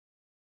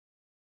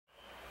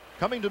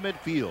Coming to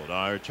midfield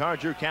are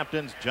Charger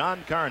captains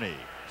John Carney,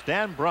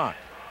 Stan Brock,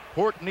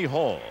 Courtney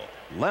Hall,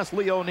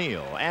 Leslie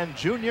O'Neal, and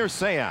Junior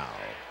Seau.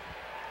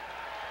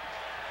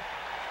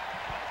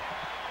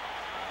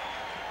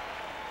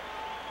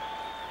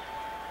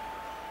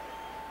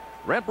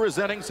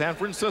 Representing San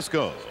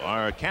Francisco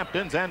are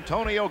captains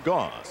Antonio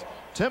Goss,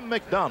 Tim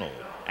McDonald,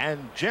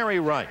 and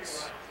Jerry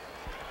Rice.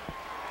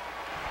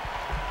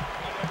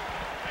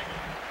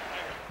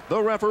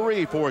 The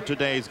referee for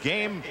today's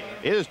game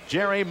is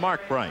Jerry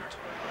Markbright.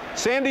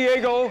 San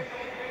Diego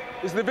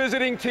is the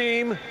visiting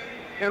team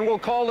and will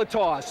call the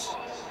toss.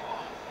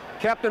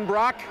 Captain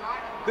Brock,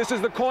 this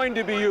is the coin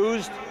to be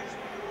used.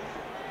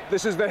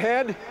 This is the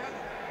head.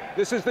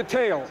 This is the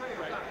tail.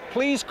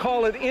 Please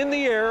call it in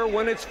the air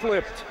when it's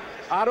flipped.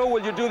 Otto,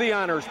 will you do the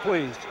honors,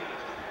 please?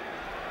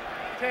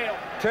 Tail.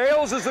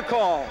 Tails is the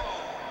call.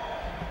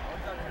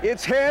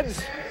 It's heads.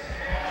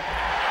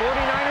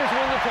 49ers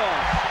win the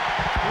toss.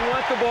 You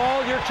want the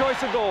ball, your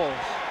choice of goals.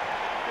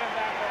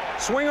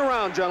 Swing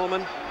around,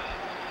 gentlemen.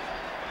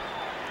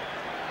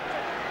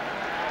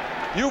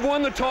 You've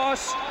won the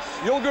toss.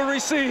 You'll go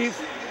receive.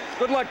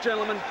 Good luck,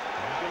 gentlemen.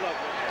 Good luck.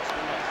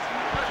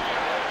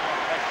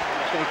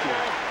 Thank you.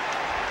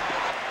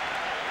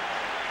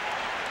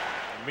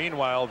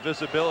 Meanwhile,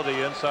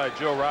 visibility inside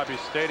Joe Robbie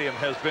Stadium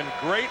has been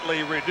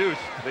greatly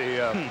reduced.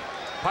 The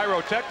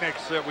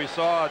pyrotechnics that we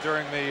saw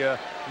during the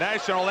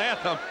national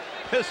anthem,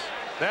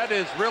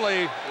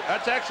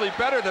 that's actually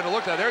better than it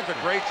looked like. There's a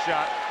great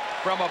shot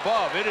from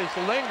above. It is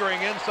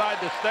lingering inside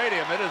the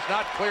stadium. It is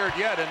not cleared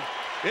yet, and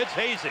it's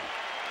hazy.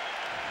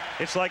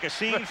 It's like a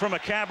scene from a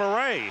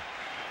cabaret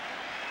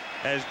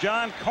as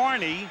John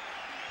Carney,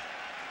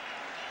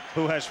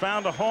 who has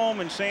found a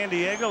home in San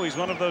Diego. He's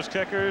one of those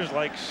kickers,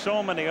 like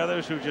so many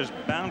others, who just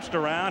bounced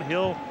around.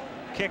 He'll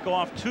kick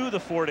off to the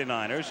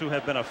 49ers, who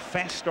have been a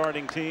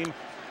fast-starting team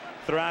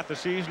throughout the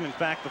season. In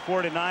fact, the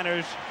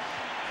 49ers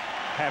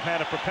have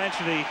had a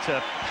propensity to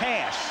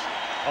pass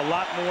a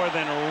lot more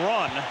than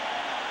run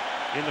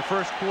in the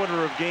first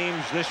quarter of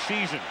games this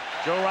season.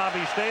 Joe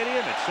Robbie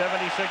Stadium at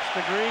 76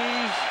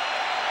 degrees.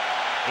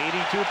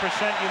 82%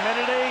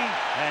 humidity,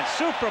 and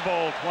Super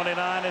Bowl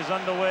 29 is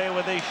underway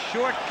with a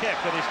short kick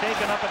that is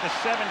taken up at the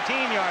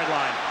 17-yard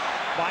line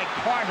by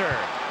Carter.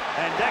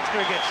 And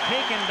Dexter gets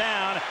taken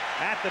down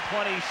at the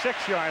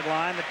 26-yard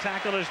line. The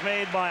tackle is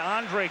made by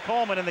Andre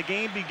Coleman, and the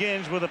game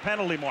begins with a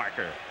penalty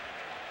marker.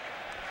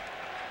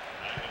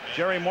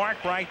 Jerry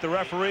Markbright, the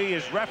referee,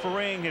 is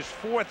refereeing his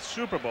 4th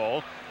Super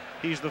Bowl.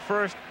 He's the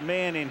first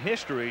man in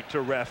history to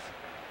ref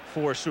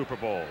 4 Super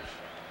Bowls.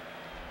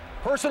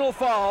 Personal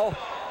foul.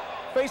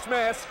 Face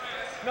mask,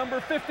 number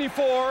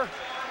 54,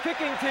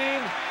 kicking team,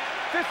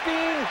 15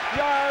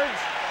 yards,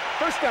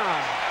 first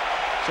down.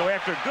 So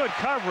after good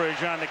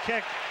coverage on the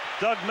kick,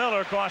 Doug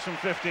Miller cost him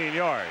 15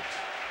 yards.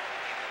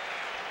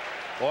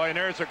 Boy, and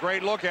there's a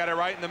great look at it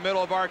right in the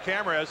middle of our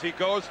camera as he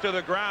goes to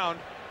the ground.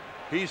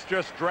 He's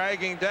just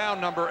dragging down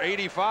number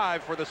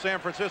 85 for the San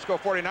Francisco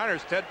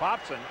 49ers, Ted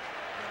Popson.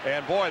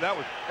 And boy, that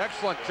was an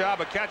excellent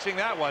job of catching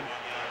that one.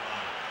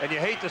 And you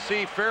hate to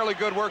see fairly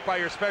good work by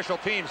your special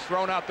teams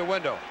thrown out the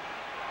window.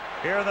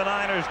 Here are the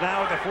Niners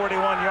now at the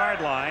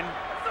 41-yard line.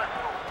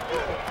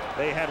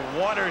 They had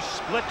Waters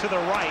split to the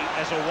right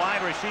as a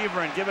wide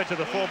receiver and give it to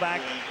the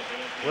fullback,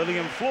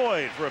 William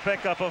Floyd, for a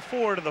pickup of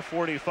 4 to the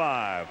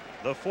 45.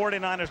 The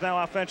 49ers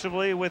now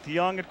offensively with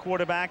Young at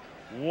quarterback.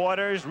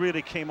 Waters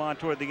really came on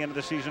toward the end of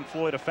the season.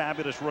 Floyd, a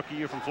fabulous rookie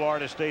year from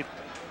Florida State.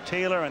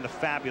 Taylor and the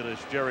fabulous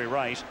Jerry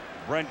Rice.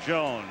 Brent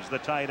Jones, the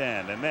tight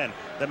end. And then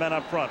the men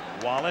up front,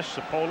 Wallace,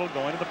 Sapolo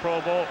going to the Pro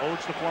Bowl,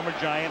 Oates, the former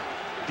Giant,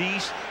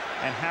 Deese,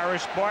 and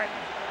Harris Barton,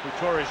 who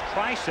tore his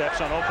triceps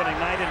on opening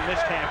night and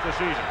missed half the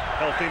season.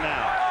 Healthy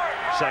now.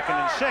 2nd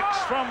and 6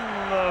 from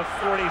the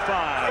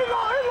 45.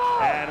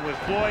 And with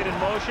Floyd in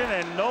motion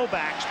and no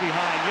backs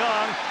behind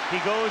Young, he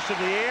goes to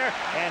the air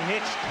and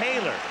hits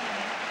Taylor.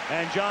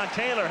 And John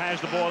Taylor has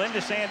the ball into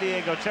San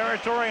Diego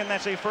territory, and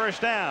that's a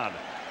first down.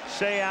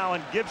 Seau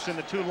and Gibson,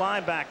 the 2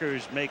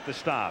 linebackers, make the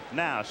stop.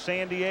 Now,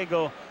 San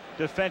Diego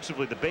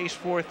defensively, the base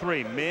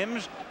 4-3.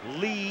 Mims,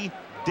 Lee,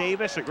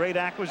 Davis, a great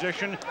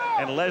acquisition,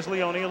 and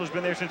Leslie O'Neal has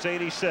been there since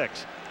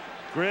 '86.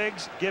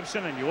 Griggs,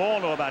 Gibson, and you all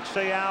know about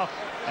Seau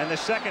and the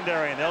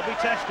secondary, and they'll be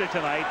tested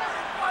tonight.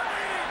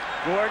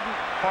 Gordon,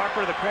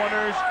 Harper, the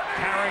corners,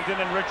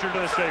 Harrington and Richard to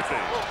the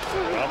safeties.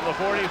 From the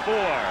 44,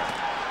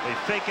 they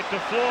fake it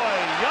to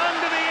Floyd. Young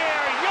to the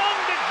air, Young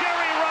to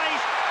Jerry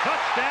Rice.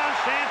 Touchdown,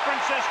 San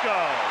Francisco.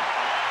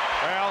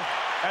 Well,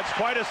 that's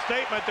quite a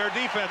statement their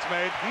defense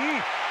made.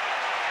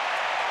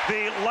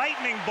 The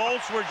lightning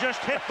bolts were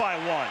just hit by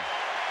one.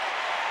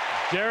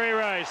 Jerry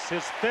Rice,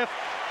 his 5th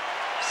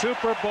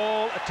Super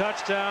Bowl, a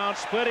touchdown,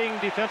 splitting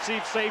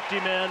defensive safety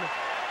men.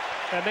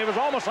 And it was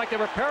almost like they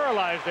were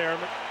paralyzed there,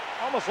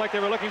 almost like they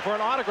were looking for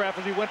an autograph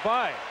as he went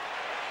by.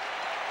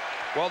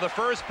 Well, the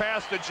first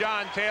pass to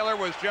John Taylor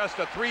was just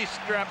a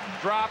 3-step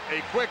drop,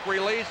 a quick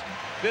release.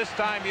 This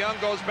time Young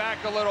goes back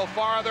a little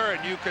farther,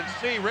 and you can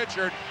see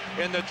Richard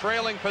in the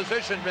trailing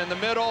position in the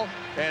middle,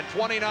 and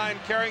 29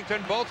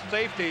 Carrington, both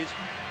safeties,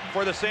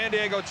 for the San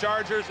Diego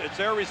Chargers. It's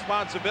their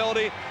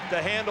responsibility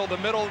to handle the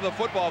middle of the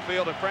football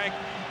field. And Frank,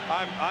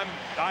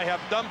 I have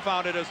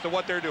dumbfounded as to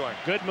what they're doing.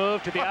 Good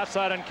move to the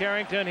outside on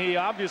Carrington. He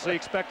obviously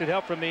expected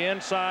help from the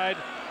inside.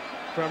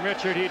 From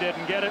Richard, he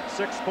didn't get it.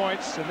 6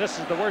 points, and this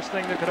is the worst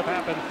thing that could have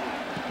happened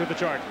to the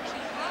Chargers.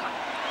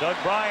 Doug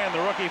Bryan,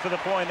 the rookie, for the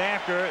point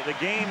after. The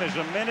game is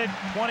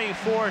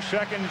 1:24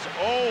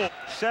 old.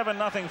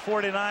 7-0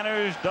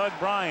 49ers. Doug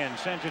Bryan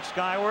sends it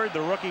skyward.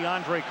 The rookie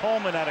Andre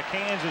Coleman out of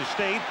Kansas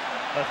State,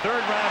 a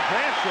third-round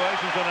draft choice,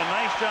 who's done a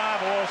nice job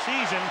all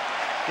season,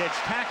 gets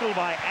tackled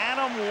by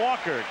Adam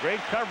Walker.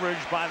 Great coverage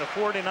by the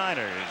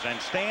 49ers,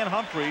 and Stan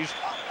Humphries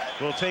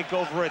will take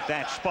over at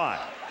that spot.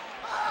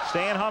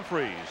 Stan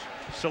Humphries,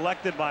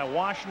 selected by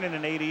Washington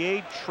in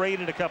 '88,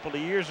 traded a couple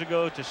of years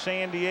ago to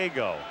San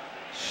Diego.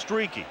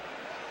 Streaky.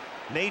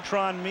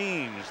 Natron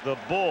Means, the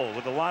bull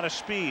with a lot of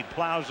speed,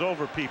 plows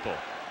over people.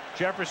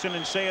 Jefferson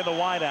and Say are the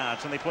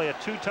wideouts, and they play a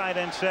 2 tight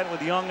end set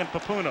with Young and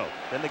Papuno.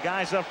 Then the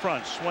guys up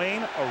front,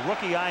 Swain, a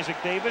rookie Isaac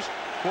Davis,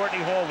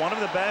 Courtney Hall, one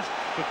of the best,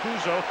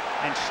 Capuzzo,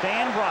 and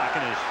Stan Brock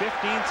in his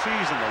 15th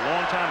season. The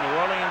longtime New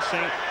Orleans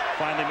Saint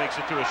finally makes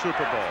it to a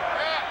Super Bowl.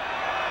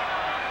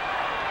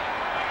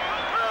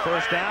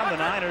 First down, the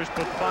Niners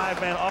put 5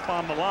 men up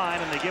on the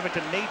line, and they give it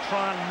to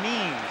Natron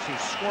Means, who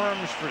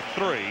squirms for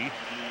 3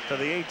 to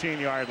the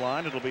 18-yard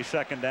line. It'll be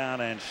 2nd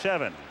down and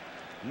 7.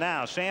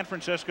 Now San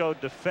Francisco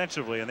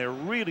defensively, and they're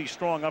really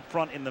strong up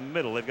front in the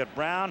middle. They've got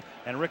Brown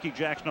and Ricky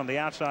Jackson on the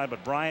outside,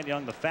 but Bryant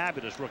Young, the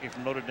fabulous rookie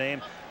from Notre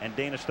Dame, and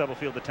Dana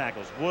Stubblefield, the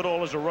tackles.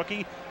 Woodall is a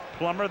rookie,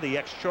 Plummer, the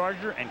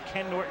ex-Charger, and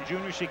Ken Norton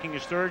Jr. seeking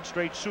his 3rd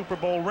straight Super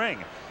Bowl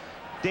ring.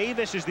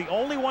 Davis is the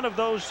only one of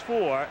those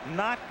 4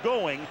 not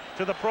going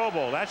to the Pro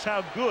Bowl. That's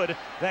how good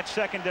that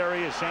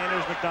secondary is.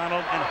 Sanders,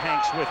 McDonald, and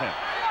Hanks with him.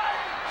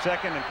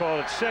 2nd and call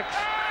it 6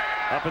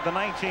 up at the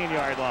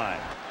 19-yard line.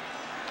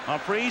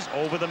 Humphries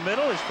over the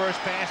middle. His first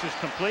pass is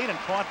complete and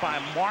caught by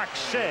Mark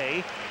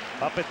Say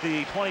up at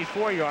the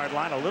 24-yard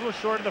line. A little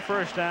short of the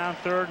first down.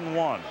 3rd and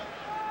 1.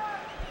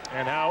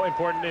 And how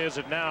important is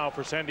it now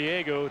for San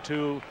Diego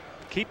to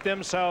keep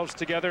themselves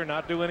together,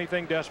 not do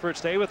anything desperate,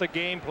 stay with a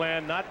game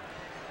plan, not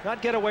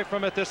get away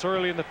from it this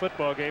early in the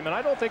football game, and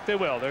I don't think they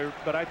will.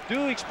 But I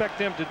do expect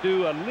them to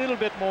do a little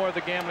bit more of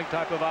the gambling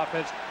type of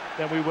offense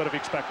than we would have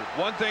expected.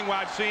 One thing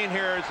I've seen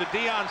here is that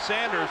Deion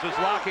Sanders is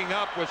locking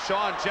up with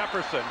Sean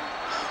Jefferson,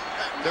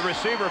 the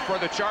receiver for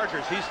the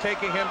Chargers. He's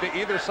taking him to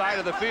either side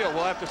of the field.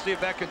 We'll have to see if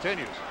that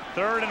continues.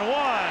 3rd and 1,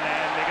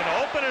 and they're going to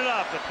open it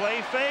up. The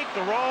play fake,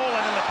 the roll,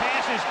 and then the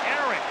pass is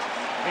errant,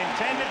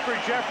 intended for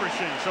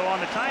Jefferson. So on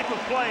the type of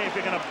play, if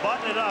you're going to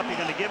button it up, you're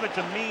going to give it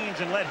to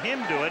Means and let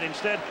him do it.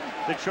 Instead,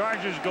 the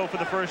Chargers go for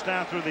the first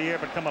down through the air,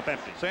 but come up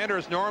empty.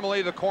 Sanders,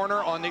 normally the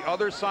corner on the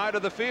other side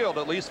of the field,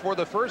 at least for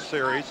the first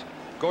series,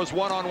 goes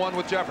one-on-one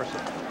with Jefferson.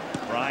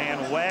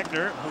 Brian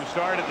Wagner, who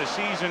started the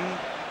season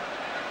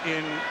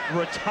in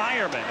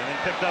retirement and then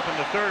picked up in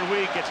the 3rd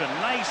week, gets a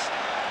nice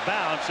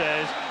bounce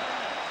as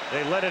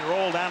they let it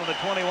roll down to the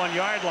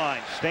 21-yard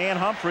line. Stan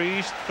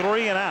Humphries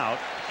 3 and out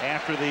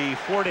after the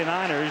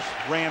 49ers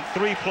ran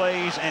 3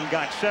 plays and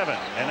got 7.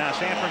 And now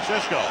San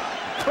Francisco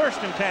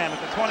 1st and 10 at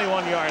the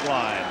 21-yard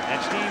line,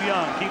 and Steve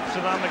Young keeps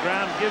it on the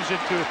ground, gives it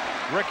to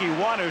Ricky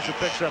Waters, who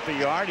picks up a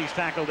yard. He's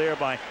tackled there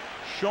by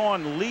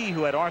Sean Lee,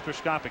 who had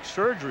arthroscopic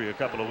surgery a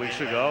couple of weeks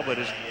ago, but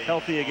is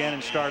healthy again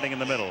and starting in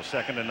the middle.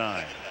 2nd and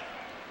 9.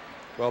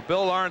 Well,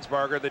 Bill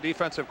Arnsparger, the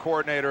defensive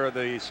coordinator of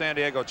the San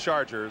Diego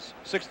Chargers,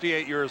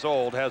 68 years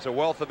old, has a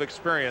wealth of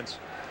experience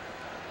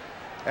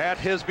at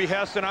his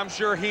behest, and I'm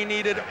sure he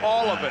needed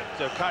all of it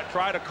to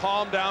try to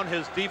calm down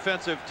his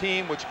defensive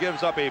team, which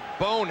gives up a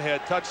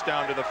bonehead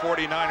touchdown to the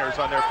 49ers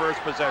on their first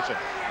possession.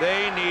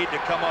 They need to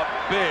come up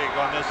big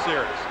on this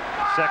series.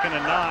 2nd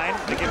and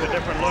 9. They give a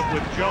different look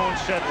with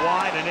Jones set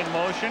wide and in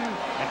motion,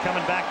 and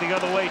coming back the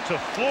other way to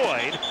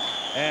Floyd.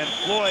 And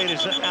Floyd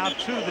is out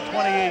to the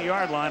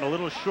 28-yard line, a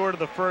little short of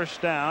the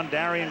first down.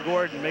 Darian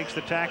Gordon makes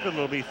the tackle.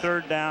 It'll be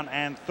 3rd down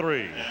and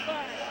 3.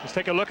 Let's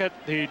take a look at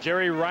the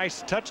Jerry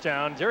Rice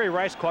touchdown. Jerry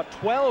Rice caught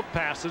 12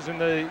 passes in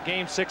the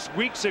game 6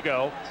 weeks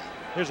ago.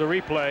 Here's a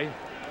replay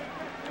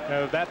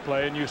of that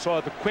play, and you saw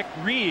the quick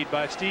read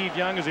by Steve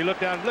Young as he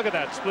looked down. Look at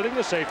that, splitting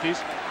the safeties.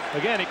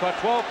 Again, he caught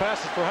 12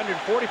 passes for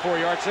 144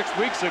 yards 6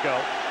 weeks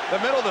ago. The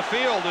middle of the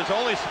field is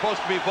only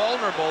supposed to be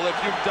vulnerable if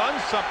you've done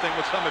something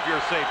with some of your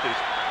safeties.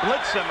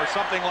 Blitz them or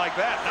something like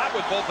that, not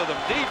with both of them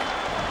deep.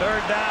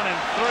 3rd down and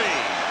 3.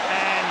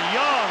 And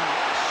Young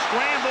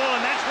scramble,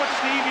 and that's what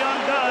Steve Young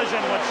does,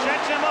 and what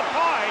sets him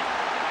apart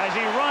as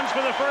he runs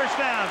for the first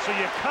down. So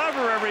you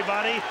cover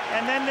everybody,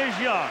 and then there's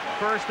Young.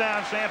 First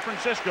down, San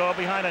Francisco,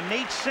 behind a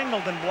Nate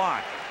Singleton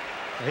block.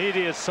 He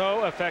is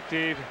so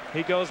effective.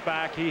 He goes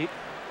back. He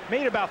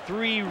made about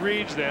 3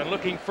 reads then,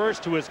 looking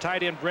first to his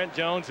tight end Brent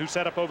Jones, who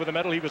set up over the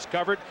middle. He was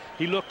covered.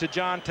 He looked to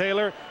John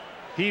Taylor.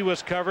 He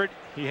was covered.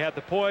 He had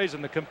the poise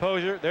and the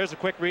composure. There's a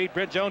quick read.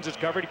 Brent Jones is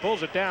covered. He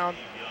pulls it down,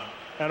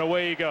 and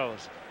away he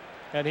goes.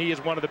 And he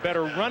is one of the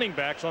better running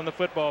backs on the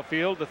football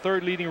field, the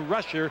 3rd leading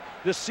rusher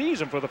this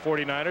season for the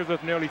 49ers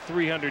with nearly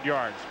 300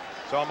 yards.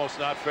 It's almost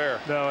not fair.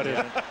 No, it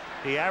isn't.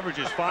 He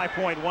averages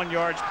 5.1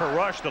 yards per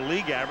rush. The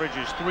league average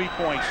is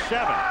 3.7.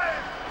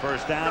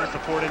 First down at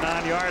the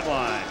 49-yard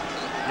line.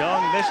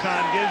 Young this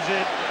time gives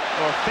it,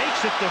 or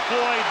fakes it to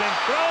Floyd, then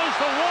throws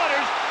to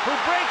Waters, who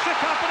breaks a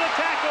couple of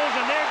tackles,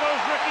 and there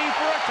goes Ricky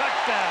for a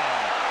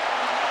touchdown.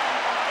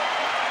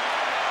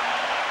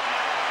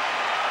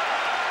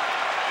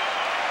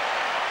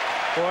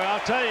 Boy,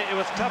 I'll tell you, it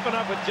was tough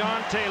enough with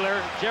John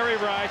Taylor, Jerry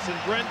Rice, and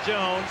Brent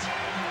Jones.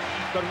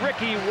 But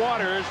Ricky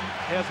Waters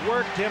has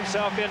worked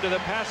himself into the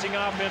passing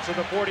offense of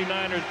the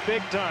 49ers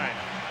big time.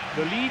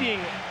 The leading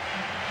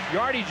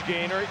yardage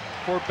gainer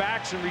for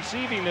backs and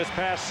receiving this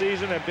past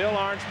season, and Bill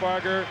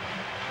Arnsparger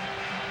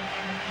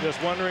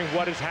just wondering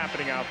what is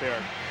happening out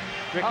there.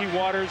 Ricky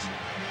Waters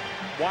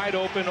wide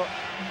open,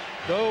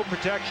 no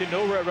protection,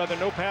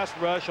 no pass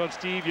rush on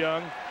Steve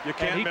Young.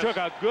 And he took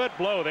a good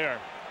blow there.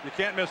 You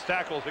can't miss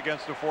tackles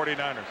against the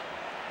 49ers.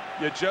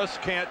 You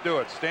just can't do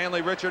it.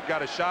 Stanley Richard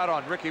got a shot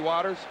on Ricky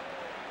Waters.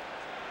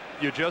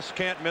 You just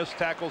can't miss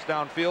tackles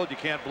downfield. You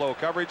can't blow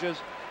coverages.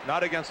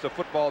 Not against a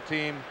football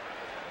team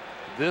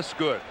this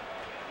good.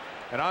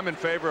 And I'm in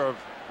favor of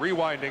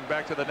rewinding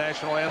back to the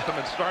national anthem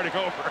and starting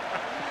over.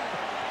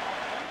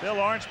 Bill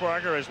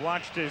Arnsparger has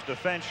watched his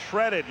defense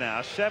shredded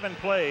now. 7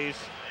 plays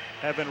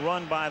have been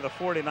run by the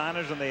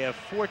 49ers, and they have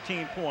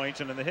 14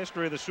 points. And in the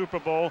history of the Super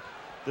Bowl,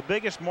 the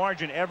biggest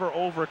margin ever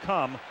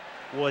overcome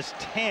was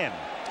 10.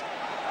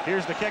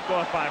 Here's the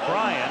kickoff by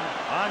Bryan.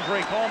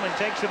 Andre Coleman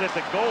takes it at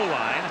the goal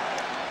line.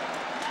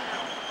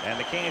 And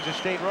the Kansas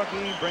State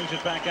rookie brings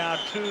it back out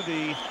to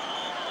the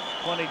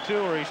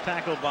 22, where he's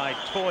tackled by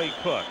Toy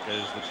Cook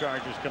as the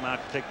Chargers come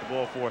out to take the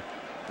ball for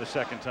the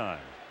second time.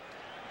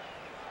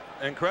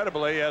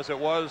 Incredibly, as it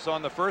was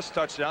on the first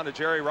touchdown to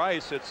Jerry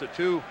Rice, it's the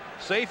 2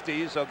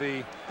 safeties of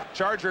the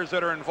Chargers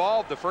that are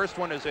involved. The first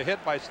one is a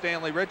hit by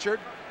Stanley Richard.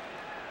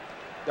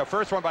 The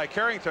first one by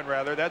Carrington,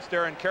 rather. That's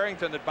Darren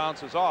Carrington that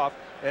bounces off.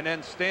 And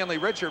then Stanley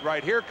Richard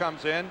right here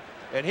comes in,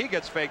 and he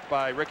gets faked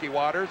by Ricky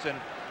Waters, and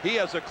he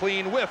has a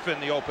clean whiff in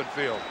the open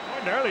field.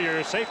 Ordinarily,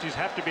 your safeties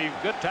have to be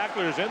good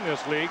tacklers in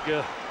this league.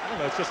 I don't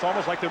know, it's just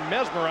almost like they're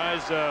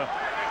mesmerized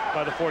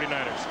by the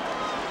 49ers.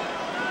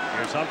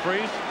 Here's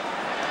Humphries.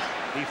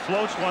 He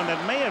floats one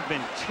that may have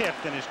been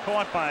tipped and is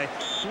caught by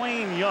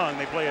Dwayne Young.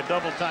 They play a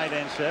double tight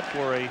end set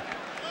for a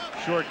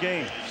short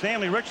game.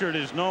 Stanley Richard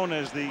is known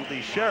as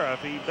the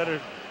sheriff. He better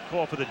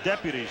call for the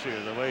deputies here,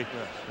 the way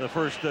the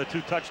first 2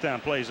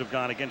 touchdown plays have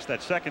gone against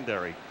that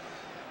secondary.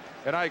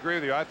 And I agree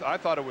with you. I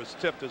thought it was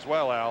tipped as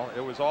well, Al. It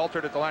was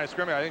altered at the line of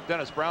scrimmage. I think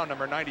Dennis Brown,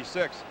 number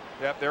 96.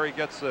 Yep, there he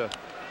gets the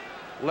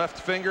left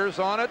fingers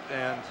on it,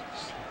 and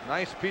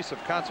nice piece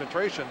of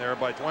concentration there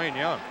by Dwayne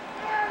Young.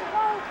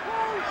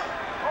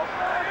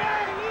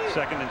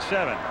 2nd and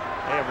 7.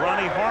 They have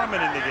Ronnie Harmon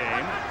in the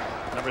game.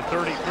 Number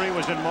 33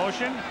 was in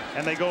motion,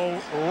 and they go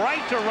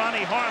right to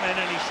Ronnie Harmon,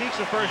 and he seeks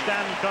a first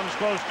down and comes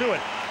close to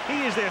it.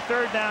 He is their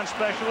 3rd down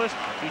specialist.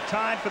 He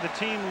tied for the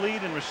team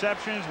lead in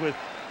receptions with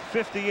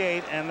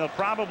 58, and they'll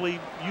probably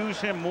use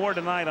him more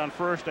tonight on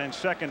 1st and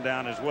 2nd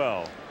down as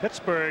well.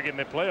 Pittsburgh in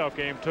the playoff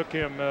game took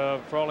him,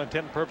 for all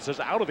intent and purposes,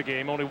 out of the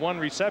game. Only 1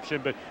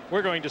 reception, but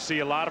we're going to see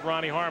a lot of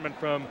Ronnie Harmon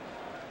from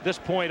this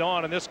point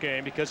on in this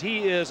game, because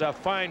he is a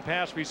fine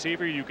pass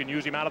receiver. You can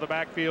use him out of the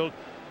backfield.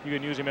 You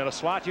can use him in a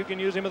slot. You can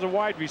use him as a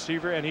wide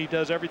receiver, and he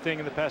does everything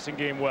in the passing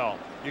game well.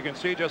 You can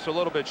see just a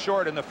little bit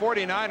short, and the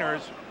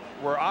 49ers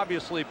were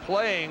obviously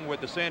playing with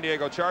the San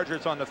Diego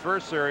Chargers on the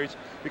first series,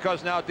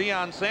 because now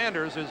Deion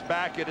Sanders is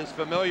back at his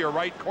familiar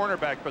right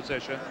cornerback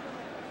position.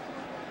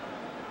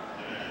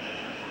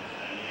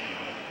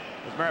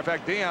 As a matter of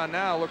fact, Deion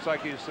now looks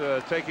like he's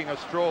taking a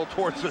stroll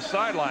towards the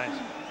sidelines.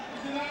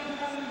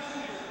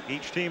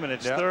 Each team in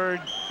its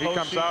 3rd He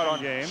comes out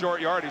on game. Short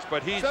yardage,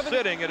 but he's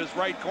sitting at his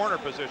right corner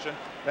position.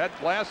 That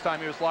last time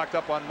he was locked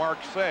up on Mark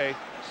Say,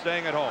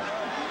 staying at home.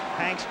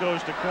 Hanks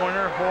goes to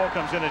corner. Hall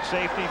comes in at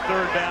safety.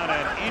 3rd down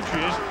and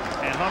inches,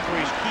 and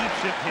Humphries keeps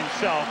it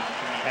himself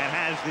and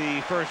has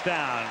the first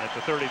down at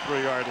the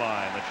 33-yard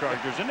line. The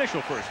Chargers'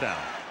 initial first down.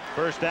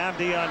 First down,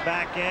 Deion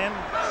back in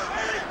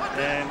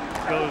and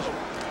goes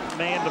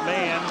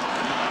man-to-man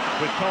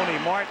with Tony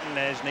Martin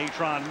as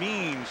Natron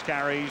Means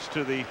carries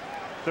to the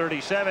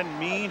 37.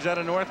 Means out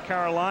of North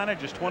Carolina,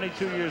 just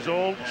 22 years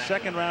old.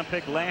 2nd-round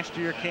pick last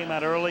year, came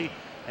out early.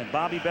 And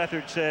Bobby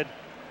Beathard said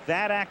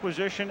that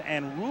acquisition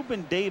and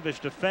Reuben Davis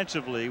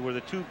defensively were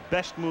the 2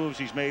 best moves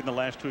he's made in the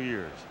last 2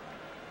 years.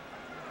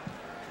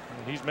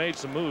 He's made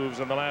some moves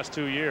in the last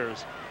 2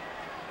 years.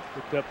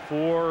 Picked up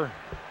 4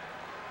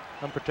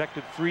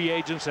 unprotected free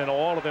agents, and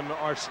all of them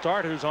are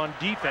starters on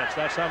defense.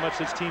 That's how much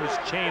this team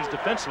has changed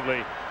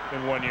defensively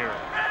in 1 year.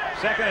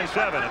 2nd and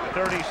 7 at the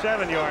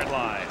 37-yard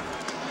line.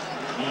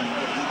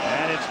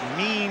 And it's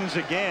Means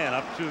again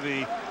up to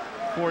the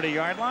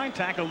 40-yard line.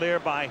 Tackled there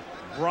by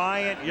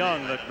Bryant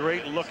Young, the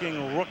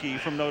great-looking rookie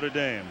from Notre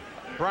Dame.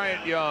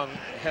 Bryant Young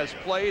has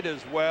played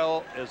as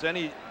well as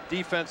any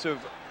defensive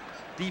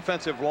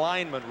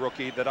lineman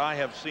rookie that I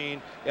have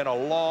seen in a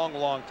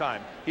long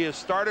time. He has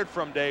started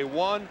from day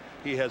 1.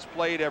 He has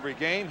played every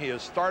game. He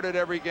has started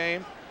every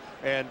game.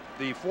 And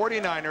the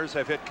 49ers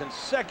have hit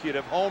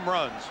consecutive home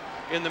runs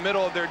in the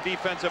middle of their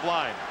defensive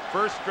line.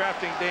 First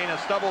drafting Dana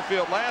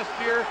Stubblefield last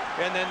year,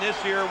 and then this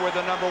year with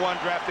the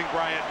 #1 drafting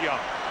Bryant Young.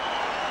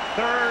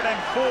 3rd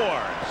and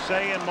 4.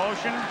 Say in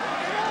motion.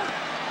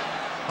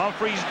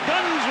 Humphries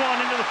guns one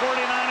into the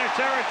 49er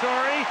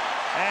territory,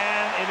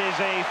 and it is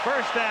a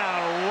first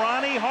down.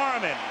 Ronnie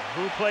Harmon,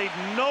 who played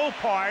no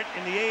part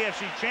in the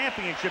AFC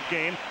Championship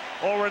game,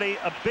 already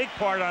a big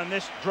part on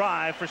this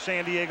drive for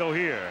San Diego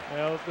here.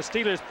 Well, the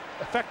Steelers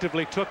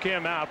effectively took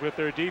him out with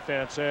their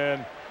defense,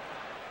 and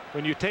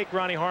when you take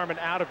Ronnie Harmon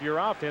out of your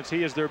offense,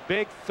 he is their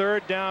big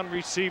 3rd down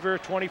receiver.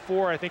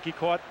 24, I think he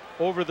caught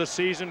over the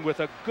season with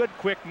a good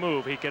quick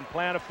move. He can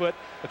plant a foot,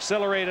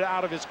 accelerate it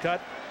out of his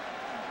cut.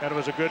 And it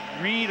was a good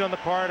read on the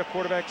part of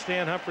quarterback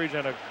Stan Humphries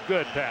and a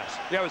good pass.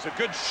 Yeah, it was a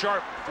good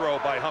sharp throw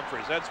by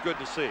Humphries. That's good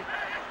to see.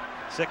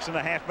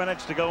 6.5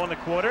 minutes to go in the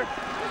quarter.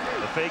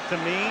 The fake to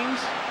Means.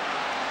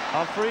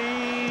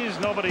 Humphries,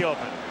 nobody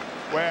open.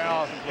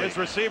 Well, his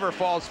receiver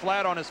falls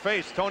flat on his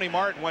face. Tony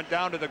Martin went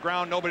down to the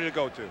ground, nobody to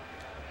go to.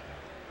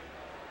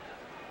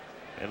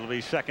 It'll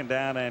be 2nd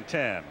down and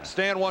 10.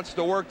 Stan wants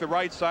to work the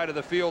right side of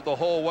the field the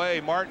whole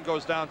way. Martin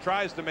goes down,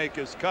 tries to make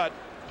his cut,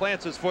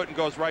 plants his foot and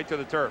goes right to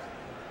the turf.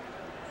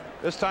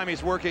 This time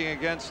he's working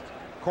against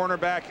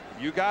cornerback,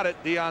 you got it,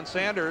 Deion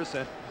Sanders,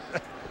 and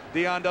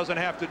Deion doesn't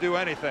have to do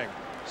anything.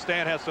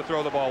 Stan has to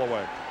throw the ball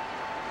away.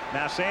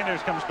 Now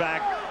Sanders comes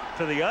back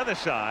to the other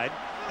side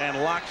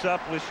and locks up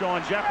with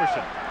Sean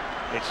Jefferson.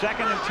 It's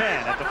 2nd and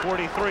 10 at the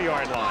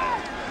 43-yard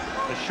line.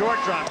 The short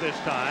drop this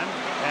time,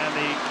 and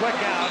the quick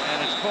out,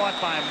 and it's caught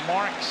by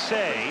Mark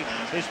Say.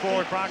 His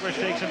forward progress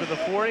takes him to the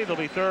 40. It'll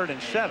be 3rd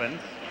and 7.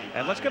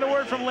 And let's get a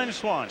word from Lynn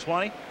Swann.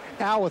 Swanee?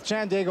 Al, with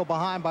San Diego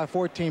behind by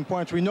 14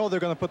 points, we know they're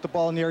going to put the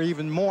ball in the air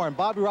even more. And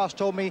Bobby Ross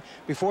told me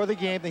before the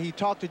game that he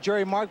talked to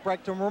Jerry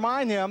Markbrecht to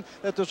remind him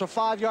that there's a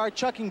 5-yard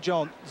chucking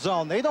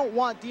zone. They don't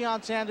want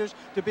Deion Sanders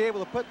to be able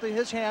to put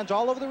his hands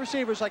all over the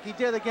receivers like he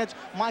did against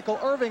Michael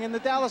Irving in the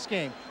Dallas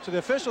game. So the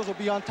officials will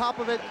be on top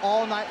of it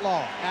all night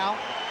long. Al? All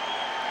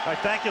right,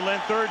 thank you, Lynn.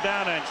 3rd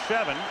down and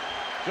 7.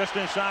 Just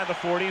inside the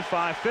 40.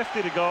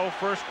 5:50 to go.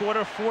 First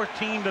quarter,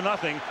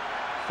 14-0.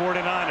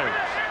 49ers.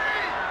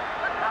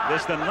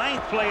 This the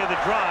 9th play of the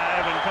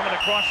drive, and coming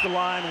across the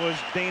line was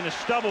Dana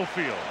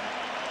Stubblefield.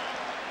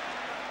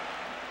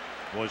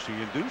 Was he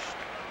induced?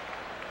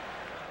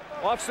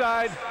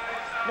 Offside,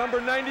 number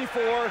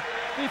 94,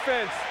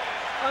 defense,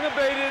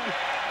 unabated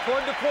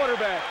toward the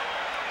quarterback.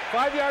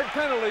 5-yard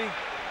penalty,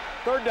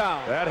 3rd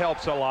down. That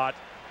helps a lot.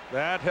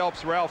 That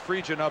helps Ralph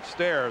Friedgen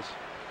upstairs.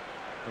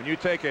 When you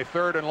take a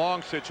 3rd and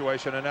long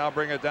situation and now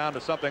bring it down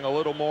to something a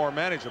little more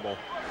manageable.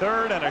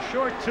 3rd and a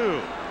short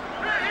 2.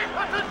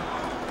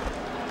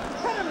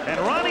 And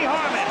Ronnie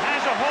Harmon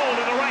has a hold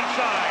to the right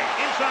side.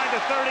 Inside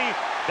the 30,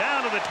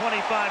 down to the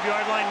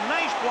 25-yard line.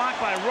 Nice block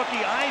by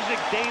rookie Isaac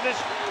Davis,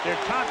 their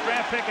top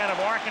draft pick out of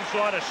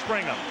Arkansas, to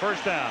spring him.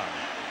 First down.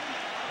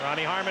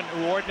 Ronnie Harmon,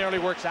 who ordinarily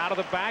works out of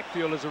the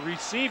backfield as a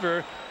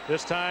receiver,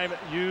 this time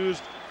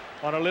used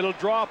on a little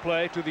draw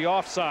play to the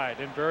offside,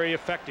 and very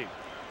effective.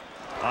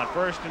 On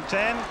 1st and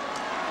 10,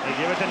 they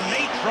give it to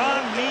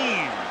Natron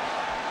Means.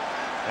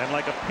 And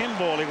like a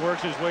pinball, he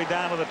works his way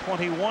down to the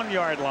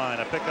 21-yard line.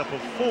 A pickup of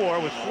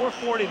 4 with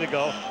 4:40 to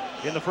go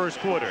in the first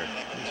quarter.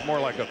 It's more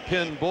like a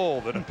pin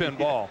bull than a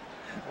pinball.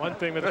 One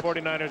thing with the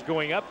 49ers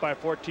going up by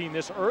 14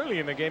 this early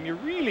in the game, you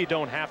really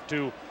don't have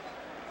to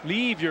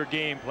leave your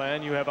game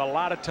plan. You have a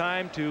lot of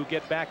time to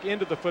get back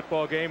into the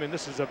football game, and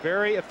this is a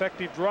very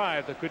effective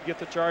drive that could get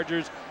the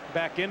Chargers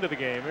back into the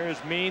game.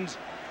 Here's Means.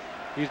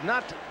 He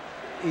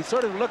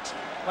sort of looks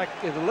like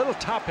he's a little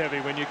top heavy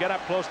when you get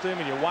up close to him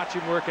and you watch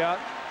him work out,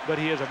 but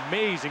he has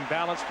amazing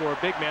balance for a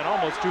big man,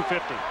 almost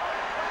 250.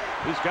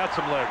 He's got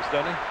some legs,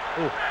 doesn't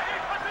he? Ooh.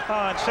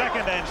 On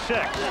 2nd and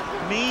 6,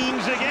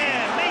 Means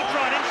again.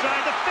 Natron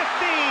inside the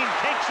 15,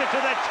 takes it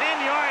to the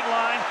 10-yard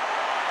line.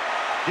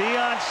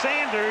 Deion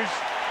Sanders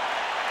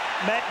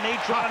met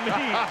Natron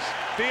Means.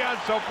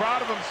 Deion's so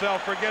proud of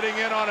himself for getting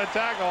in on a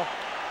tackle.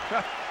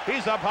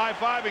 He's up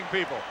high-fiving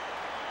people.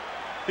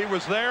 He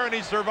was there and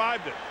he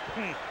survived it.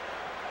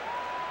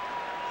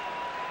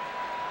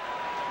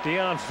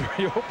 Deion's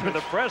very open to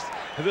the press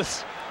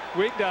this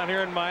week down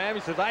here in Miami.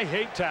 He says, I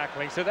hate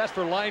tackling. He said, that's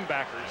for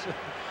linebackers.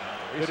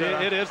 It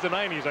is the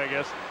 90s, I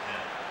guess.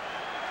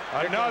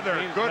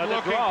 Another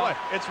good-looking play.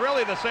 It's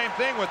really the same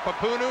thing with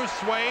Papunu,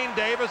 Swain,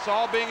 Davis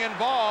all being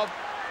involved,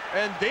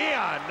 and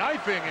Deion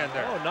knifing in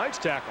there. Oh, nice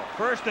tackle.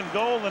 1st and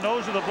goal. The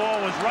nose of the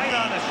ball was right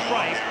on the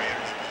stripe.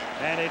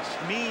 And it's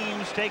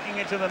Means taking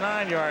it to the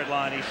 9-yard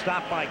line. He's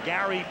stopped by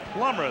Gary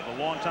Plummer, the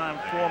longtime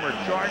former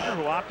Charger,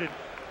 who opted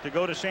to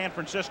go to San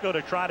Francisco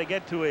to try to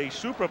get to a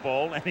Super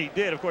Bowl, and he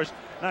did. Of course,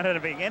 not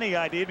having any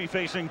idea he'd be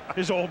facing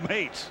his old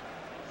mates.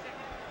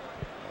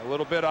 A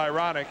little bit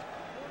ironic,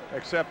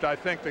 except I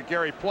think that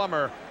Gary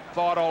Plummer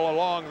thought all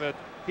along that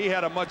he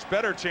had a much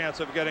better chance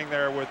of getting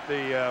there with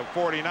the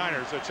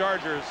 49ers. The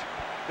Chargers,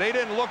 they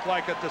didn't look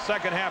like at the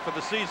second half of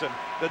the season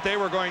that they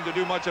were going to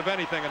do much of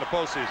anything in the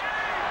postseason.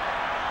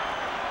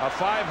 A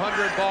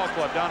 500 ball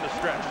club down the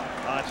stretch.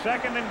 On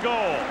 2nd and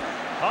goal.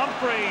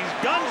 Humphreys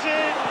guns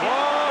it.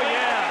 Oh,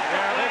 yeah.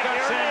 They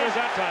got Sanders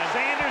that time.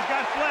 Sanders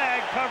got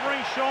flagged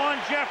covering Sean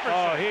Jefferson.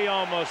 Oh, he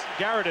almost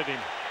garroted him.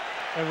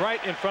 And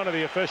right in front of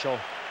the official.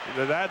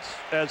 That's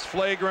as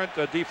flagrant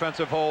a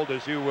defensive hold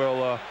as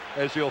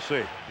you'll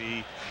see.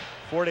 The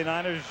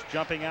 49ers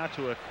jumping out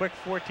to a quick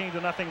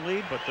 14-0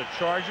 lead, but the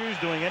Chargers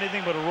doing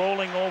anything but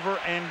rolling over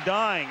and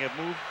dying. Have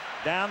moved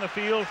down the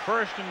field,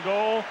 1st and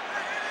goal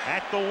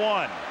at the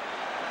 1.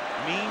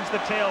 Means the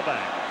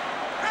tailback.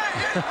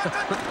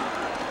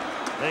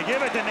 They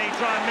give it to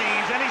Natron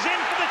Means, and he's in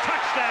for the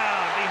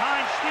touchdown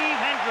behind Steve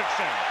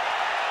Hendrickson.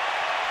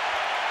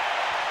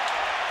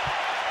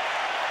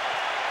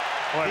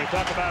 Boy, we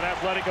talk about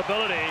athletic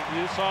ability.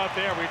 You saw it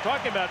there. We're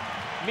talking about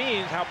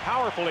Means, how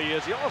powerful he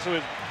is. He also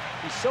is,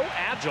 he's so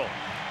agile.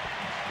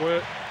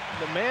 For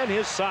the man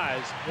his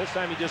size, this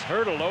time he just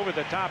hurtled over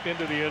the top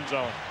into the end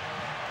zone.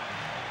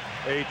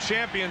 A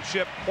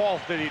championship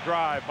quality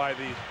drive by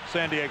the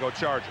San Diego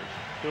Chargers.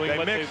 Doing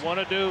what they want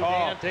to do,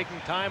 and taking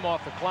time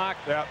off the clock.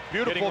 Yeah,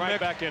 beautiful getting right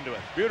mix, back into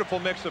it. Beautiful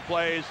mix of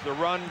plays, the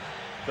run,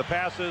 the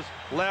passes,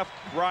 left,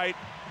 right.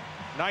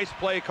 Nice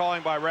play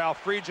calling by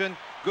Ralph Friedgen.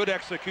 Good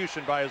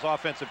execution by his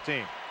offensive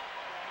team.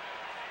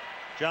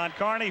 John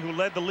Carney, who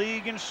led the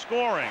league in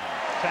scoring,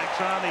 tacks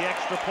on the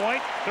extra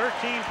point.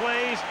 13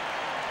 plays,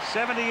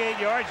 78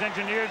 yards,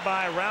 engineered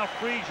by Ralph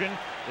Friedgen,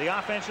 the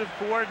offensive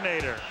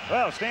coordinator.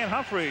 Well, Stan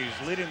Humphreys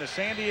leading the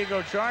San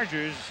Diego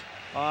Chargers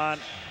on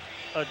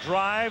a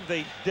drive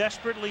they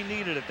desperately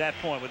needed at that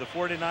point, with the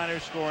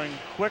 49ers scoring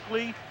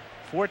quickly.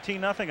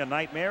 14-0, a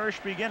nightmarish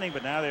beginning,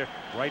 but now they're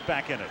right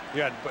back in it.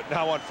 Yeah, but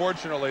now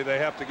unfortunately they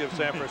have to give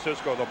San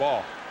Francisco the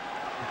ball.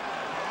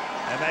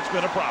 And that's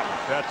been a problem.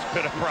 That's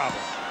been a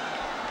problem.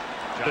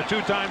 The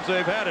 2 times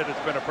they've had it, it's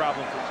been a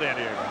problem for San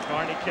Diego.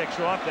 Carney kicks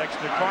off.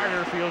 Dexter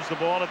Carter fields the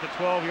ball at the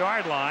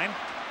 12-yard line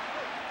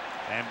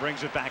and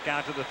brings it back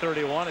out to the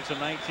 31. It's a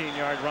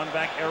 19-yard run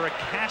back. Eric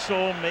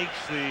Castle makes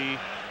the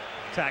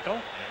tackle.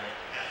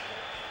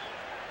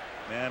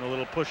 And a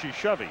little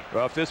pushy-shovey.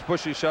 Well, if this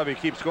pushy-shovey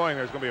keeps going,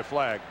 there's going to be a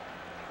flag.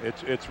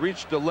 It's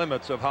reached the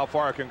limits of how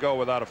far it can go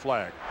without a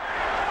flag.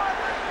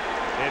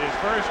 It is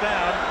 1st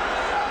down,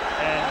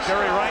 and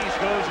Jerry Rice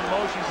goes in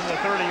motion from the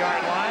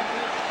 30-yard line.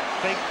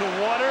 Fake to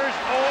Waters,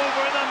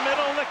 over the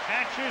middle. The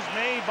catch is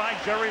made by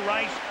Jerry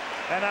Rice,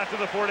 and out to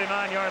the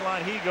 49-yard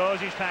line he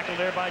goes. He's tackled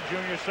there by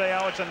Junior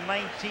Seau. It's a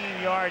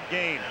 19-yard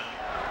gain.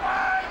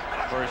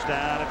 1st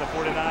down at the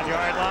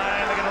 49-yard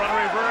line. They're going to run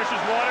a reverse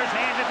as Waters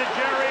hands it to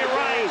Jerry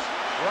Rice.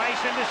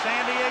 Rice into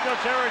San Diego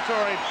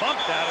territory.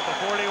 Bumped out at the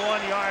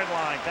 41-yard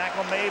line.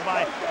 Tackle made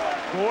by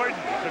Gordon.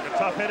 He took a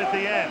tough hit at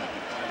the end.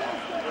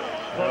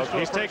 Well,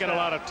 he's taken a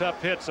lot of tough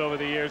hits over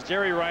the years.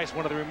 Jerry Rice,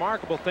 one of the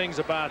remarkable things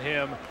about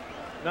him,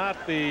 not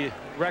the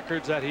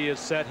records that he has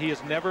set, he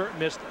has never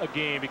missed a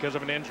game because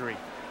of an injury.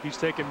 He's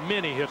taken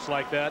many hits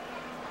like that.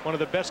 One of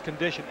the best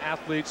conditioned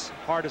athletes,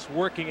 hardest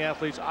working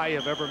athletes I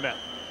have ever met.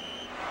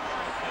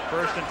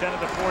 1st and 10 at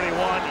the 41.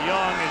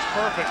 Young is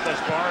perfect thus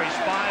far. He's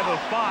 5 of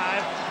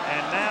 5,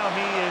 and now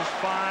he is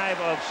 5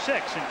 of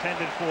 6,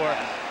 intended for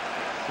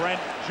Brent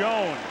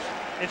Jones.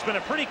 It's been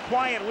a pretty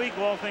quiet week,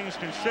 all things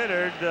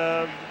considered.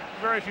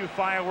 Very few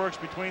fireworks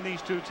between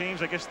these 2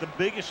 teams. I guess the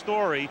biggest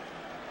story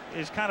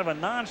is kind of a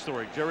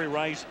non-story. Jerry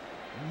Rice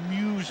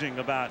musing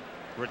about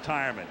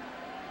retirement.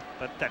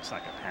 But that's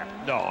not going to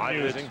happen.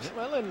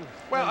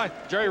 No,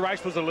 Jerry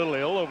Rice was a little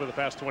ill over the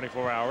past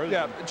 24 hours.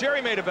 Yeah,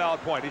 Jerry made a valid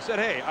point. He said,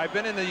 hey, I've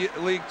been in the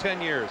league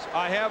 10 years.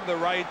 I have the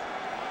right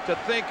to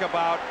think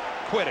about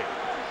quitting.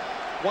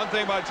 One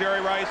thing about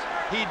Jerry Rice,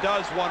 he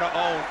does want to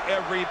own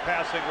every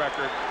passing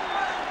record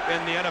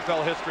in the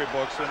NFL history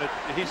books, and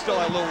he still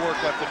has a little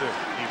work left to do.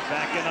 He's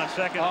back in on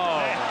 2nd.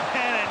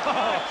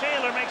 And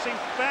Taylor makes a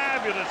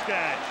fabulous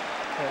catch.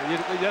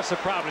 That's the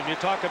problem. You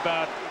talk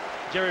about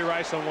Jerry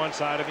Rice on one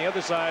side, and the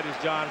other side is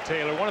John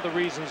Taylor. One of the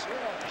reasons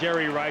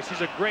Jerry Rice,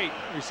 he's a great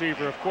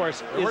receiver, of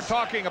course. We're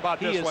talking about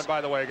this one, by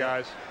the way,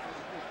 guys.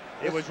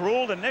 It was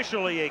ruled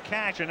initially a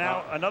catch, and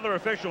now another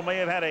official may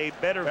have had a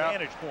better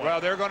vantage point. Well,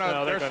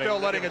 they're still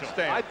letting it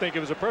stand. I think it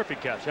was a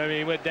perfect catch. I mean,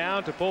 he went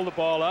down to pull the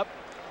ball up.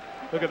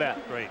 Look at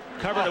that. Great.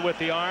 Covered it with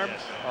the arm.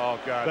 Yes. Oh,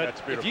 God, but that's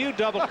beautiful. If you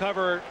double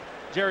cover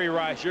Jerry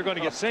Rice, you're going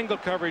to get single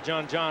coverage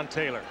on John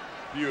Taylor.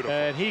 Beautiful.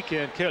 And he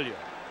can kill you.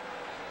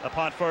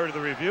 Upon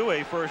further review,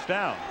 a 1st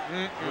down.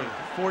 With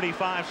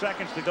 45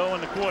 seconds to go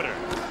in the quarter.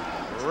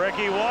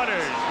 Ricky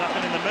Waters,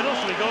 nothing in the middle,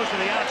 so he goes to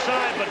the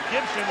outside, but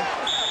Gibson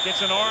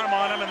gets an arm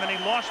on him, and then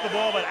he lost the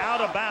ball, but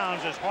out of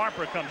bounds as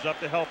Harper comes up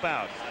to help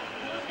out.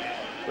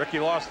 Ricky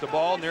lost the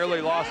ball,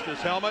 nearly lost his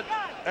helmet.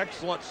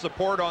 Excellent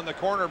support on the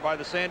corner by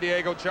the San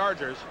Diego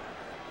Chargers.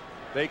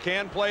 They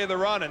can play the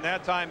run, and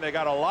that time they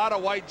got a lot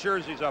of white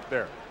jerseys up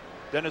there.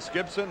 Dennis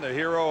Gibson, the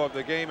hero of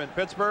the game in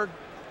Pittsburgh.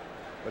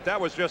 But that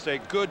was just a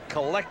good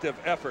collective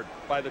effort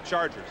by the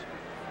Chargers.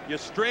 You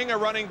string a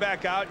running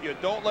back out. You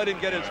don't let him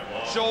get his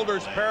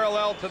shoulders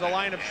parallel to the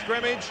line of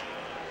scrimmage.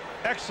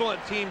 Excellent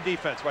team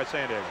defense by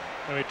San Diego.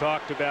 And we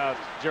talked about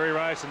Jerry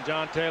Rice and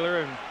John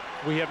Taylor, and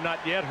we have not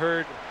yet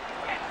heard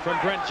from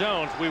Brent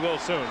Jones. We will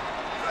soon.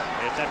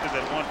 They attempted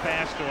that one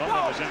pass to him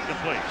that was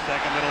incomplete.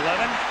 Second and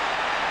 11.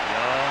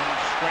 Young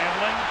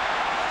scrambling.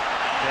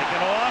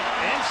 Taken off.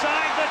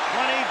 Inside the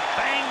 20.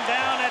 Banged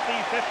down at the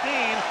 15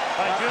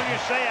 by Junior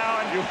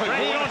Seau. And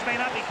Brent Jones may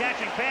not be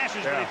catching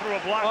passes, but he threw a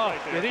block right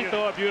there. Did he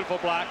throw a beautiful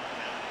block?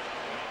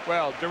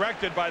 Well,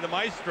 directed by the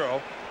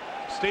maestro.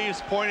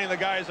 Steve's pointing the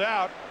guys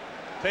out.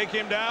 Take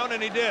him down,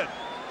 and he did.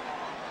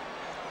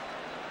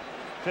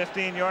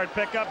 15-yard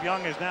pickup.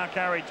 Young has now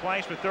carried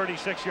twice for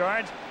 36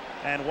 yards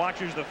and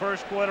watches the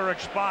first quarter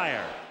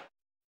expire.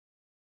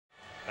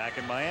 Back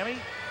in Miami,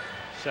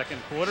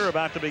 second quarter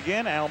about to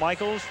begin. Al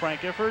Michaels,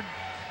 Frank Gifford,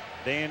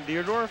 Dan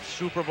Dierdorf,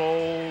 Super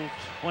Bowl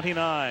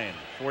 29.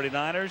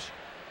 49ers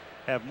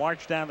have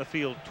marched down the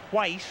field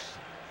twice.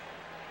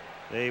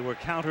 They were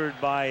countered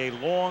by a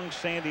long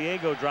San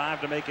Diego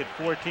drive to make it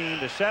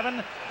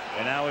 14-7.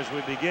 And now as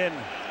we begin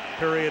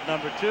period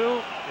number 2,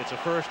 it's a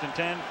 1st and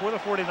 10 for the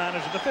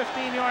 49ers at the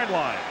 15-yard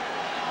line.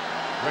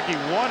 Ricky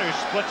Watters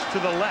splits to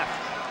the left.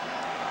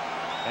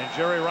 And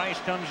Jerry Rice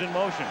comes in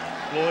motion.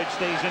 Floyd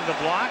stays in the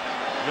block.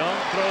 Young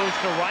throws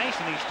to Rice,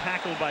 and he's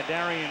tackled by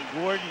Darian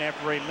Gordon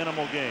after a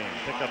minimal gain.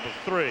 Pickup of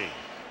 3.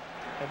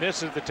 And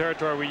this is the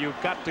territory where you've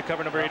got to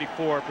cover number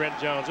 84, Brent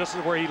Jones. This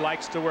is where he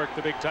likes to work,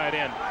 the big tight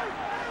end.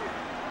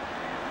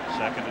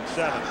 Second and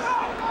 7.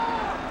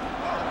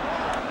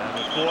 And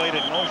with Floyd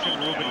in motion,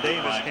 Reuben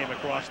Davis came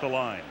across the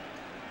line.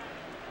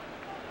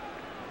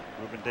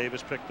 Reuben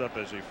Davis picked up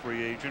as a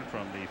free agent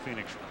from the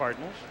Phoenix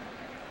Cardinals.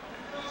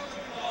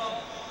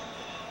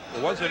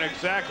 It wasn't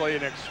exactly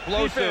an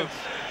explosive.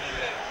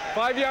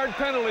 5-yard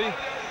penalty.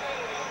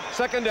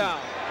 Second down.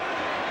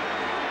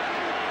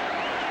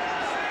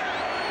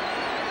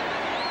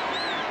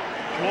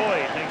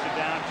 Floyd takes it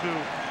down to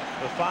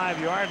the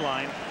 5-yard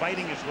line,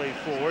 fighting his way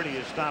forward. He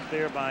is stopped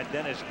there by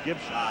Dennis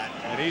Gibson.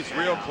 And he's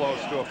real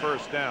close to a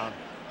first down.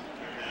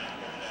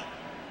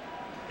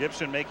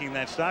 Gibson making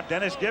that stop.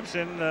 Dennis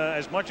Gibson,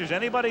 as much as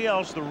anybody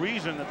else, the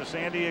reason that the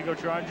San Diego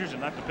Chargers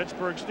and not the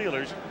Pittsburgh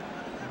Steelers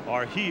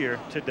are here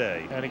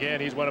today. And again,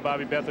 he's one of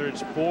Bobby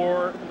Beathard's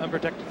 4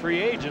 unprotected free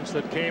agents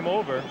that came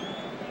over.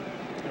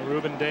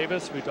 Reuben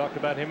Davis, we talked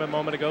about him a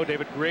moment ago.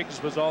 David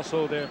Griggs was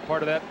also there,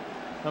 part of that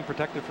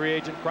unprotected free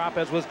agent crop,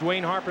 as was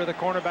Dwayne Harper, the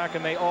cornerback,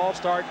 and they all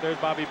start. There's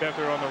Bobby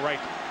Beathard on the right.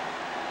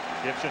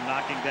 Gibson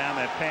knocking down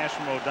that pass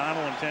from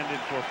O'Donnell intended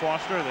for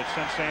Foster that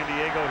sent San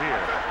Diego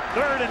here.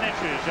 3rd and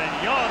inches, and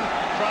Young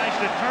tries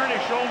to turn his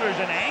shoulders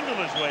and angle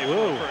his way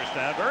for the first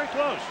down. Very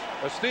close.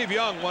 Steve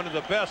Young, one of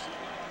the best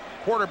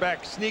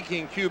quarterback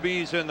sneaking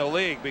QBs in the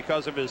league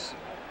because of his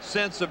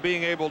sense of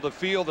being able to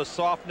feel the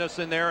softness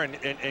in there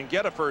and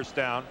get a first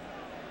down.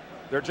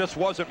 There just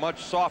wasn't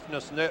much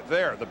softness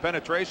there. The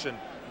penetration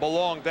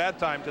belonged that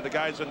time to the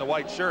guys in the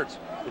white shirts,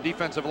 the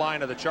defensive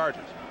line of the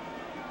Chargers.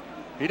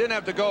 He didn't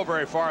have to go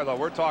very far, though.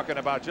 We're talking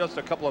about just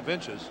a couple of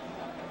inches.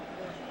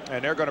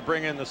 And they're going to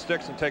bring in the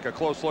sticks and take a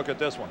close look at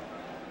this one.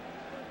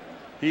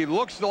 He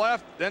looks to the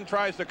left, then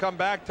tries to come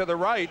back to the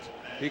right.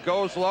 He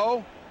goes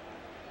low.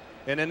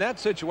 And in that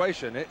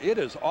situation, it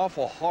is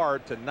awful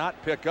hard to not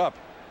pick up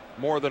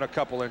more than a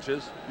couple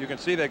inches. You can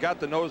see they got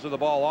the nose of the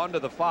ball onto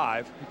the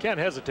 5. You can't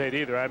hesitate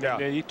either. I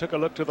mean, he took a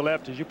look to the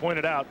left, as you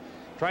pointed out,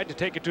 tried to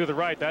take it to the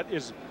right. That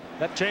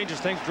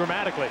changes things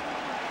dramatically.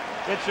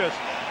 It's just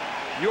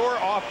your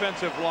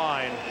offensive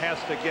line has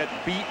to get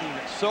beaten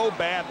so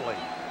badly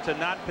to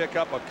not pick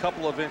up a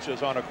couple of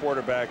inches on a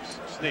quarterback's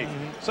sneak.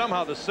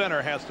 Somehow the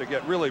center has to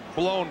get really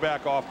blown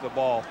back off the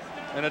ball,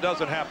 and it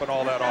doesn't happen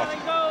all that often.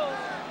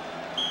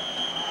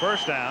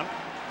 First down,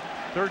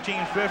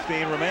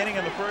 13:15 remaining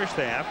in the first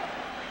half.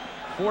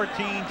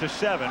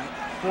 14-7,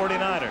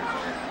 49ers.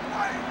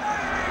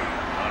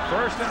 On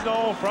 1st and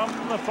goal from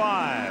the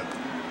 5.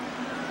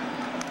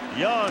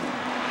 Young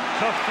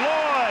to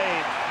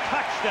Floyd.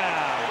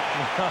 Touchdown.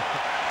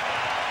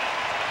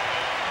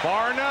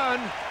 Bar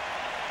none.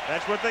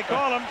 That's what they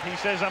call him. He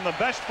says, I'm the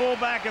best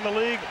fullback in the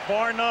league,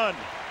 bar none.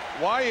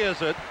 Why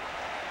is it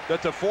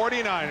that the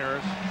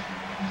 49ers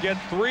get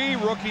 3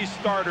 rookie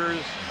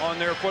starters on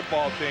their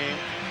football team,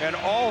 and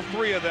all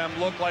 3 of them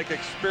look like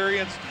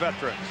experienced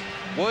veterans?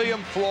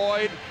 William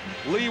Floyd,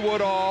 Lee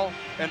Woodall,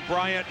 and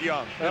Bryant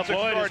Young. Well,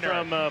 Floyd is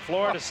from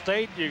Florida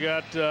State. You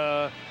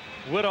got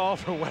Woodall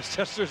from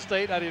Westchester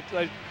State. How do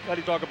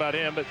you talk about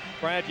him? But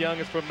Bryant Young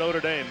is from Notre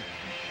Dame.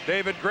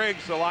 David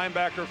Griggs, the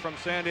linebacker from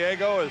San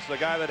Diego, is the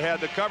guy that had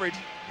the coverage.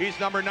 He's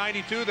number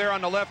 92 there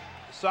on the left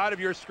side of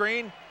your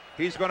screen.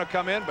 He's going to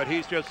come in, but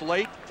he's just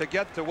late to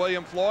get to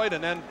William Floyd,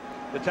 and then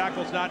the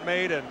tackle's not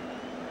made. And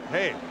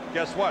hey,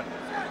 guess what?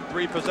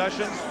 3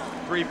 possessions,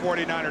 3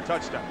 49er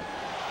touchdowns.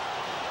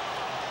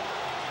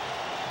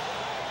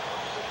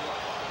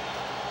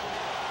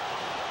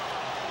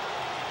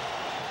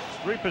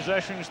 Three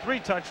possessions, 3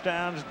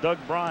 touchdowns. Doug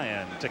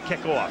Bryan to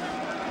kick off.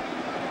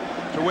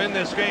 To win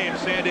this game,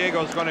 San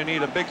Diego is going to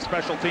need a big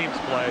special teams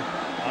play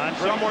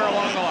somewhere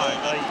along the line.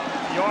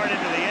 A yard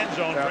into the end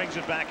zone brings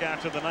it back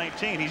out to the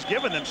 19. He's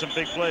given them some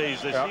big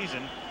plays this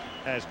season,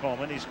 as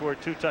Coleman. He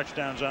scored 2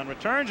 touchdowns on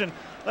returns. And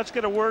let's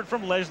get a word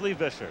from Leslie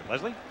Visser.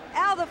 Leslie?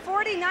 Al, the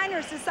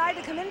 49ers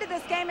decided to come into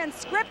this game and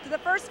script the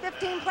first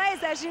 15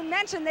 plays. As you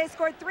mentioned, they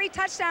scored 3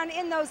 touchdowns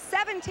in those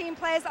 17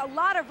 plays. A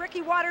lot of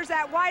Ricky Watters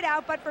at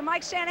wideout, but for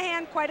Mike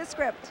Shanahan, quite a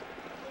script.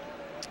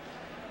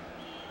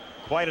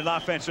 Quite an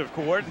offensive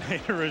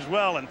coordinator as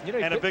well, and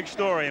a big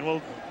story, and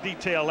we'll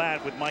detail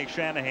that with Mike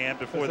Shanahan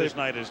before this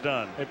night is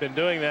done. They've been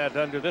doing that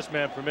under this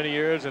man for many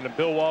years, and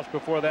Bill Walsh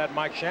before that.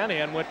 Mike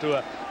Shanahan went to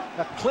a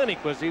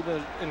clinic, was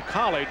even in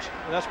college,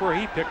 and that's where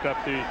he picked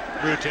up the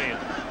routine.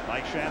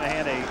 Mike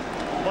Shanahan,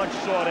 a much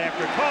sought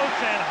after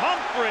coach, and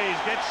Humphreys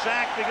gets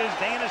sacked because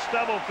Dana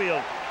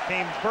Stubblefield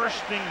came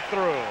bursting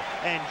through,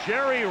 and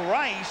Jerry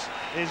Rice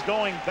is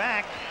going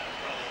back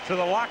to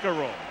the locker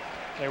room.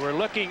 They were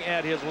looking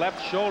at his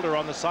left shoulder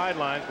on the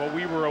sidelines while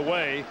we were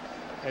away,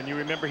 and you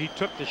remember he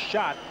took the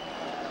shot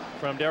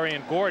from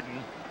Darian Gordon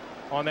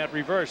on that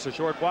reverse a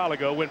short while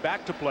ago, went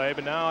back to play,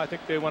 but now I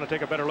think they want to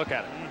take a better look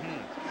at it.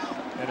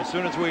 And as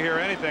soon as we hear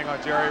anything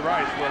on Jerry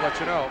Rice, we'll let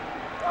you know.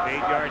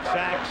 8-yard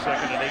sack,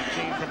 2nd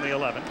and 18 from the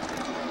 11.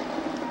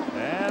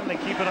 And they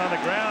keep it on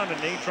the ground,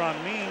 and Natron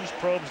Means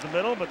probes the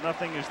middle, but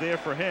nothing is there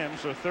for him.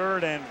 So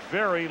 3rd and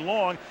very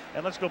long.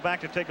 And let's go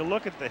back to take a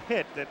look at the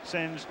hit that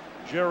sends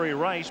Jerry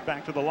Rice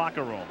back to the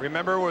locker room.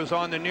 Remember, it was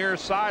on the near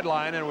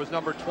sideline, and it was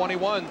number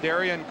 21,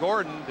 Darian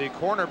Gordon, the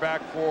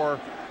cornerback for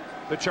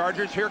the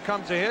Chargers. Here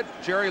comes a hit.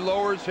 Jerry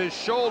lowers his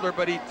shoulder,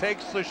 but he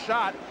takes the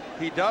shot.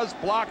 He does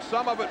block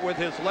some of it with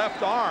his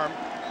left arm.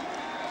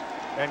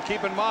 And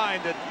keep in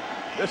mind that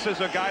this is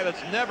a guy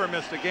that's never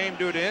missed a game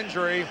due to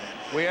injury.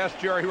 We asked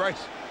Jerry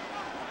Rice,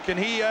 can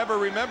he ever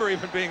remember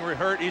even being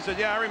hurt? He said,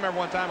 yeah, I remember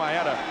one time I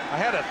had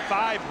a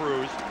thigh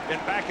bruise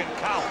back in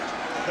college.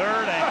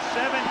 3rd and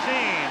 17,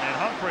 and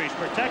Humphreys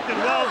protected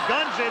well,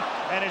 guns it,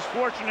 and is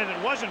fortunate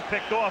it wasn't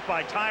picked off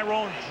by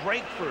Tyrone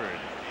Drakeford.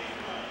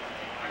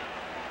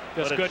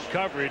 Just good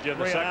coverage in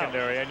the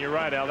secondary, and you're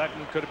right, Al, that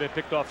one could have been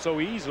picked off so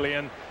easily,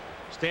 and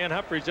Stan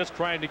Humphreys just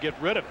trying to get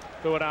rid of it,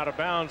 throw it out of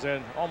bounds,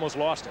 and almost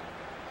lost it.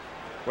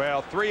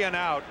 Well, 3 and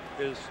out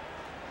is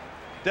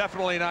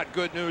definitely not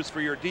good news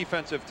for your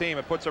defensive team.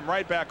 It puts them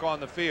right back on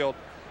the field.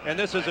 And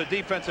this is a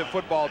defensive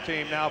football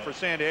team now for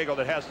San Diego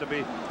that has to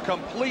be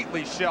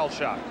completely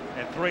shell-shocked.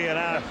 And 3 and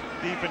out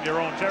deep in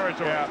your own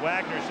territory. Yeah.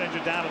 Wagner sends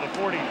it down to the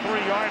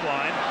 43-yard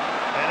line.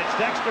 And it's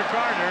Dexter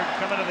Carter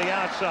coming to the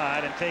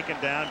outside and taken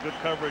down. Good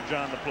coverage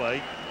on the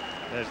play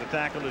as the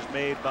tackle is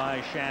made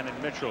by Shannon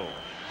Mitchell.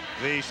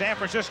 The San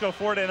Francisco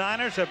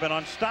 49ers have been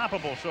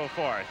unstoppable so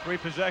far. 3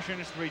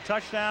 possessions, 3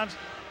 touchdowns.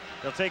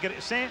 They'll take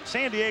it.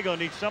 San Diego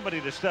needs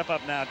somebody to step up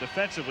now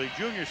defensively.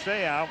 Junior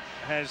Seau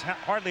has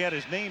hardly had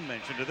his name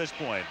mentioned to this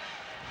point.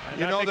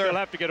 And I think they'll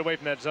have to get away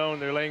from that zone.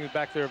 They're laying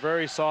back there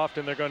very soft,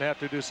 and they're going to have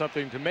to do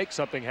something to make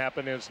something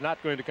happen. And it's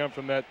not going to come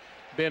from that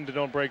bend to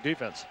don't break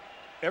defense.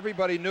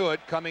 Everybody knew it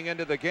coming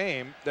into the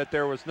game that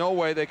there was no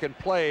way they can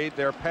play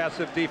their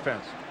passive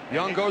defense.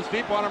 Young goes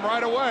deep on him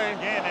right away.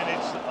 Again, and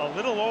it's a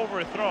little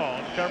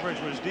overthrown. Coverage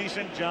was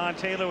decent. John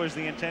Taylor was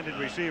the intended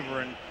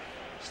receiver, and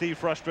Steve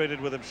frustrated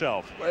with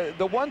himself.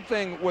 The one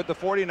thing with the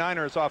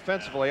 49ers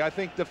offensively, I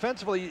think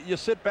defensively you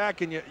sit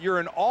back and you're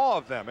in awe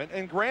of them.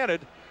 And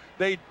granted,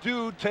 they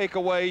do take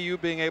away you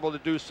being able to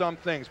do some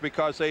things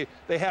because they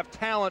have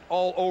talent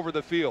all over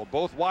the field,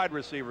 both wide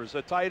receivers,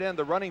 the tight end,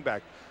 the running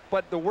back.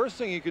 But the worst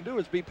thing you can do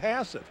is be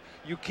passive.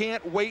 You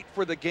can't wait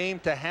for the game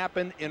to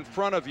happen in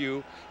front of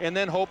you and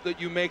then hope that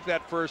you make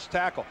that first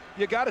tackle.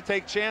 You got to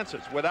take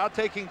chances. Without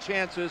taking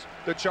chances,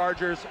 the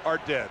Chargers are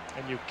dead.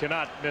 And you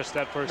cannot miss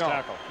that first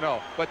tackle.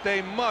 No, but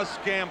they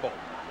must gamble.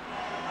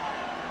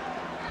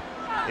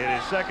 It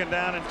is 2nd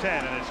down and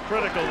 10, and it's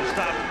critical to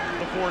stop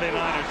the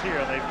 49ers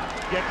here. They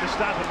get to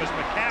stop him as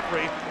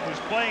McCaffrey, who's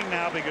playing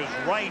now because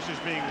Rice is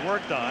being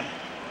worked on,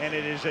 and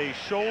it is a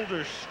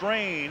shoulder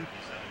strain.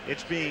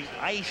 It's being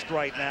iced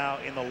right now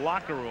in the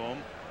locker room.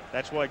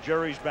 That's why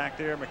Jerry's back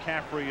there.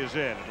 McCaffrey is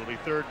in. It'll be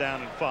 3rd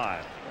down and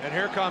 5. And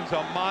here comes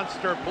a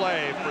monster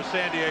play for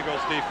San Diego's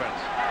defense.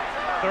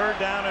 3rd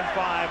down and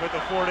 5 at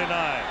the 49.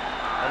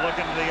 A look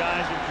into the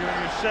eyes of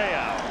Junior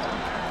Seau.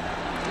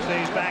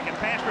 Stays back in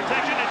pass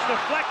protection. It's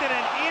deflected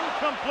and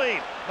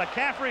incomplete.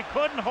 McCaffrey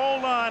couldn't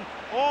hold on.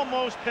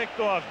 Almost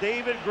picked off.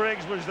 David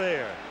Griggs was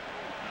there.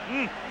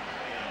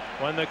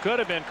 One that could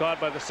have been caught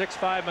by the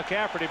 6'5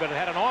 McCaffrey, but it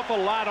had an awful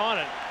lot on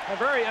it. A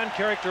very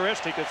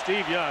uncharacteristic of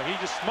Steve Young. He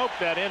just smoked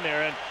that in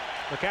there, and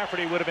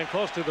McCaffrey would have been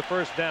close to the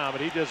first down,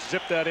 but he just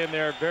zipped that in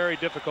there. Very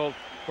difficult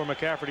for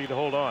McCaffrey to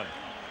hold on.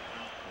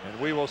 And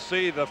we will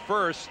see the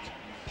first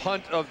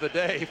punt of the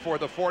day for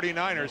the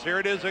 49ers. Here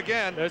it is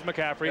again. There's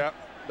McCaffrey. Yep.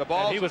 The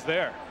ball. He was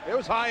there. It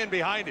was high and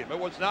behind him. It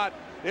was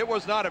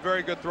not a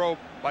very good throw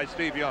by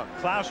Steve Young.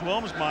 Klaus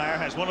Wilmsmeyer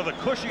has one of the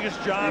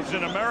cushiest jobs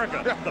in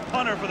America. The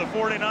punter for the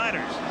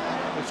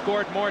 49ers. They've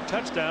scored more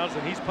touchdowns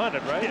than he's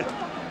punted, right?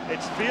 Yeah.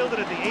 It's fielded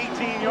at the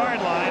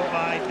 18-yard line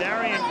by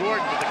Darian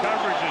Gordon, but the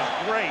coverage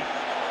is great.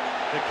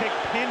 The kick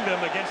pinned him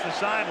against the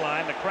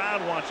sideline. The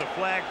crowd wants a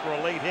flag for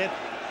a late hit.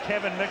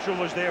 Kevin Mitchell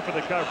was there for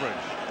the coverage.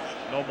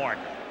 No marker.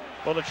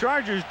 Well, the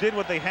Chargers did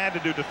what they had to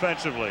do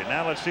defensively.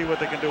 Now let's see what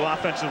they can do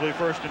offensively.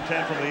 1st and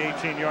 10 from the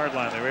 18-yard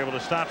line. They were able to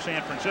stop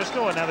San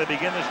Francisco, and now they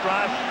begin this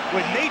drive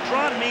with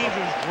Natron Means,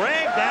 who's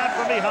dragged down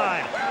from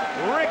behind.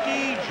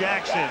 Ricky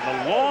Jackson,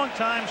 the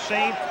longtime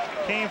Saint,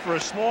 came for a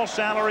small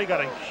salary,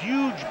 got a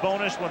huge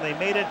bonus when they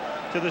made it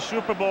to the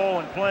Super Bowl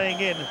and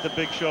playing in the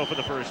big show for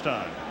the first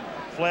time.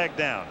 Flag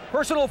down.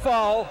 Personal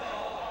foul,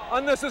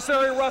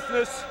 unnecessary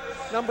roughness,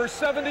 number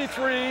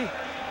 73,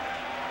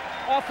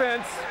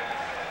 offense.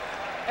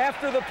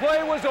 After the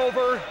play was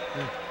over,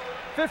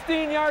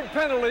 15-yard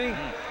penalty,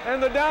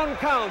 and the down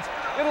counts.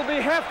 It'll be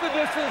half the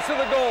distance to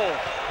the goal.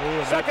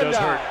 Ooh, Second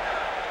down.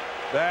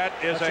 That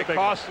is That's a a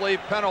costly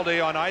penalty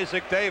on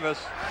Isaac Davis.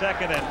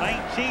 2nd and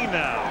 19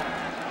 now.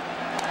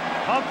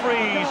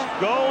 Humphreys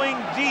going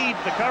deep.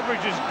 The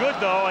coverage is good,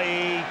 though.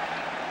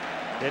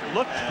 It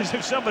looked as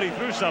if somebody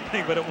threw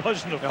something, but it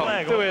wasn't a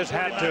flag. Threw his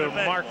hat to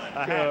mark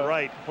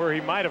right where he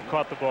might have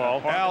caught the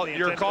ball. Al,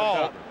 your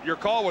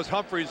call was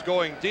Humphreys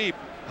going deep.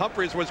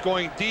 Humphreys was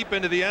going deep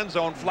into the end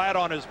zone, flat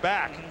on his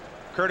back,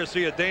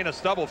 courtesy of Dana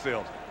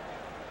Stubblefield.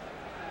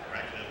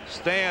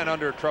 Stan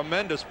under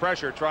tremendous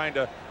pressure trying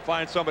to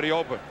find somebody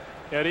open.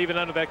 And even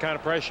under that kind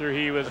of pressure,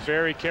 he was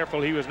very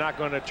careful. He was not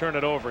going to turn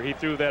it over. He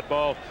threw that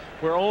ball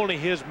where only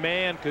his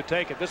man could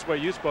take it. This is what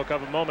you spoke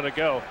of a moment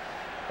ago.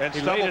 And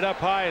he laid it up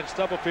high, and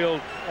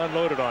Stubblefield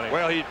unloaded on him.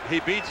 Well, he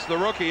beats the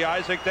rookie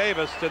Isaac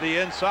Davis to the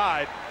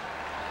inside.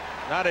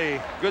 Not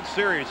a good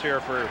series here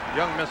for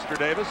young Mr.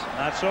 Davis.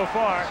 Not so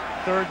far.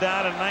 3rd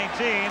down and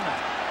 19.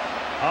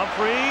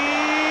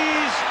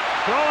 Humphreys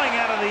throwing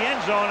out of the end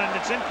zone, and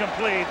it's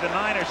incomplete. The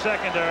Niner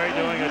secondary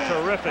doing a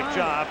terrific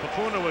job.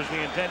 Papuna was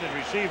the intended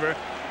receiver,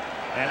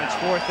 and it's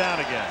 4th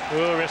down again.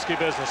 Ooh, risky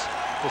business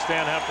for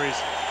Stan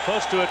Humphreys.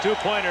 Close to a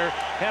 2-pointer,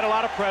 had a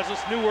lot of presence,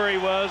 knew where he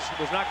was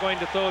not going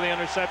to throw the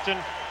interception.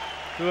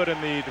 Threw it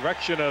in the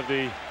direction of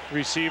the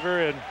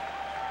receiver and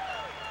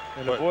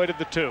avoided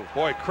the 2.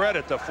 Boy,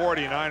 credit the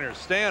 49ers.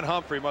 Stan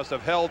Humphrey must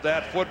have held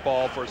that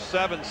football for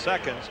 7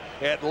 seconds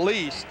at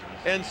least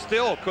and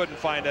still couldn't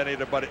find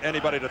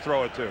anybody to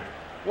throw it to.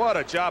 What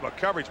a job of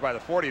coverage by the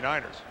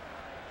 49ers.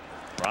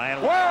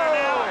 Ryan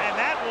now, and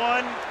that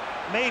one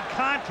made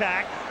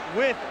contact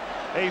with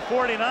a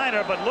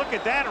 49er, but look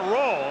at that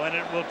roll, and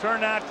it will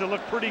turn out to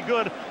look pretty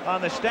good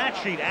on the stat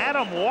sheet.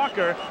 Adam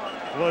Walker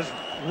was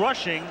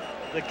rushing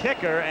the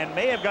kicker and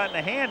may have gotten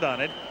a hand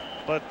on it,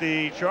 but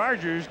the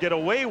Chargers get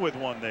away with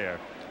one there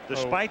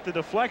despite the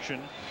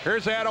deflection.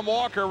 Here's Adam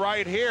Walker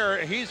right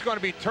here. He's going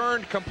to be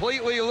turned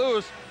completely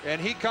loose,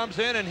 and he comes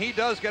in and he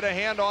does get a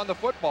hand on the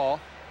football.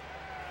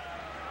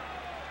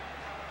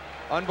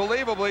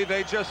 Unbelievably,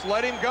 they just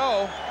let him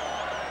go,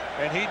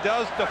 and he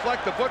does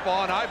deflect the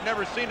football, and I've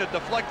never seen a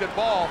deflected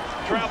ball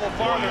travel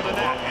farther than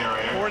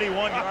that.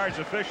 41 yards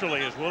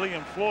officially as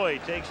William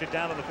Floyd takes it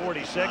down to the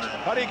 46.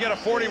 How do you get a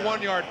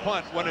 41-yard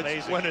punt when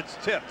it's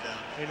tipped?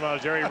 Meanwhile,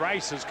 Jerry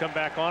Rice has come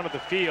back onto the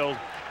field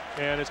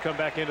and has come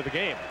back into the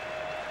game.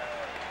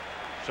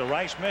 So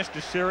Rice missed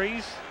a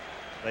series.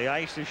 They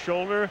iced his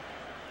shoulder.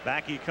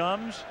 Back he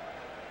comes.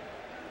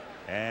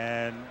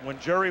 And when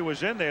Jerry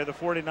was in there, the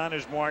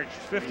 49ers marched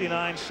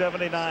 59,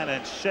 79,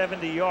 and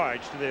 70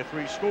 yards to their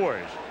 3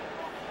 scores.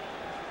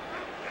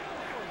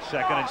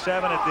 2nd and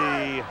 7 at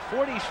the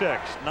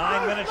 46.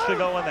 9 minutes to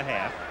go in the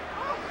half.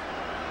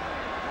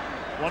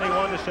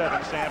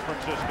 21-7 San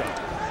Francisco.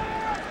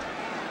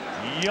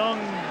 Young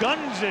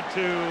guns it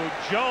to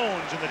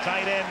Jones, and the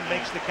tight end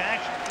makes the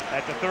catch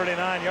at the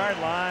 39-yard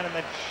line, and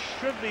that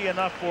should be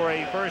enough for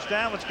a first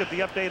down. Let's get the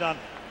update on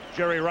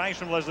Jerry Rice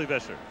from Leslie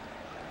Visser.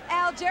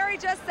 Al, Jerry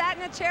just sat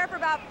in a chair for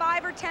about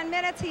 5 or 10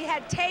 minutes. He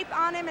had tape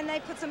on him, and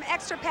they put some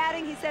extra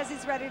padding. He says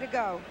he's ready to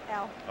go.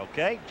 Al.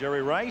 Okay,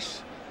 Jerry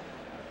Rice,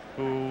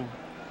 who,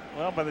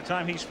 well, by the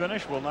time he's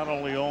finished, will not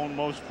only own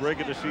most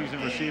regular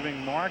season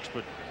receiving marks,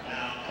 but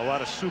a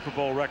lot of Super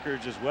Bowl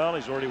records as well.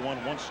 He's already won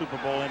 1 Super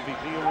Bowl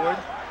MVP award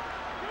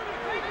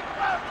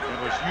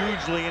and was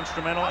hugely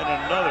instrumental in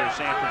another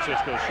San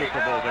Francisco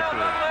Super Bowl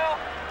victory.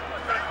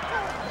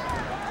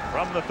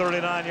 From the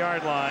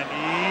 39-yard line,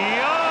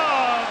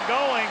 Young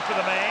going to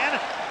the man,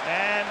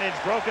 and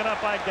it's broken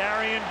up by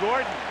Darian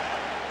Gordon.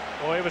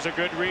 Boy, it was a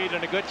good read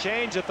and a good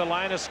change at the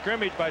line of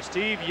scrimmage by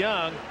Steve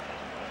Young,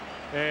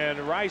 and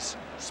Rice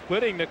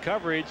splitting the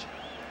coverage.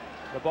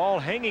 The ball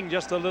hanging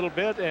just a little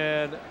bit,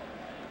 and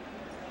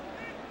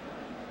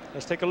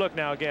let's take a look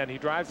now again. He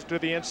drives it to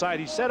the inside.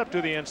 He set up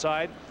to the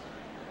inside,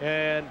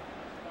 and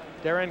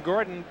Darren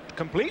Gordon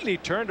completely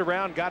turned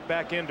around, got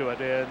back into it.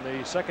 And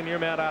the second-year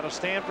man out of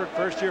Stanford,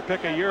 first-year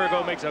pick a year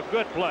ago, makes a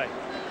good play.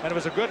 And it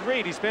was a good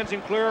read. He spins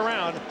him clear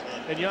around,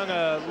 and Young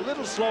a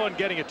little slow in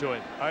getting it to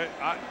him.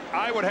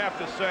 I would have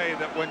to say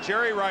that when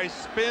Jerry Rice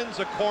spins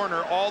a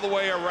corner all the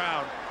way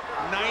around,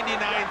 99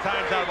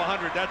 times out of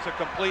 100, that's a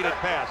completed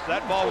pass.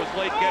 That ball was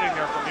late getting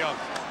there from Young.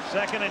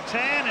 2nd and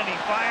 10, and he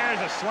fires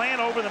a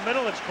slant over the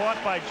middle. It's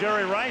caught by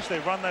Jerry Rice.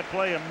 They've run that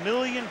play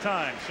 1,000,000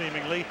 times,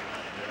 seemingly,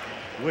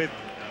 with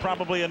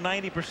probably a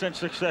 90%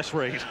 success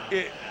rate.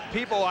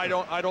 People, I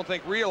don't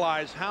think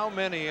realize how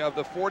many of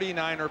the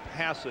 49er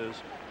passes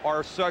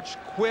are such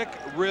quick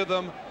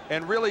rhythm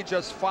and really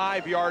just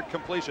 5-yard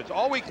completions.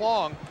 All week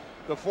long,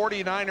 the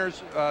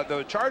 49ers,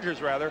 the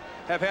Chargers rather,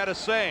 have had a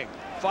saying,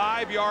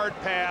 5-yard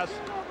pass,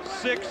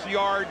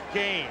 6-yard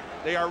gain.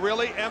 They are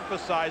really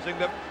emphasizing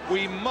that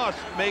we must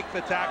make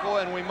the tackle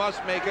and we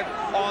must make it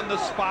on the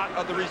spot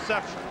of the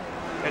reception.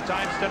 At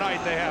times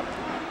tonight they have.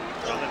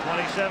 On the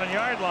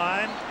 27-yard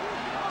line,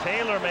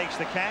 Taylor makes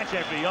the catch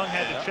after Young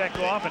had to check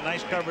off, and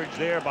nice coverage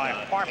there by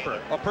Harper.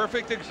 A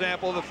perfect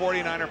example of the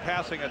 49er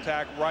passing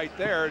attack right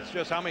there. It's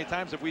just how many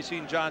times have we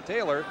seen John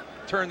Taylor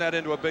turn that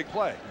into a big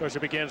play? Of course, it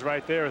begins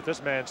right there with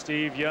this man,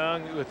 Steve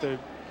Young.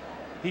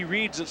 He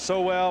reads it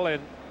so well,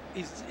 and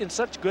he's in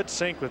such good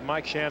sync with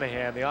Mike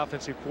Shanahan, the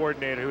offensive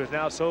coordinator, who is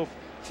now so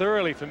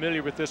thoroughly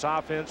familiar with this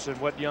offense and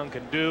what Young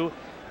can do.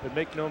 But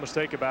make no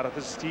mistake about it,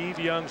 this is Steve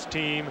Young's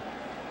team.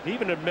 He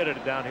even admitted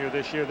it down here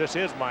this year. This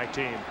is my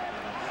team.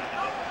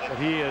 But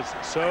he is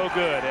so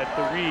good at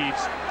the reads,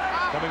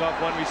 coming off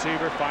one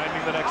receiver, finding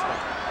the next one.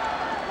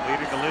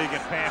 Leading the league in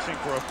passing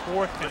for a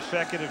 4th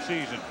consecutive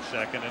season.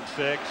 2nd and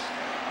 6.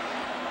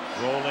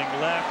 Rolling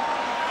left.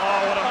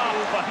 Oh, what a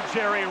move by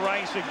Jerry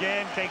Rice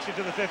again. Takes it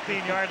to the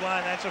 15-yard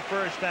line. That's a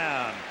first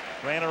down.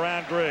 Ran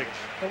around Griggs.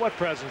 And what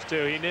presence,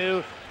 too. He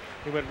knew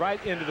he went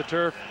right into the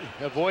turf,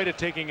 avoided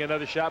taking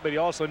another shot, but he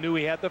also knew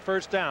he had the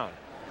first down.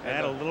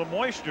 And a little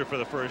moisture for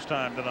the first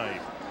time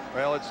tonight.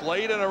 Well, it's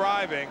late in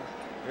arriving.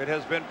 It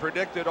has been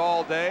predicted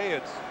all day.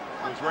 It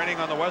was raining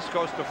on the west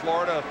coast of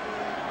Florida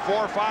 4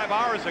 or 5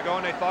 hours ago,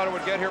 and they thought it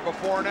would get here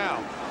before now.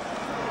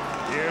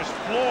 Here's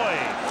Floyd.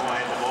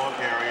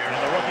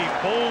 And the rookie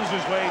pulls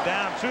his way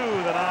down to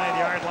the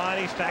 9-yard line.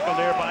 He's tackled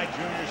there by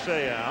Junior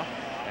Seau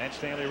and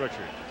Stanley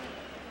Richard.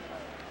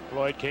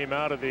 Floyd came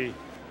out of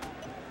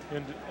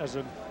as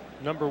a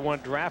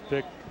 #1 draft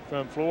pick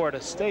from Florida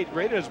State,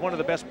 rated as one of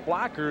the best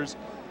blockers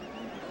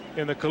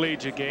in the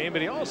collegiate game,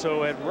 but he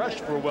also had rushed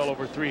for well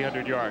over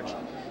 300 yards.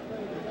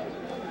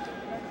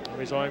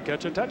 We saw him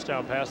catch a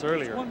touchdown pass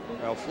earlier.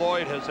 Well,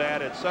 Floyd has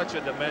added such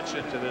a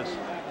dimension to this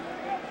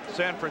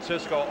San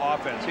Francisco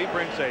offense. He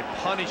brings a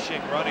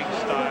punishing running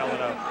style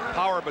and a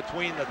power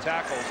between the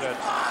tackles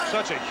that's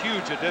such a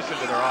huge addition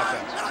to their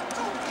offense.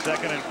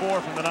 2nd and 4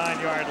 from the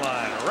 9-yard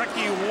line.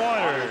 Ricky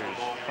Waters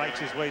fights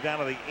his way down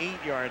to the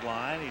 8-yard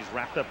line. He's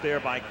wrapped up there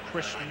by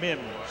Chris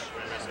Mims.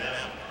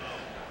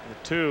 The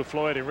two,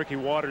 Floyd and Ricky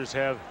Waters,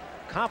 have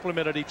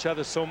complemented each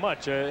other so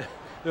much. They're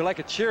like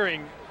a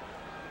cheering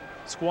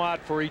squad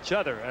for each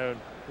other.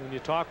 When you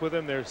talk with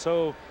them, they're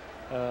so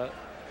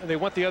they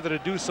want the other to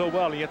do so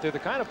well, and yet they're the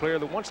kind of player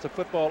that wants the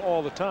football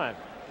all the time.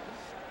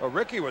 Well,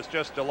 Ricky was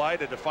just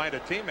delighted to find a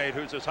teammate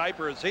who's as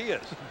hyper as he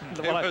is.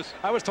 Well,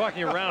 I was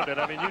talking around it.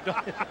 I mean, you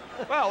don't.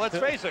 Well, let's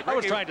face it. I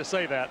was trying to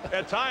say that.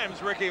 At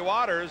times, Ricky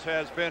Waters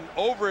has been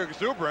over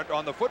exuberant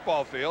on the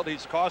football field.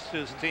 He's cost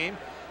his team.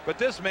 But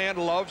this man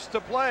loves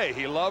to play.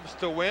 He loves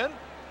to win.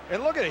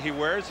 And look at it. He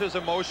wears his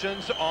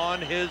emotions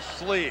on his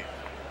sleeve.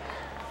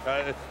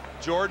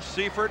 George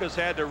Seifert has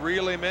had to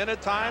reel him in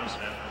at times,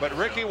 but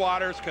Ricky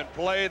Waters can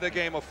play the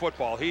game of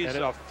football. He's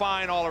a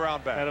fine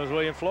all-around back. And it was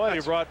William Floyd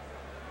who brought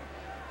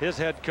his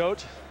head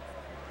coach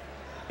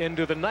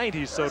into the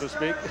 90s, so to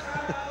speak,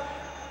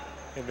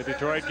 in the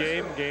Detroit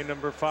game, game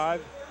number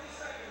 5.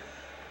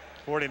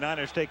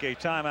 49ers take a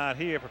timeout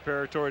here,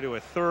 preparatory to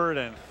a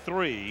 3rd and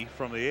 3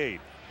 from the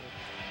 8.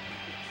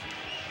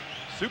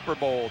 Super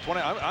Bowl 20.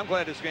 I'm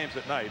glad this game's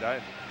at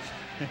night.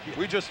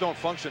 We just don't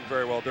function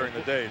very well during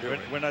the day, do we?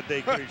 We're not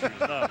day creatures,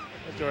 no.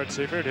 George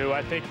Seifert, who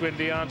I think when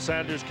Deion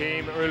Sanders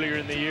came earlier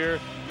in the year,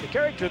 the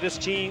character of this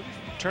team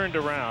turned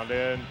around,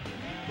 and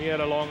he had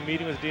a long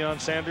meeting with Deion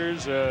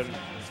Sanders.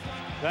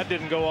 That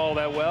didn't go all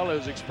that well,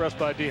 as expressed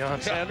by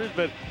Deion Sanders,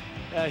 but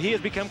he has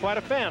become quite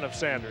a fan of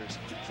Sanders.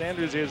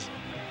 Sanders is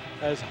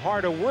as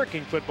hard a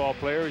working football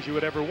player as you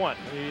would ever want.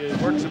 He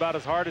works about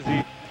as hard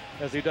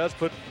as he does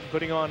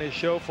putting on his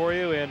show for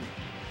you, and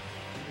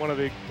one of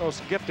the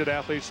most gifted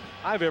athletes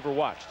I've ever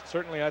watched.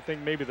 Certainly, I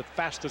think maybe the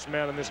fastest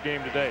man in this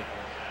game today.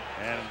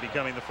 And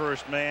becoming the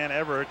first man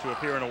ever to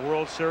appear in a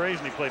World Series,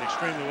 and he played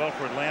extremely well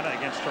for Atlanta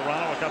against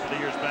Toronto a couple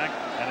of years back,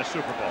 and a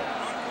Super Bowl.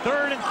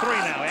 3rd and 3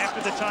 now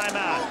after the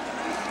timeout.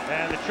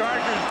 And the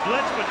Chargers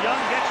blitz, but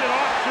Young gets it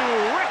off to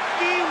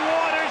Ricky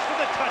Waters for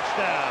the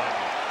touchdown.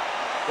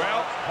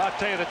 Well, I'll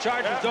tell you, the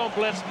Chargers don't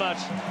blitz much.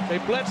 They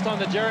blitzed on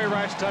the Jerry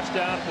Rice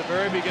touchdown at the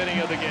very beginning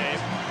of the game.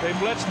 They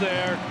blitzed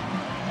there.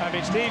 I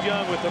mean, Steve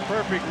Young with the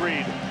perfect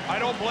read. I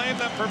don't blame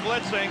them for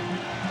blitzing.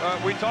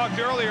 We talked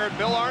earlier,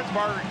 Bill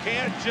Arnsparger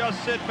can't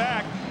just sit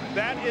back.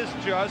 That is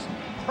just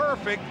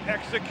perfect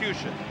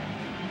execution.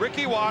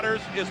 Ricky Waters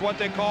is what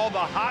they call the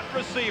hot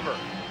receiver.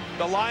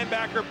 The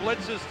linebacker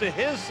blitzes to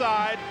his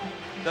side.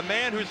 The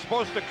man who's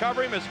supposed to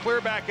cover him is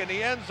clear back in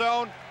the end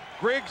zone.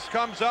 Griggs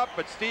comes up,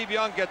 but Steve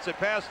Young gets it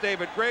past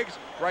David Griggs,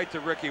 right to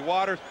Ricky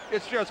Waters.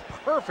 It's just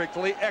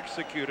perfectly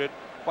executed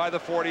by the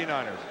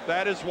 49ers.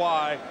 That is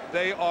why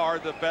they are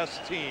the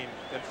best team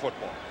in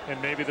football.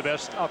 And maybe the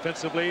best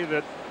offensively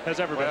that has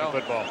ever been in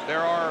football.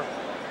 There are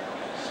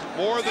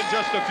more than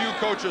just a few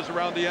coaches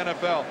around the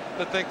NFL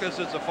that think this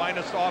is the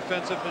finest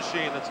offensive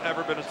machine that's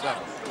ever been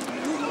assembled.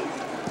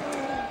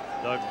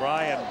 Doug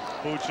Bryan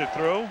boots it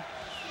through.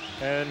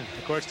 And,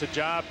 of course, the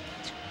job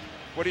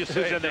What do you is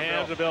say, in the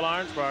hands of Bill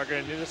Arnsparger.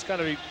 And this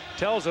kind of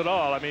tells it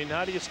all. I mean,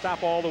 how do you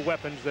stop all the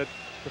weapons that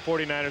the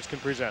 49ers can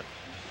present?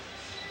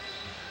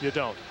 You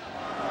don't.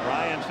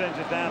 Bryan sends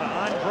it down to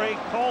Andre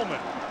Coleman.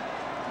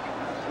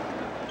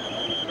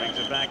 Brings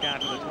it back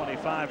out to the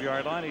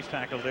 25-yard line. He's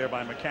tackled there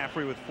by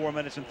McCaffrey with 4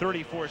 minutes and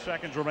 34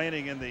 seconds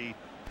remaining in the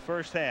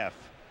first half.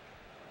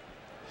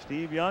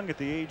 Steve Young at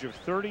the age of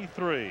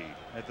 33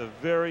 at the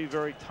very,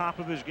 very top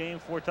of his game.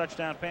 4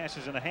 touchdown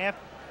passes and a half,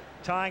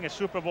 tying a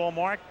Super Bowl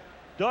mark.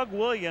 Doug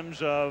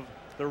Williams of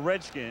the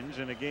Redskins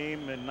in a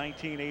game in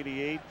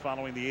 1988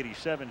 following the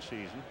 87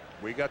 season.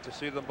 We got to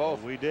see them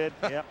both. We did.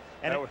 Yep.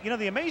 And you know,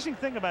 the amazing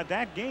thing about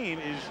that game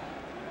is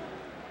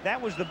that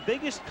was the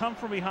biggest come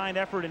from behind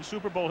effort in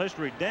Super Bowl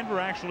history. Denver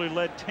actually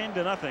led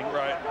 10-0.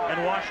 Right.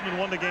 And Washington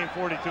won the game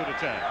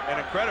 42-10. And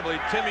incredibly,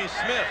 Timmy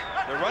Smith,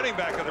 the running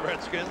back of the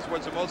Redskins,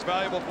 was the most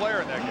valuable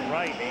player in that game.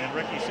 Right. And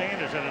Ricky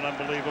Sanders had an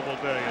unbelievable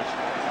day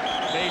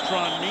as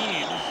Natron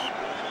Means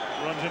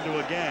runs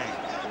into a gang.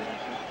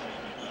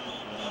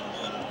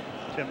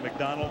 Tim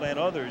McDonald and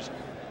others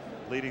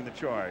leading the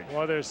charge.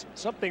 Well, there's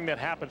something that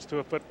happens to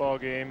a football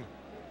game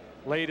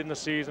late in the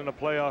season, a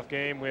playoff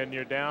game, when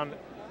you're down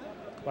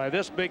by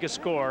this big a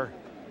score.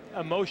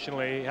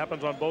 Emotionally, it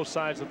happens on both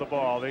sides of the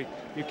ball.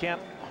 You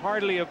can't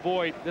hardly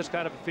avoid this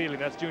kind of a feeling.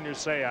 That's Junior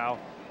Seau.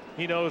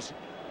 He knows,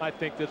 I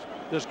think,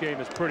 this game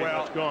is pretty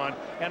much gone.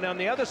 And on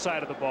the other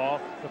side of the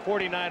ball, the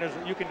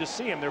 49ers, you can just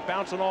see them. They're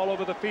bouncing all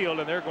over the field,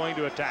 and they're going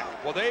to attack.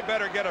 Well, they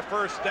better get a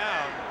first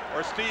down,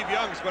 or Steve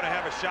Young's going to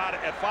have a shot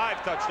at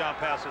 5 touchdown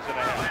passes and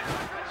a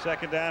half.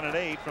 Second down and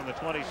 8 from the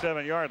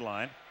 27-yard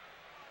line.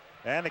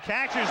 And the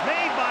catch is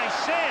made by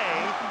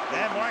Say,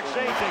 and Mark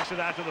Say takes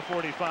it out to the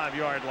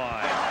 45-yard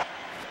line.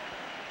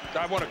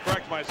 I want to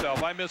correct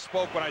myself. I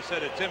misspoke when I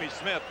said that Timmy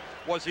Smith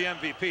was the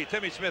MVP.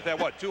 Timmy Smith had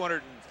what,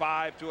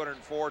 205,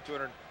 204,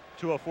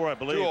 204, I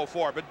believe.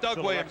 204. But Doug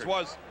Williams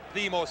was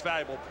the most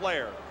valuable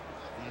player.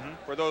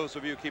 For those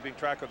of you keeping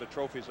track of the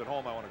trophies at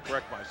home, I want to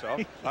correct myself.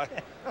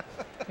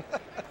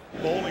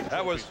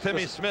 That was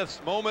Timmy Smith's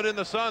moment in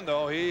the sun,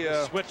 though. He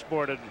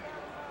switchboarded,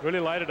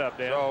 really lighted up,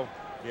 Dan. So,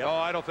 no,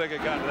 I don't think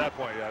it got to that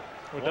point yet.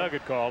 Well, Doug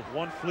had called.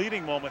 One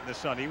fleeting moment in the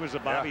sun. He was a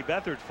Bobby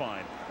Beathard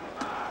find.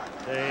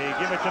 They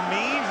give it to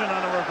Means, and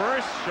on a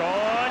reverse,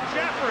 Shawn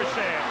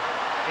Jefferson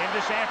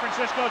into San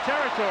Francisco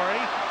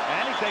territory,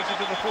 and he takes it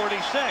to the 46.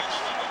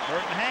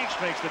 Merton Hanks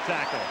makes the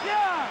tackle.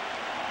 Yeah.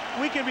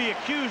 We can be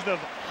accused of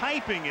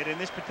hyping it in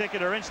this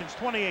particular instance,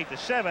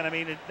 28-7. I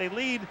mean, they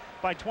lead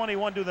by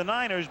 21 to the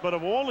Niners, but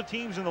of all the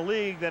teams in the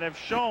league that have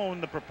shown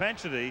the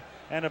propensity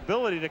and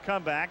ability to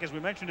come back, as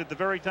we mentioned at the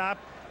very top,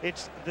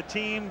 it's the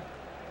team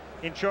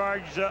in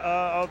charge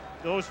of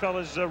those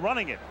fellas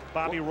running it.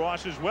 Bobby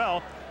Ross as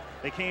well.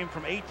 They came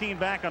from 18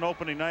 back on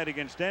opening night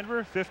against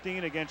Denver,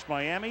 15 against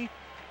Miami,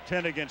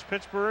 10 against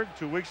Pittsburgh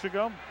 2 weeks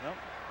ago. Well,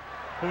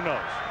 who knows?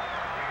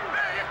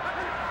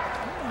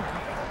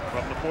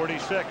 From the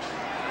 46,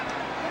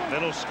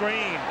 little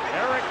screen.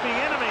 Eric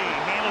Bieniemy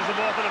handles the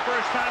ball for the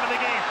first time in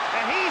the game,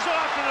 and he's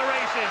off to the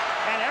races.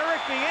 And Eric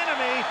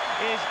Bieniemy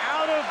is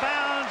out of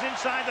bounds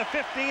inside the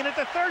 15 at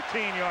the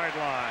 13-yard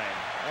line.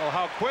 Well,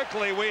 how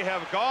quickly we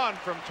have gone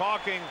from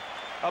talking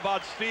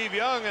about Steve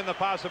Young and the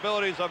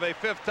possibilities of a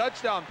 5th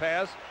touchdown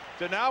pass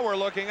to now we're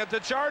looking at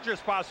the Chargers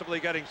possibly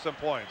getting some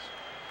points.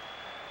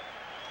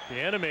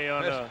 Bieniemy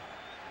on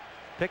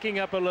picking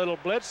up a little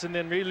blitz and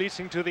then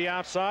releasing to the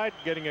outside,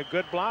 getting a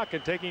good block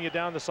and taking it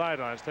down the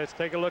sidelines. Let's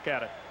take a look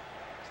at it.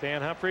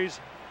 Stan Humphries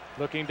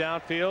looking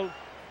downfield.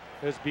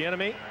 There's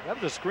Bieniemy.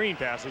 That was a screen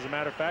pass, as a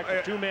matter of fact.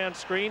 A 2-man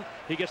screen.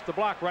 He gets the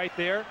block right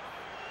there.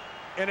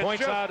 And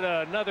points out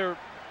another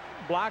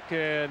block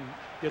and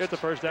gets the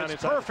first down.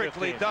 It's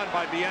perfectly done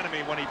by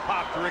Bieniemy when he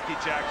popped Ricky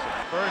Jackson.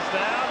 First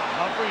down.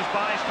 Humphries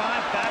buys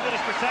time.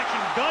 Fabulous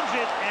protection. Guns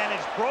it, and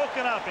it's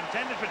broken up.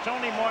 Intended for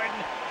Tony Martin.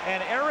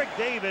 And Eric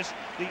Davis,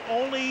 the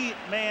only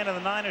man in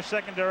the Niners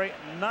secondary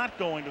not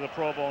going to the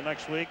Pro Bowl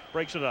next week,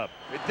 breaks it up.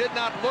 It did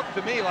not look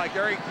to me like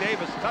Eric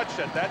Davis touched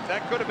it.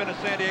 That could have been a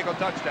San Diego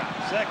touchdown.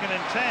 2nd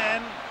and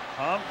 10.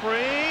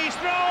 Humphries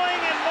throwing,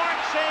 and Mark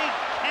Say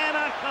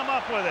cannot come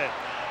up with it.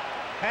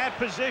 Had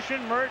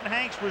position. Merton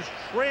Hanks was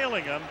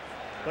trailing him,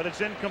 but it's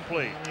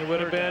incomplete. It would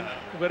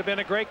have been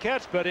a great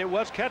catch, but it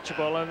was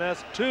catchable, and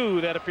that's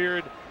 2 that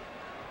appeared,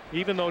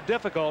 even though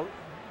difficult,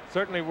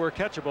 certainly were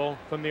catchable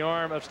from the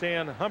arm of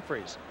Stan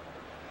Humphries.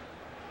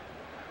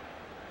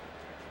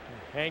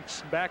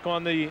 Hanks back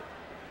on the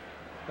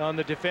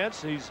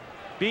defense. He's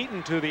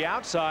beaten to the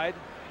outside,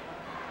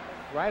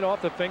 right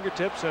off the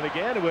fingertips, and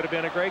again it would have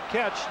been a great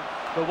catch.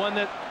 The one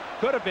that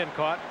could have been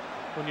caught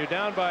when you're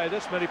down by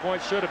this many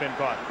points should have been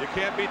caught. You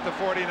can't beat the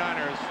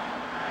 49ers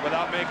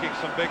without making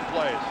some big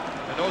plays,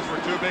 and those were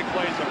 2 big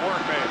plays that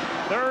weren't made.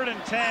 3rd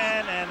and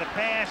 10, and the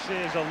pass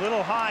is a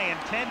little high,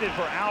 intended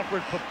for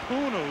Alfred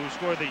Papunu, who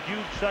scored the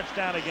huge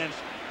touchdown against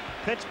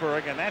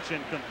Pittsburgh, and that's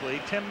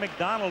incomplete. Tim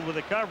McDonald with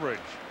the coverage.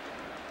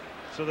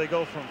 So they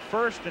go from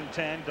 1st and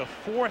 10 to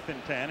 4th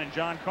and 10, and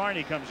John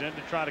Carney comes in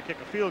to try to kick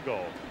a field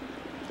goal.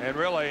 And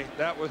really,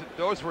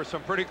 those were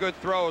some pretty good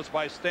throws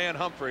by Stan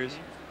Humphries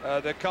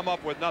that come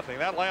up with nothing.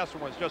 That last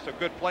one was just a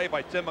good play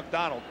by Tim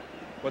McDonald.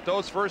 But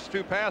those first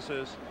 2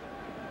 passes,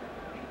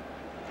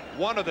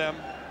 one of them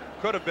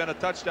could have been a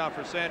touchdown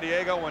for San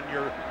Diego. When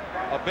you're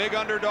a big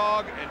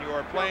underdog and you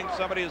are playing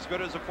somebody as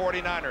good as the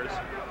 49ers,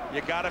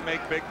 you got to make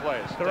big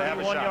plays.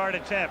 31-yard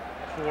attempt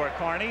for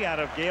Carney out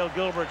of Gail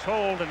Gilbert's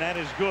hold, and that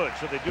is good.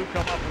 So they do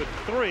come up with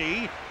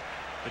 3.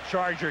 The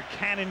Charger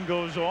cannon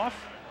goes off.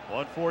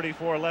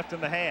 1:44 left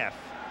in the half.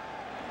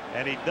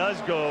 And he does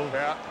go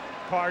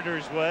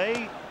Carter's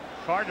way.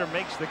 Carter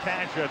makes the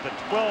catch at the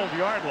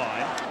 12-yard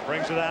line.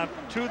 Brings it out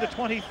to the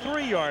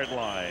 23-yard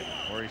line,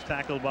 where he's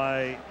tackled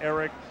by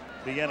Eric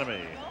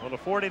Bieniemy. Well, the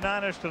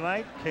 49ers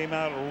tonight came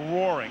out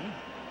roaring,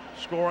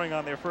 scoring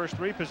on their first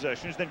 3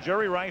 possessions. Then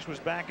Jerry Rice was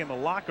back in the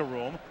locker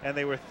room, and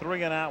they were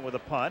 3 and out with a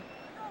punt.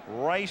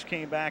 Rice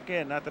came back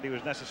in. Not that he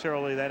was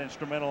necessarily that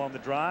instrumental on the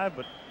drive,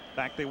 but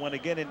back they went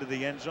again into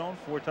the end zone.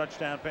 4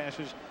 touchdown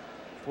passes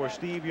for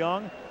Steve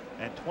Young,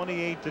 and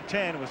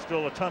 28-10 with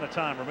still a ton of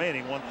time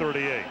remaining.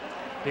 1:38.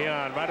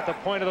 Deion right at the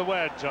point of the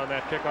wedge on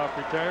that kickoff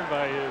return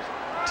by his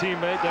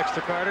teammate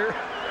Dexter Carter.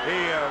 He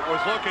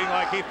was looking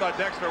like he thought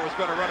Dexter was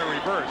going to run a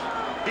reverse.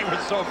 He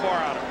was so far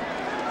out of it.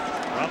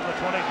 From the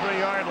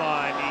 23-yard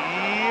line,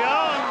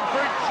 Young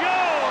for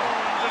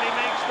Jones, and he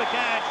makes the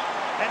catch.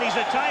 And he's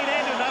a tight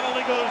end who not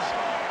only goes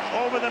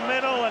over the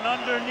middle and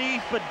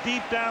underneath, but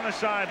deep down the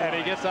sideline. And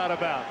he gets out of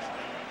bounds.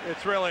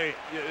 It's really,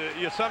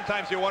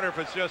 sometimes you wonder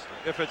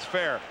if it's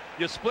fair.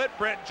 You split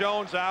Brent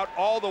Jones out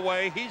all the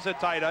way. He's a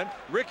tight end.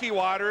 Ricky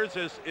Watters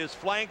is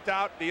flanked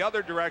out the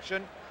other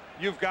direction.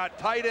 You've got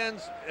tight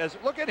ends.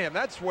 Look at him.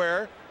 That's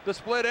where the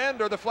split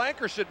end or the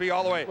flanker should be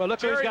all the way. Well,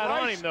 look who he's got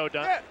Rice, on him, though,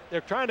 Don. Yeah.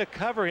 They're trying to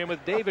cover him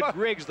with David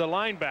Griggs, the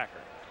linebacker.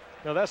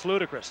 No, that's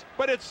ludicrous.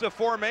 But it's the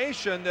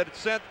formation that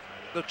sent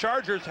the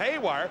Chargers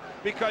haywire,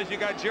 because you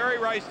got Jerry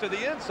Rice to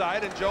the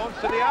inside and Jones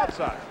to the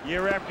outside.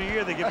 Year after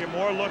year, they give you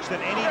more looks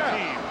than any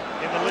team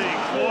in the league.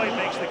 Floyd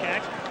makes the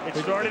catch. It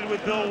started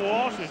with Bill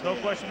Walsh. There's no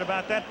question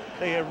about that.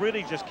 They have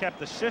really just kept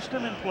the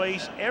system in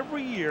place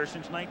every year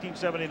since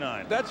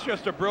 1979. That's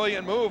just a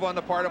brilliant move on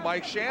the part of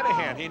Mike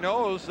Shanahan. He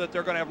knows that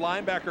they're going to have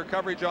linebacker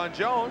coverage on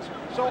Jones,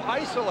 so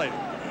isolate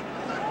him.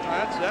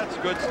 That's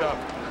good stuff.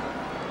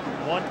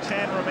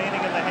 1:10 remaining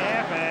in the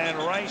half, and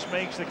Rice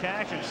makes the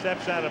catch and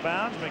steps out of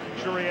bounds, making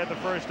sure he had the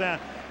first down.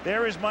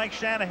 There is Mike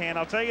Shanahan.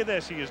 I'll tell you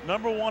this, he is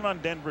 #1 on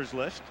Denver's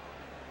list.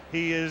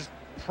 He is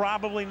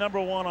probably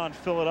 #1 on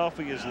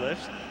Philadelphia's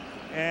list.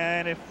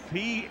 And if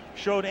he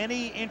showed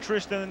any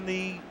interest in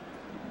the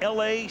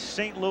LA,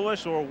 St.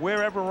 Louis, or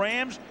wherever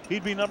Rams,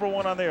 he'd be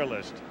 #1 on their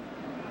list.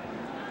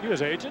 You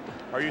his agent?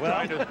 Are you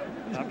trying to?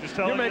 I'm just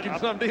telling You're making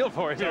some deal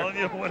for him. Telling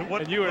you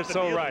what and you are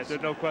so right. Is.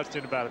 There's no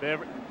question about it.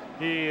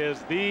 He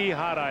is the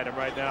hot item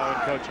right now in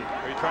coaching.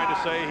 Are you trying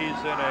to say he's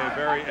in a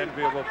very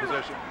enviable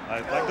position?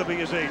 I'd like to be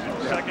his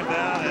agent. Second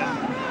down,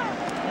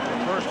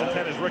 and first and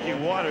 10 is Ricky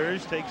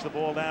Watters. Takes the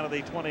ball down to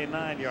the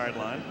 29-yard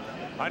line.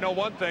 I know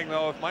one thing,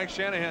 though. If Mike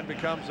Shanahan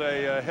becomes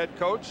a head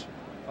coach,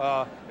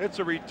 it's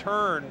a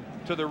return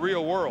to the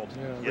real world.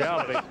 Yeah,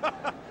 reality.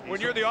 When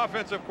you're the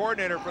offensive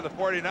coordinator for the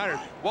 49ers,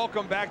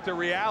 welcome back to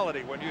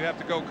reality when you have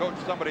to go coach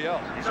somebody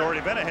else. He's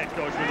already been a head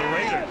coach with the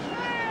Raiders.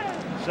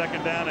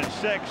 Second down and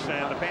 6,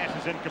 and the pass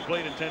is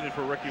incomplete, intended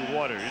for Ricky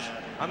Watters.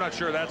 I'm not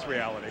sure that's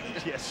reality.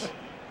 Yes.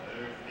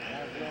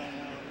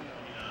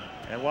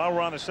 And while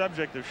we're on the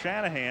subject of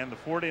Shanahan, the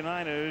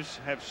 49ers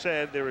have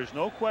said there is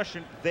no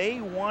question they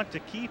want to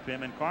keep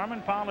him. And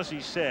Carmen Policy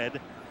said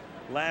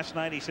last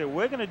night, he said,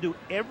 we're going to do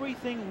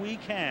everything we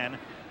can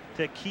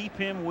to keep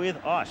him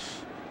with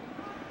us.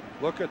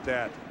 Look at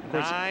that.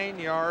 9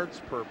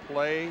 yards per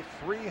play,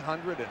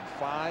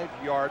 305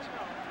 yards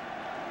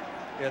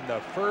in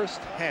the first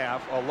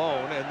half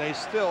alone, and they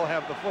still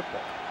have the football.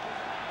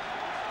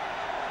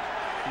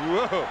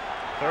 Whoa.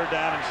 Third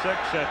down and 6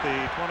 at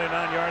the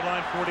 29-yard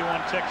line.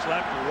 41 ticks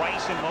left.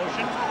 Rice in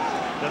motion.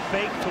 The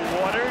fake to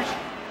Watters.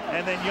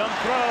 And then Young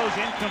throws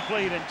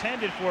incomplete,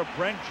 intended for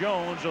Brent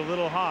Jones, a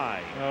little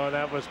high. Oh,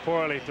 that was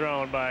poorly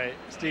thrown by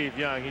Steve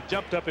Young. He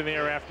jumped up in the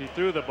air after he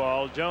threw the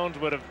ball. Jones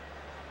would have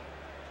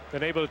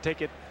been able to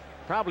take it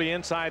probably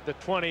inside the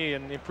 20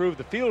 and improve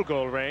the field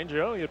goal range. You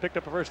know, you picked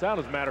up a first down,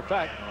 as a matter of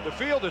fact. The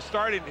field is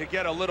starting to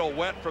get a little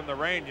wet from the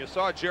rain. You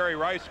saw Jerry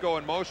Rice go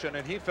in motion,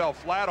 and he fell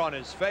flat on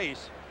his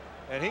face,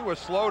 and he was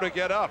slow to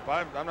get up.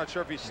 I'm not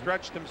sure if he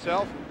stretched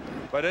himself,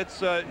 but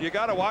it's you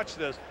got to watch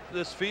this.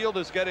 This field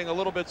is getting a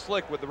little bit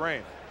slick with the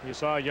rain. You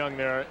saw Young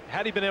there.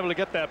 Had he been able to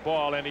get that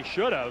ball, and he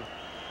should have,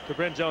 to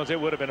Brent Jones, it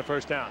would have been a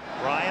first down.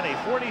 Ryan, a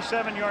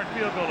 47-yard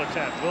field goal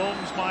attempt.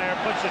 Wilmsmeyer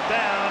puts it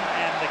down,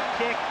 and the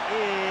kick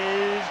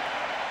is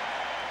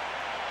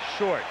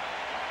short.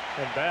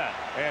 And bad.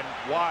 And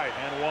wide.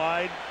 And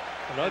wide.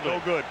 And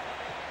no good.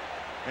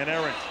 And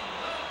errant.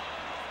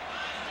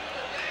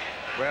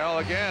 Well,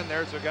 again,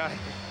 there's a guy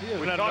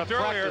we talked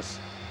earlier.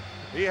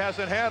 He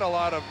hasn't had a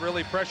lot of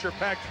really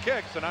pressure-packed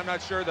kicks, and I'm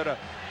not sure that a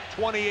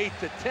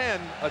 28-10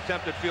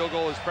 attempted field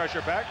goal is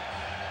pressure-packed.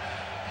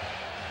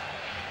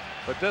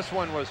 But this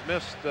one was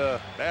missed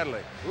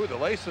badly. Ooh, the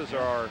laces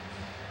are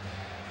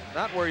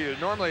not where you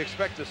normally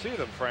expect to see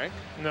them, Frank.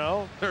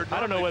 No, I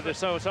don't know whether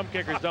some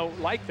kickers don't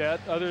like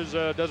that. Others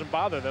doesn't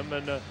bother them.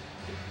 And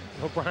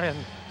O'Brien,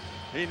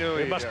 he knew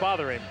it must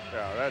bother him.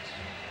 Yeah,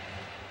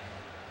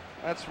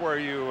 that's where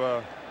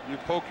you you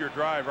poke your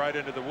drive right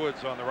into the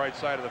woods on the right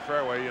side of the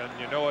fairway, and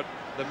you know it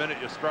the minute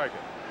you strike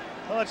it.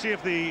 Well, let's see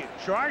if the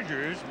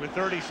Chargers, with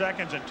 30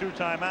 seconds and 2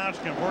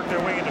 timeouts, can work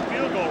their way into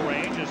field goal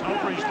range as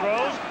Humphries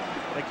throws.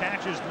 The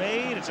catch is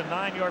made. It's a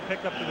 9-yard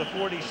pickup to the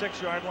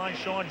 46-yard line.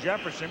 Sean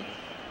Jefferson,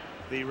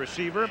 the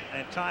receiver,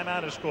 and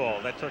timeout is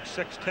called. That took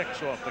 6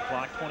 ticks off the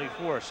clock.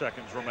 24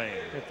 seconds remain.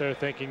 If they're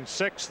thinking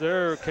 6,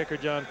 their kicker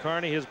John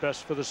Carney, his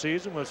best for the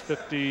season was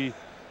 50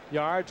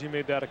 yards. He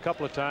made that a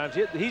couple of times.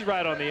 He's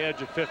right on the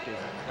edge of 50.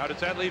 Now, does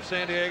that leave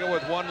San Diego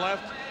with 1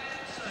 left?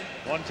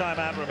 1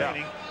 timeout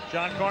remaining. Yeah.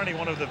 John Carney,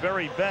 one of the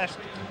very best.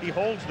 He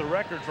holds the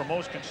record for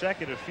most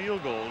consecutive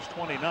field goals,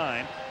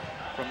 29,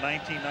 from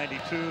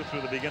 1992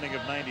 through the beginning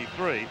of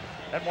 93.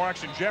 That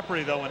marks in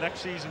jeopardy, though, when next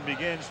season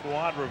begins.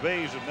 Fuad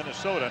Reveiz of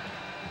Minnesota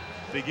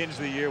begins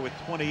the year with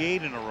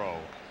 28 in a row.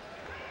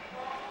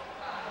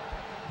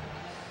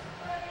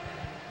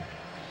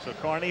 So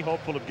Carney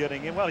hopeful of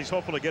getting in. Well, he's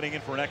hopeful of getting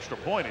in for an extra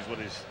point is what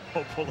he's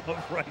hopeful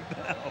of right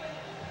now.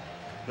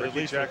 But at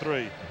least for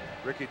 3.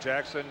 Ricky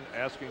Jackson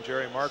asking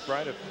Jerry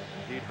Markwright if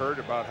he'd heard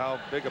about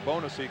how big a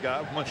bonus he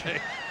got when they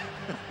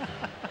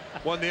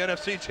won the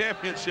NFC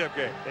Championship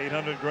game.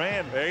 800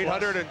 grand.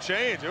 800 and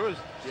change. It was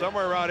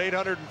somewhere around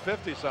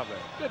 850 something.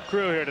 Good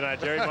crew here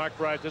tonight. Jerry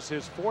Markwright. This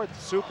is his 4th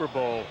Super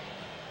Bowl.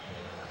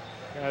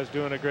 Guy's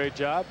doing a great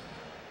job.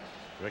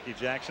 Ricky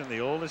Jackson, the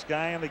oldest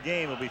guy in the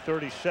game, will be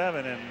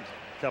 37 in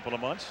a couple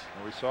of months.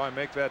 And we saw him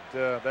make that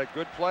that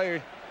good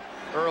play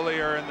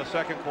earlier in the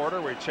second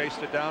quarter where he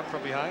chased it down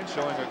from behind,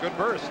 showing a good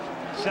burst.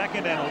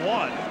 2nd and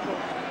 1.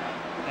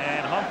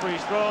 And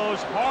Humphries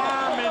throws.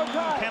 Harmon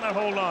cannot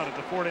hold on at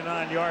the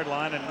 49-yard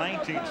line, and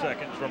 19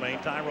 seconds remain.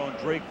 Tyrone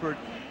Drakeford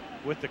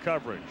with the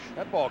coverage.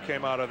 That ball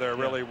came out of there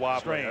really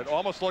wobbly. Strange. It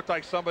almost looked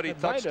like somebody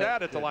touched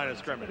that at the line of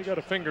scrimmage. He got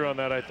a finger on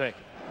that, I think.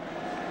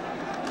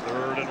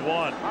 3rd and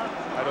 1.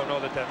 I don't know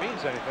that that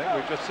means anything.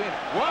 We've just seen it.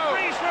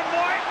 Humphries from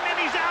Martin, and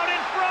he's out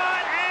in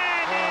front,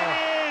 and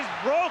it is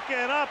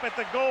broken up at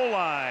the goal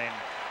line.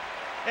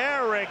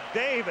 Eric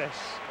Davis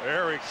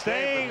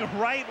staying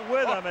right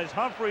with him as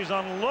Humphries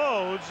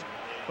unloads,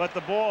 but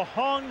the ball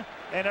hung,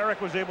 and Eric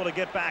was able to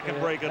get back and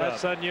break it up.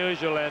 That's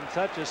unusual, and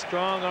such a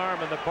strong arm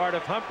on the part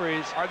of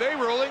Humphries. Are they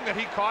ruling that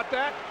he caught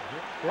that?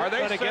 Are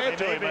they saying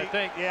to him, I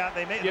think. Yeah,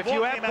 they made. If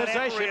you have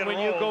possession when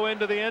you go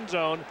into the end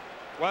zone.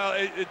 Well,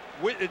 it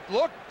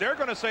looked, they're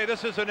going to say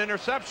this is an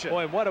interception.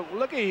 Boy,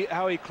 look at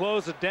how he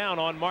closed it down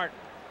on Martin.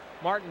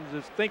 Martin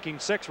is thinking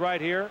 6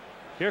 right here.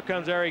 Here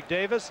comes Eric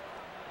Davis.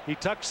 He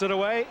tucks it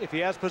away. If he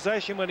has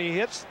possession when he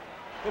hits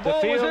the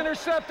ball was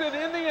intercepted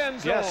in the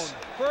end zone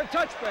for a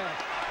touchback.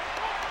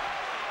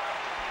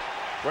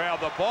 Well,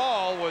 the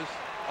ball was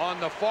on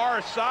the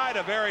far side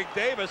of Eric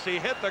Davis. He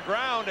hit the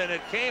ground and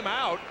it came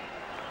out,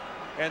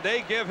 and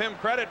they give him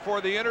credit for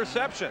the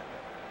interception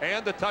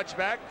and the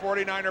touchback.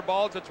 49er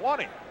ball to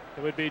 20.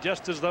 It would be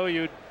just as though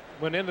you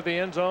went into the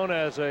end zone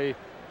as a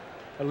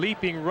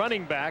leaping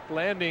running back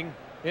landing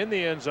in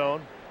the end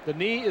zone. The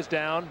knee is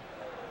down,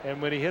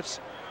 and when he hits,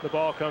 the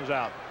ball comes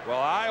out. Well,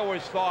 I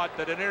always thought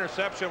that an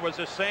interception was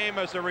the same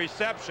as a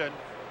reception.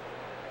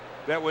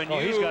 That when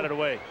he's got it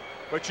away.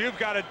 But you've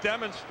got to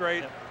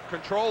demonstrate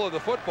control of the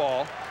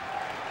football.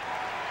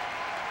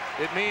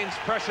 It means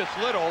precious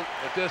little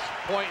at this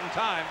point in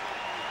time.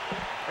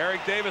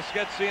 Eric Davis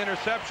gets the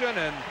interception,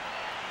 and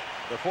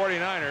the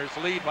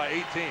 49ers lead by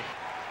 18.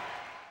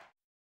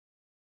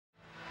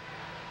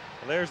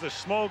 Well, there's the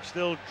smoke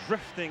still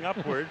drifting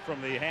upward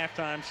from the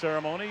halftime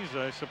ceremonies.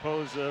 I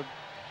suppose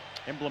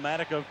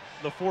emblematic of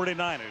the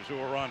 49ers, who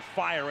are on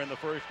fire in the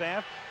first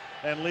half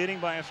and leading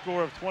by a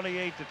score of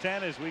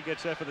 28-10 as we get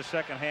set for the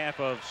second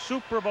half of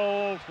Super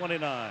Bowl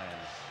 29.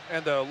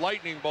 And the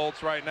lightning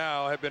bolts right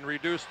now have been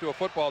reduced to a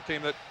football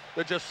team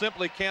that just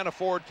simply can't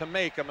afford to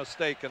make a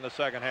mistake in the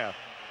second half.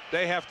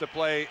 They have to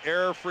play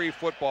error-free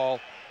football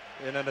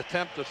in an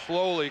attempt to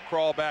slowly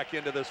crawl back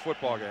into this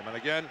football game. And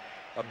again,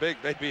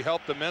 they'd be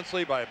helped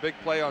immensely by a big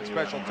play on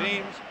special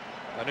teams,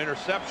 an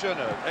interception,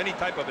 any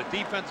type of a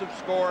defensive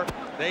score.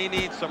 They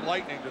need some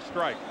lightning to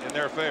strike in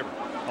their favor.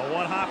 A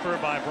one-hopper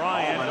by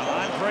Bryant to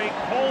Andre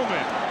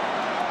Coleman,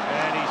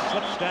 and he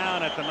slips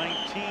down at the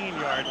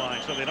 19-yard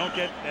line. So they don't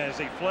get, as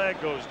a flag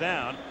goes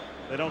down,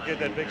 they don't get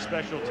that big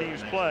special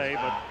teams play.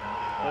 But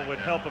what would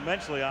help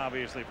immensely,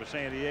 obviously, for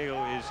San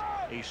Diego is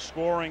a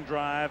scoring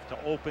drive to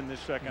open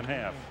this second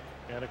half.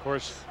 And of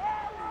course,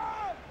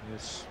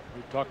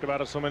 we've talked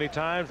about it so many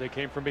times. They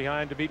came from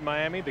behind to beat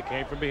Miami. They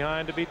came from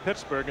behind to beat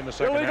Pittsburgh in the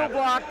second half. Illegal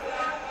block,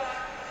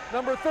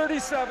 number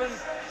 37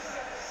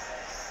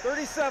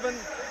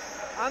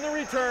 on the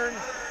return,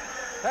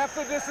 half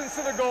the distance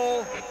to the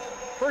goal,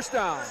 first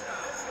down.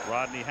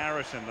 Rodney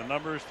Harrison, the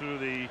numbers through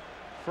the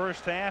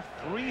first half,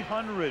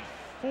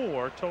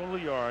 304 total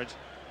yards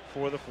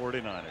for the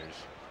 49ers.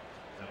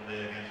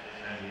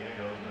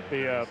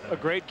 Be a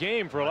great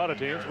game for a lot of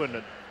teams, wouldn't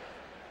it?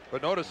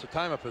 But notice the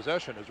time of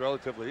possession is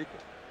relatively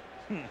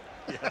equal.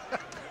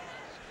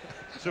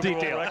 Super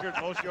Bowl record,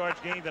 most yards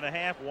gained in a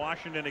half.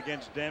 Washington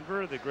against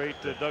Denver, the great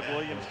Doug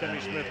Williams, Timmy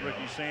Smith,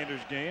 Ricky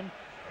Sanders game.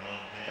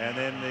 And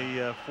then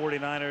the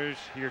 49ers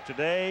here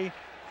today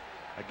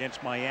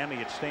against Miami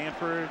at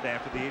Stanford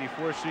after the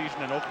 '84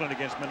 season, and Oakland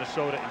against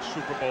Minnesota in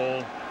Super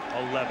Bowl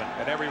 11.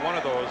 And every one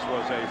of those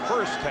was a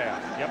first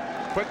half.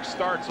 Yep. Quick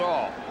starts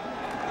all.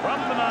 From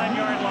the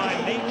 9-yard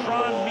line,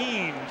 Natron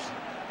Means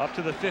up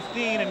to the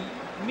 15, and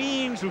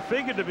Means, who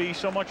figured to be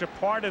so much a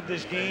part of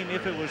this game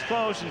if it was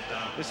close, and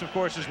this of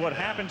course is what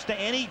happens to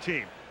any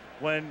team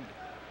when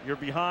you're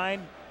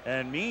behind,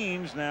 and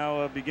Means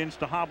now begins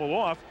to hobble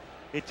off.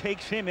 It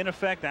takes him in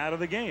effect out of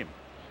the game.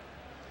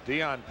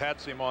 Dion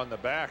pats him on the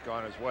back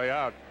on his way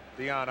out.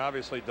 Dion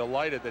obviously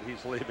delighted that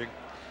he's leaving.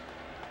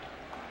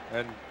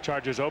 And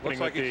Chargers opening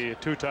like with the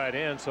 2 tight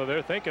ends, so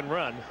they're thinking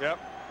run. Yep.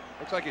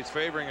 Looks like he's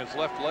favoring his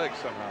left leg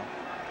somehow.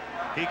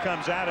 He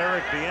comes out,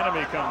 Eric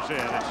Bieniemy comes in.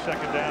 It's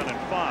 2nd down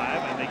and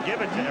 5, and they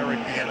give it to Eric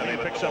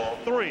Bieniemy. Picks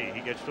up 3.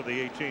 He gets to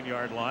the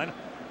 18-yard line.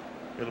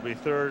 It'll be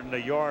 3rd and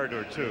a yard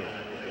or 2.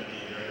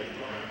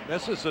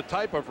 This is the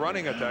type of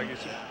running attack. You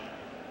see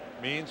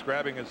Means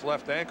grabbing his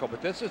left ankle,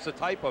 but this is the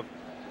type of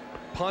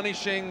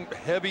punishing,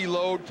 heavy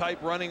load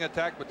type running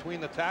attack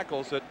between the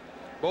tackles that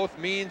both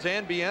Means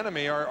and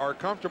Bieniemy are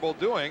comfortable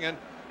doing, and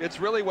it's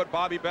really what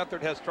Bobby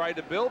Beathard has tried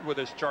to build with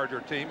his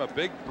Charger team, a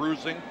big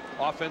bruising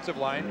offensive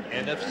line,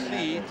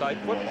 NFC type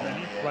football.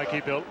 Like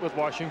he built with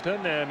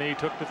Washington, and he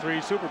took the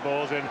 3 Super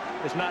Bowls, and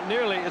it's not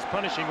nearly as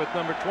punishing with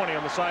number 20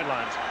 on the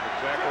sidelines.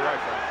 Exactly right,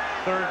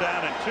 Frank. 3rd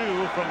down and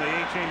 2 from the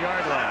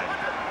 18-yard line.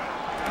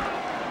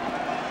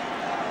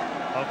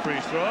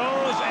 Humphries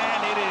throws,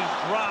 and it is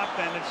dropped,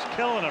 and it's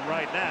killing him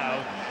right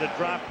now, the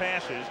drop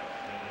passes.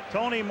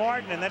 Tony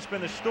Martin, and that's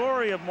been the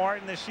story of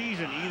Martin this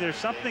season, either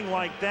something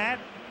like that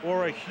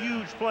or a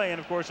huge play, and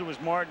of course it was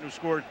Martin who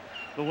scored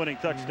the winning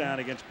touchdown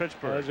against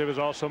Pittsburgh. As it was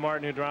also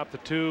Martin who dropped the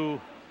 2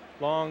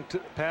 long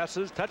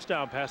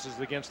touchdown passes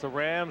against the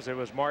Rams. It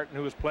was Martin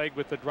who was plagued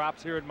with the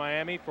drops here in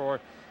Miami for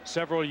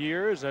several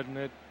years, and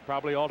it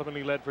probably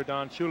ultimately led for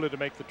Don Shula to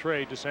make the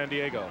trade to San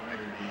Diego.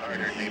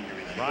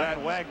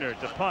 Ryan Wagner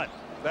to punt.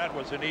 That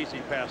was an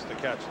easy pass to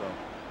catch, though.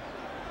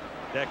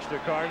 Dexter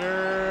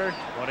Carter,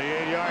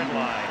 28-yard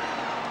line.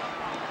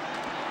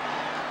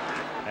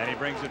 And he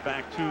brings it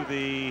back to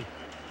the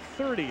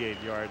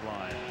 38-yard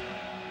line.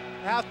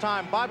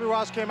 Halftime, Bobby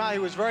Ross came out. He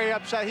was very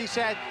upset. He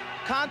said,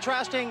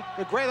 contrasting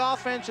the great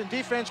offense and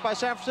defense by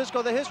San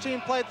Francisco, that his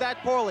team played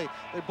that poorly.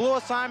 They blew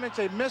assignments,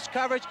 they missed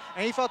coverage,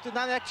 and he felt did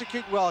not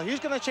execute well. He's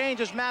going to change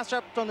his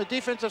matchup on the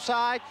defensive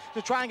side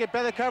to try and get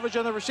better coverage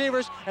on the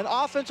receivers. And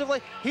offensively,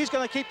 he's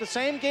going to keep the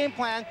same game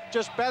plan,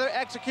 just better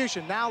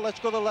execution. Now let's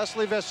go to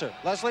Leslie Visser.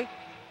 Leslie?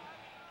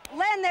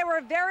 Len, they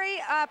were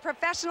very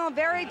professional,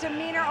 very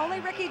demeanor.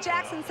 Only Ricky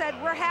Jackson said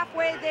we're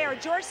halfway there.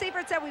 George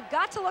Seifert said we've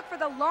got to look for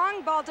the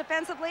long ball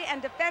defensively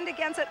and defend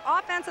against it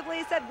offensively.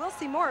 He said we'll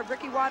see more of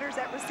Ricky Watters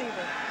at receiver.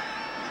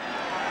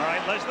 All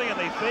right, Leslie, and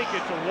they fake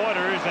it to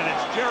Watters, and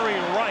it's Jerry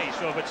Rice.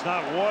 So if it's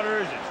not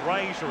Watters, it's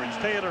Rice, or it's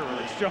Taylor, or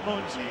it's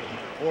Jones,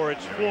 or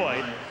it's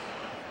Floyd.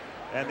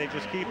 And they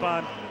just keep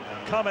on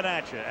coming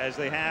at you, as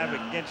they have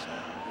against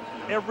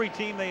every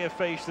team they have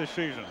faced this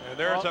season. And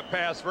there's a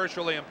pass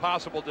virtually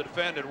impossible to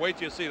defend, and wait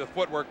till you see the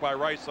footwork by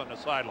Rice on the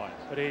sidelines.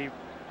 But it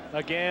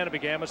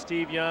began with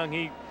Steve Young.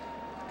 He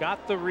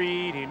got the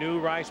read. He knew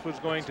Rice was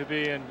going to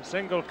be in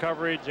single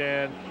coverage,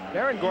 and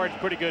Aaron Gordon's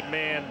pretty good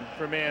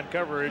man-for-man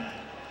coverage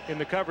in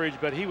the coverage,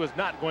 but he was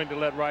not going to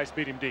let Rice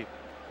beat him deep.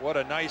 What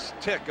a nice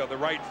tick of the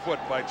right foot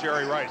by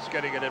Jerry Rice,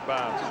 getting it in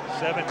bounds.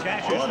 7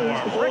 catches for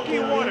him. Ricky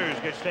Watters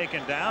gets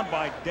taken down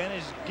by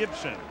Dennis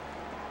Gibson.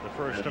 The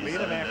first to meet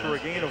him after a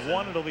gain of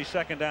 1. It'll be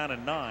 2nd down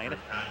and 9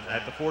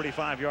 at the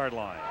 45-yard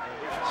line.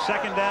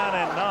 2nd down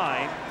and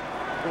 9.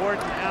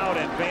 Gordon out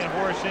and Van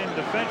Horst in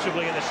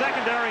defensively in the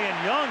secondary,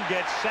 and Young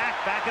gets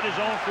sacked back at his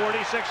own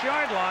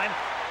 46-yard line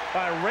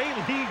by Ray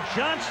Lee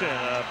Johnson,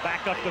 a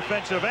backup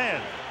defensive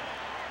end.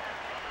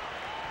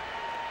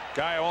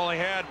 Guy who only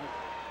had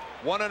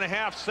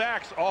 1.5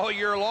 sacks all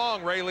year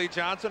long, Ray Lee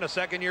Johnson, a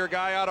second-year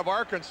guy out of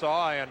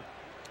Arkansas, and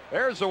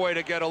there's a way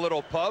to get a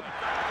little pub.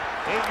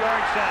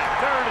 8-yard sack,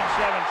 3rd and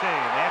 17.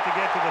 They have to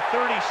get to the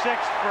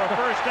 36th for a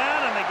first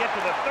down, and they get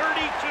to the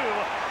 32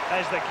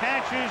 as the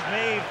catch is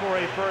made for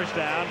a first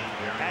down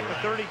at the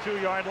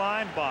 32-yard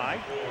line by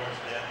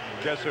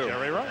guess who?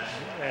 Jerry Rice.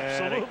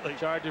 Absolutely.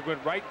 Chargers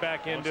went right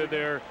back into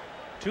their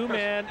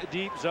 2-man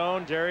deep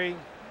zone. Jerry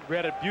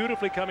read it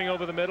beautifully coming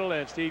over the middle,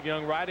 and Steve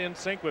Young right in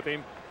sync with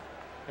him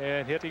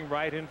and hitting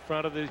right in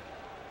front of the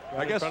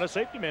in front of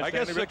safety man.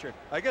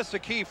 I guess the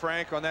key,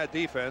 Frank, on that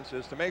defense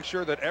is to make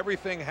sure that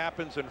everything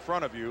happens in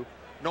front of you,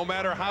 no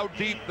matter how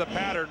deep the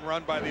pattern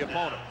run by the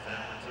opponent.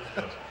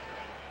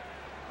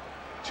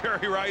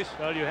 Jerry Rice,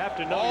 well, you have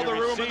to know all the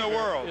room in the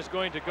world is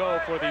going to go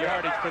for the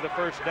yardage for the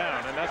first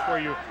down, and that's where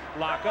you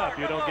lock up.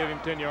 You don't give him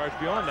 10 yards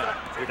beyond that.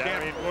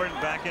 Darian Gordon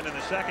back into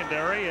the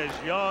secondary as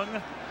Young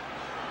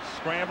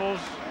scrambles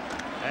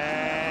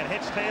And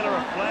hits Taylor.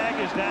 A flag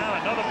is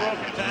down. Another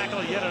broken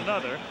tackle. Yet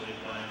another.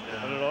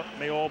 But it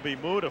may all be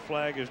moot. A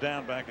flag is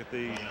down back at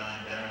the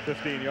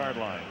 15-yard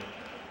line.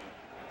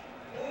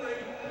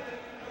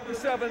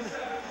 7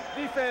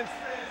 defense.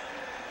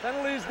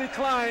 Penalties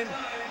declined.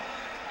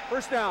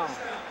 First down.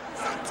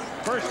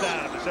 First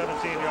down at the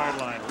 17-yard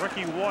line.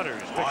 Ricky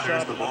Waters picks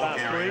up about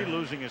 3,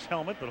 losing his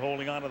helmet, but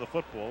holding on to the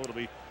football. It'll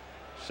be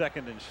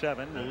 2nd and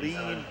 7. Lee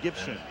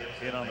Gibson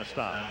in on the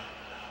stop.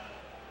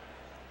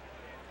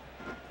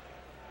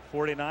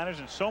 49ers,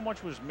 and so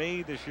much was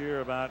made this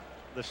year about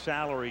the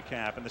salary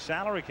cap. And the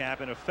salary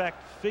cap, in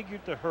effect,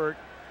 figured to hurt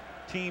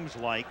teams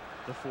like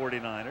the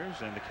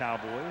 49ers and the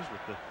Cowboys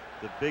with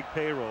the big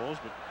payrolls.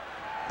 But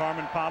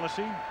Carmen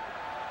Policy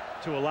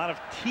to a lot of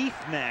teeth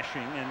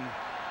gnashing, and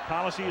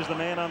Policy is the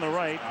man on the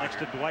right next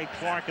to Dwight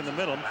Clark in the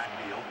middle.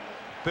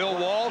 Bill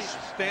Walsh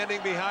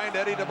standing behind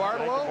Eddie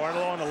DeBartolo.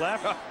 DeBartolo on the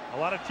left. A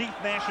lot of teeth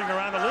gnashing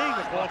around the league,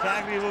 but Paul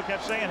Tagliabue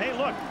kept saying, hey,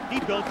 look, he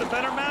built a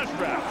better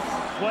mousetrap.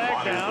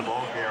 Flag down,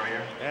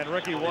 and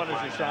Ricky Waters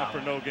is stopped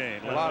for no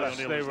gain.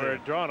 They were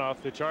drawn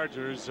off. The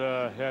Chargers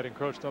had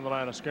encroached on the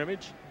line of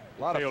scrimmage.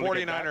 A lot of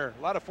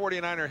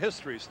 49er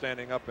history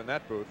standing up in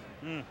that booth.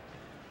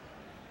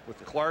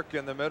 With Clark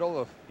in the middle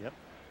of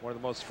one of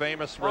the most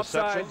famous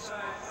receptions.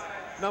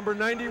 Offsides. Number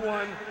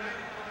 91,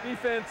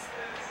 defense,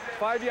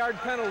 5-yard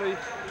penalty,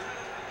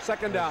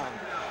 2nd down.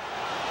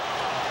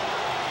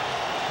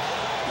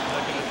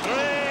 2nd and 3,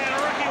 and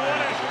Ricky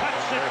Waters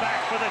cuts it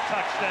back for the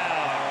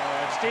touchdown.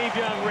 Steve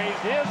Young raised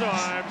his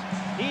arms.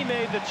 He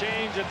made the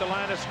change at the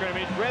line of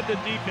scrimmage, read the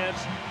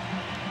defense,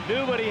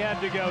 knew what he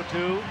had to go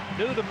to,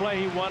 knew the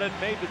play he wanted,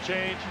 made the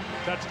change.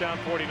 Touchdown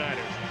 49ers.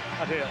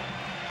 I tell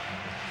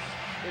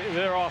you,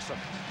 they're awesome.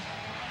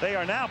 They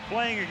are now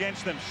playing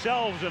against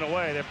themselves in a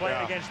way. They're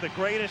playing against the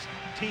greatest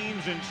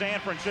teams in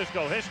San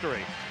Francisco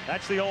history.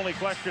 That's the only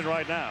question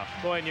right now.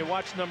 Boy, and you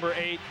watch number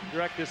 8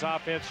 direct this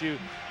offense. I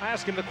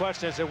asked him the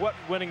question, I said, what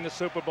winning the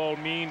Super Bowl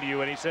mean to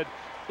you? And he said,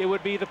 it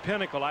would be the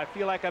pinnacle. I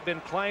feel like I've been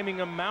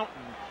climbing a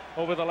mountain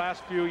over the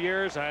last few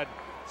years. I'd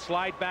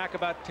slide back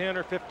about 10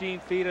 or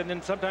 15 feet, and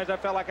then sometimes I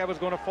felt like I was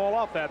going to fall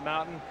off that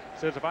mountain.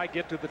 Says, if I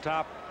get to the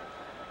top,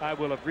 I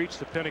will have reached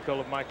the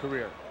pinnacle of my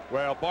career.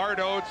 Well, Bart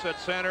Oates at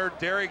center,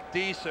 Derek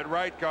Deese at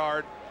right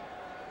guard,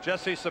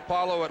 Jesse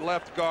Sapalo at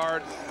left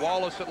guard,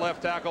 Wallace at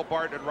left tackle,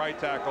 Bart at right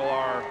tackle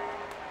are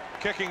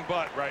kicking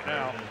butt right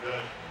now.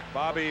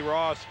 Bobby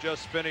Ross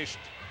just finished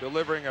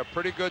delivering a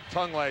pretty good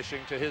tongue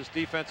lashing to his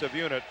defensive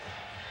unit.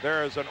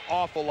 There is an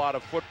awful lot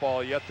of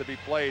football yet to be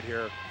played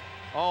here.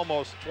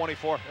 Almost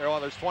 24,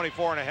 well, there's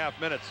 24 and a half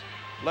minutes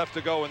left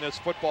to go in this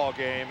football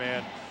game,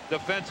 and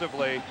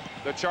defensively,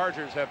 the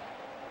Chargers have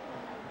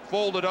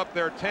folded up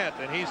their tent,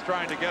 and he's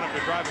trying to get them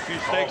to drive a few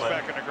stakes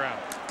back in the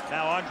ground.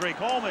 Now Andre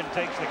Coleman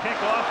takes the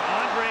kickoff.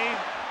 Andre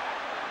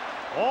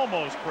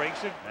almost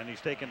breaks it, and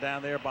he's taken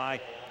down there by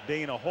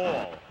Dana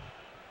Hall.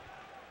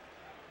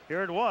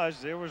 Here it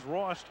was. There was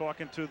Ross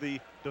talking to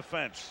the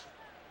defense.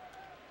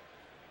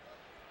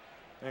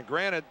 And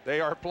granted,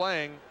 they are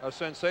playing a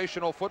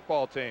sensational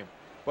football team,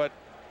 but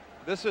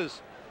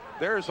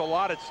there's a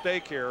lot at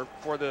stake here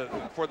for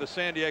the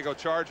San Diego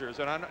Chargers.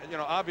 And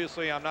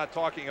obviously I'm not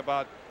talking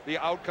about the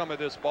outcome of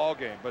this ball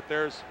game, but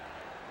there's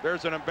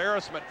an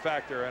embarrassment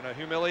factor and a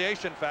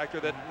humiliation factor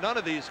that none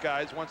of these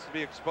guys wants to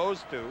be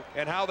exposed to,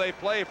 and how they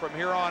play from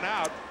here on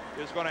out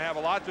is going to have a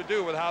lot to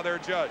do with how they're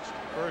judged.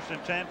 1st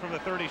and 10 from the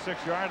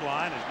 36-yard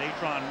line as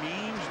Natron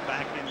Means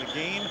back in the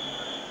game.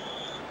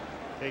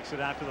 Takes it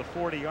out to the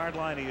 40-yard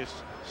line. He is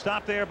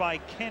stopped there by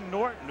Ken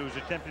Norton, who's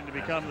attempting to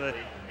become the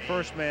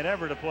first man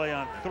ever to play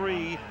on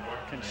 3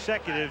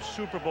 consecutive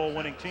Super Bowl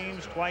winning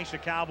teams, twice a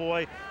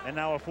Cowboy and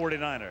now a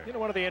 49er. You know,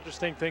 one of the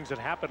interesting things that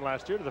happened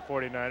last year to the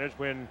 49ers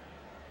when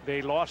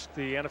they lost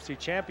the NFC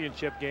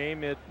Championship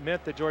game, it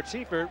meant that George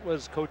Seifert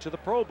was coach of the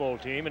Pro Bowl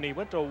team, and he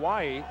went to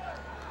Hawaii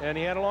and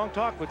he had a long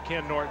talk with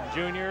Ken Norton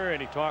Jr.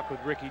 and he talked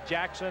with Ricky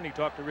Jackson, he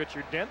talked to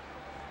Richard Dent,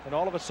 and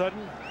all of a sudden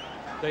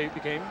they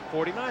became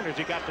 49ers.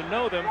 He got to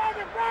know them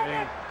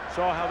and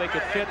saw how they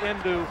could fit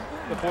into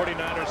the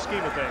 49ers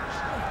scheme of things.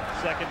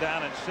 2nd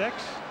down and 6.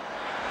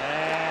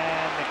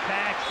 And the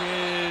catch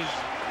is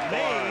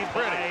made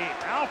by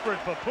Alfred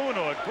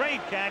Papuno. A great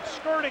catch,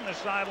 skirting the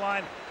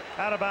sideline,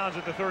 out of bounds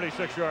at the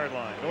 36-yard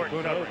line.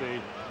 Papuno,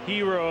 the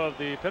hero of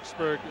the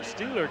Pittsburgh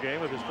Steelers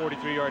game with his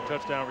 43-yard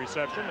touchdown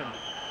reception. And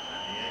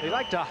they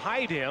like to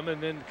hide him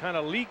and then kind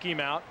of leak him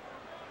out.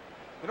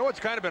 You know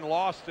what's kind of been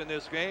lost in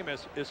this game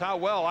is how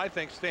well I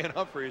think Stan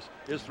Humphries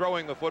is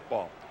throwing the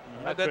football.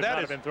 That could not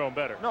have been thrown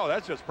better. No,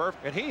 that's just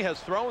perfect. And he has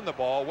thrown the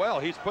ball well.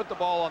 He's put the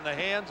ball on the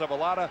hands of a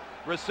lot of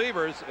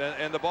receivers,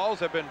 and the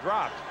balls have been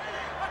dropped.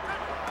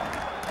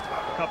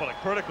 A couple of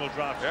critical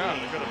drops. Yeah.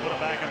 They're going to put him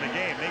back in the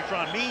game.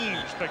 Natron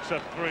Means picks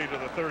up 3 to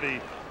the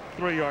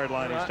 33-yard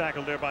line. He's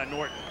tackled there by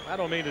Norton. I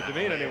don't mean to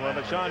demean anyone,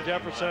 but Sean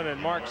Jefferson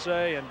and Mark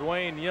Say and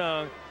Dwayne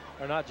Young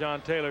are not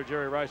John Taylor,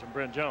 Jerry Rice, and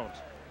Brent Jones.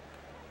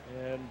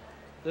 And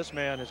this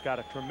man has got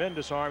a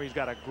tremendous arm. He's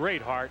got a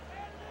great heart.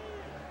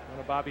 One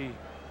of Bobby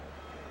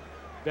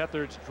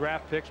Beathard's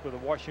draft picks for the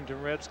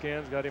Washington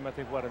Redskins. Got him, I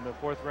think, what, in the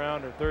 4th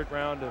round or 3rd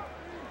round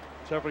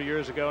several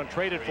years ago, and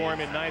traded for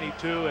him in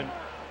 '92. And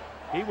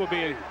he will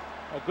be a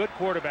good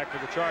quarterback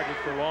for the Chargers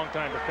for a long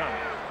time to come.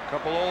 A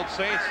couple old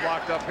Saints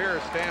locked up here.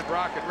 Stan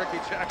Brock and Ricky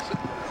Jackson.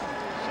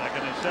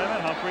 2nd and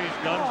 7. Humphreys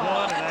guns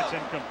one, and that's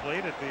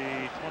incomplete at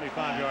the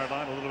 25-yard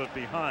line, a little bit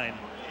behind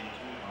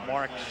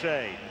Mark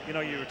Say. You know,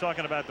 you were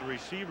talking about the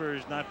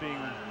receivers not being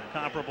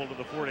comparable to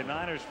the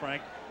 49ers,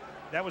 Frank.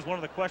 That was one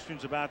of the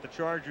questions about the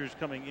Chargers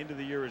coming into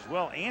the year as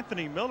well.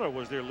 Anthony Miller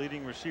was their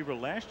leading receiver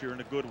last year,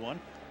 and a good one.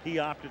 He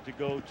opted to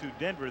go to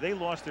Denver. They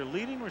lost their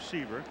leading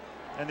receiver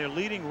and their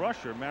leading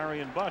rusher,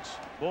 Marion Butts.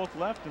 Both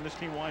left, and this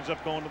team winds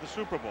up going to the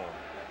Super Bowl.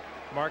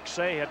 Mark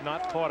Say had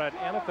not caught an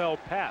NFL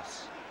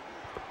pass,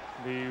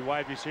 the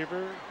wide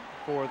receiver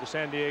for the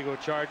San Diego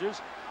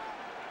Chargers.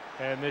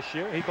 And this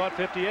year he caught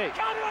 58.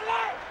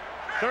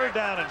 3rd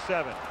down and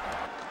 7.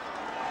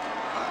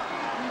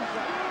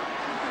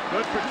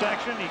 Good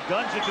protection. He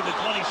guns it to the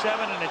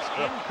 27, and it's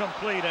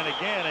incomplete. And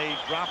again, a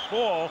drop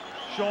ball.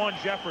 Sean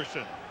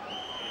Jefferson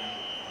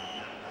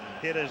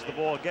hit as the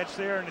ball gets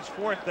there, and it's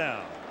 4th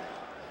down.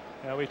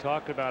 Now, we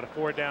talked about a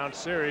 4-down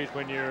series.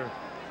 When you're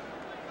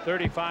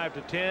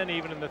 35-10,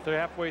 even in the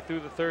halfway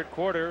through the 3rd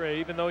quarter,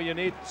 even though you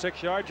need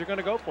 6 yards, you're going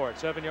to go for it.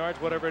 7 yards,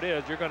 whatever it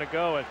is, you're going to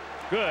go. And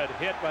good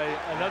hit by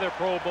another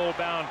Pro Bowl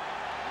bound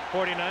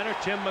 49er,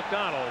 Tim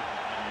McDonald.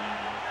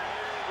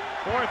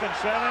 4th and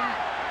 7,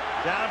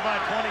 down by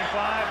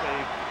 25.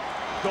 They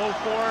go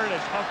for it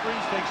as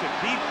Humphreys takes a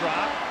deep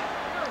drop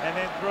and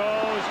then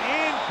throws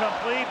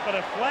incomplete, but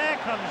a flag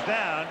comes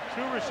down.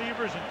 2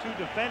 receivers and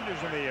 2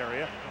 defenders in the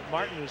area.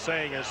 Martin is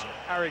saying is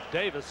Eric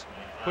Davis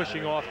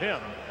pushing off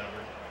him.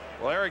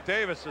 Well, Eric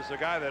Davis is the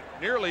guy that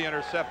nearly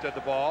intercepted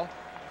the ball.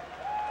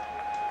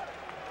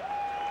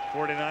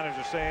 49ers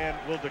are saying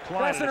we'll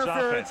decline Pass this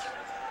interference.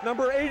 offense.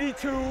 Number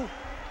 82,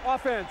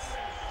 offense.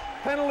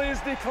 Penalty is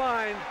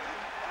declined.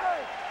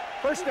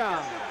 1st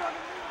down.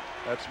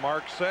 That's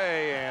Mark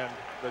Say, and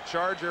the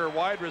Charger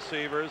wide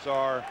receivers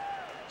are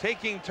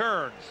taking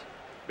turns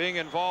being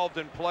involved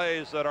in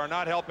plays that are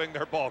not helping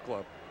their ball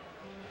club.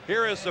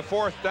 Here is the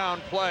 4th down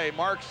play.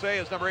 Mark Say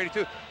is number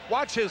 82.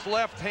 Watch his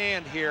left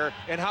hand here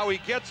and how he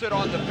gets it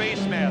on the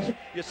face mask.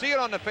 You see it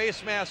on the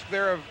face mask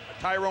there of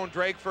Tyrone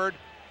Drakeford,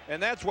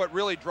 and that's what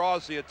really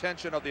draws the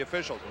attention of the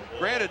officials.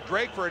 Granted,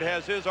 Drakeford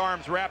has his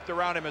arms wrapped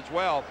around him as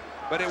well,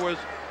 but it was,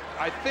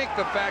 I think,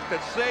 the fact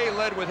that Say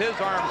led with his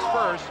arms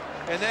first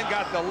and then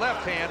got the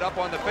left hand up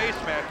on the face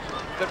mask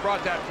that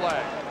brought that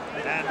flag.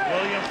 And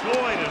William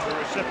Floyd is the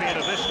recipient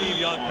of this Steve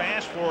Young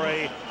pass for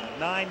a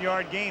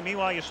 9-yard gain.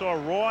 Meanwhile, you saw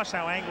Ross,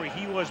 how angry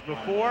he was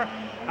before.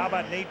 How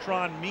about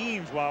Natron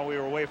Means while we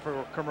were away for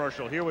a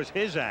commercial? Here was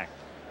his act.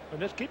 And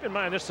just keep in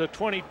mind, this is a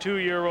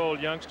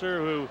 22-year-old youngster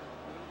who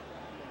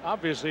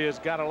obviously has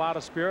got a lot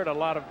of spirit, a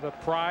lot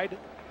of pride,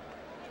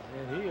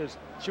 and he is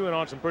chewing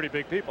on some pretty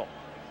big people.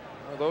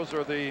 Well, those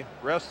are the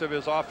rest of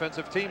his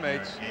offensive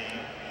teammates,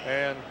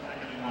 and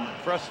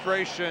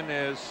frustration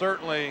is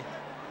certainly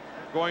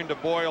going to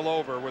boil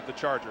over with the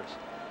Chargers.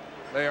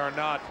 They are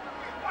not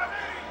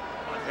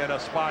in a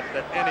spot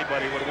that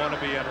anybody would want to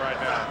be in right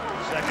now.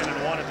 2nd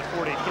and 1 at the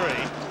 43.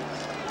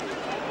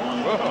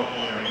 Whoa.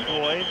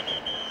 Floyd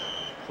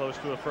close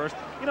to a first.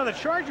 You know, the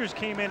Chargers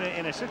came in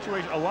a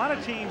situation, a lot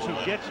of teams who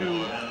get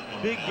to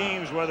big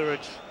games, whether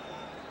it's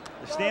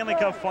the Stanley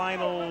Cup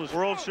Finals,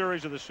 World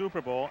Series, or the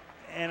Super Bowl,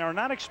 and are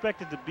not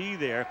expected to be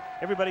there.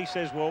 Everybody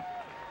says, well,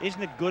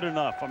 isn't it good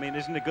enough? I mean,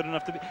 isn't it good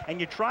enough to be? And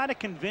you try to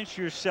convince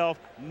yourself,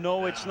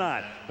 no, it's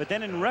not. But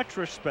then in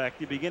retrospect,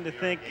 you begin to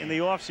think in the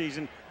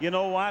offseason, you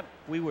know what?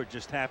 We were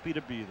just happy to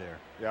be there.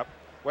 Yep.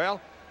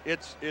 Well,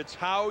 it's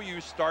how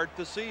you start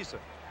the season.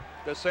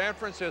 The San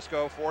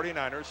Francisco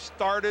 49ers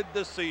started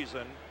the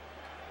season,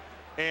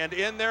 and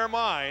in their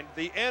mind,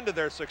 the end of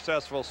their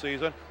successful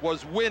season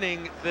was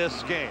winning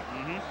this game.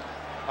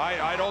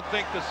 I don't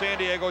think the San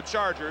Diego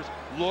Chargers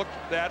looked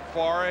that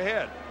far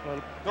ahead.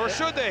 Nor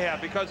should they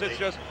have, because it's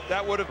just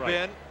that would have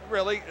been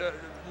really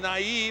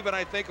naive and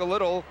I think a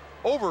little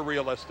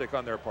over-realistic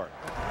on their part.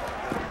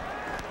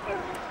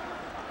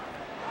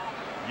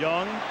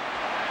 Young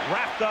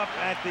wrapped up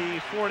at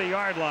the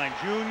 40-yard line.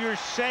 Junior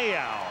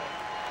Seau.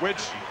 Which,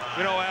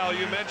 you know, Al,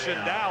 you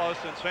mentioned Dallas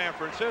and San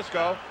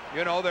Francisco.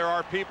 You know, there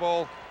are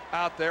people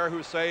out there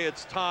who say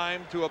it's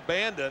time to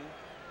abandon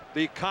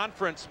the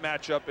conference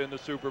matchup in the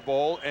Super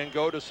Bowl and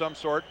go to some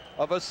sort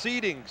of a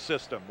seeding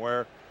system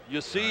where you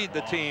seed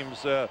the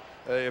teams.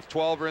 If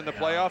 12 are in the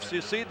playoffs,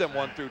 you seed them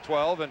 1 through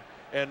 12.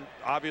 And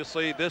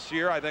obviously this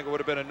year, I think it would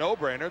have been a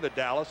no-brainer that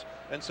Dallas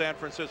and San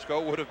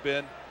Francisco would have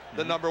been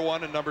the number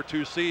 1 and number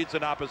 2 seeds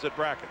in opposite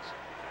brackets.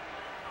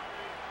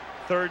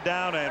 3rd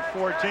down and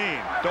 14.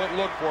 Don't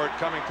look for it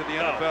coming to the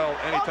NFL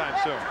anytime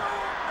soon.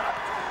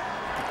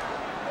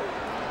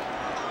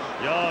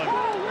 Young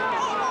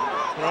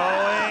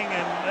throwing,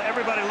 and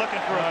everybody looking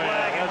for a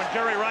flag. And when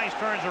Jerry Rice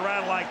turns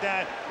around like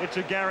that, it's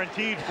a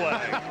guaranteed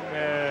flag.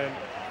 And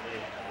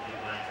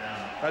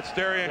that's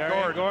Darian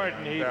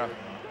Gordon.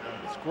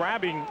 He's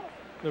grabbing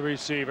the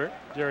receiver,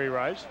 Jerry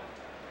Rice.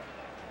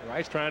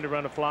 Rice trying to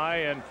run a fly,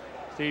 and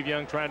Steve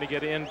Young trying to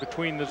get in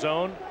between the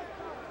zone.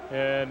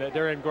 And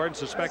Darren Gordon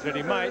suspected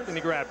he might, and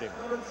he grabbed him.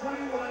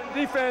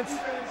 Defense,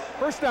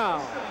 first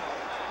down.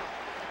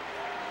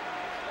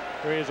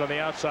 Here he is on the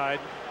outside.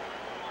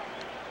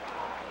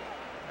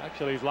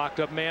 Actually, he's locked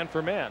up man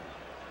for man.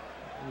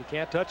 You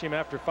can't touch him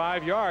after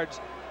 5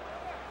 yards.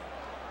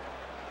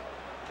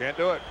 Can't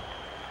do it.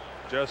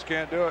 Just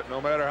can't do it,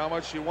 no matter how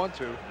much you want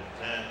to,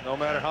 no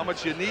matter how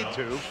much you need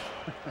to. You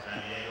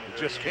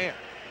just can't.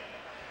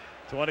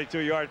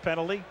 22-yard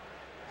penalty.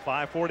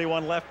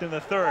 5:41 left in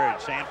the third.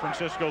 San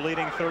Francisco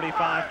leading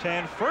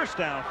 35-10. First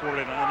down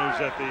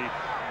 49ers at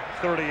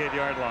the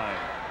 38-yard line.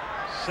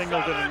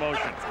 Singleton in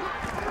motion.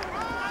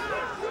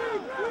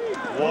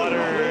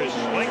 Waters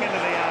swinging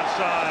to the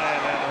outside,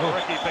 and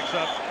Ricky picks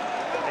up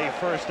a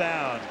first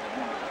down.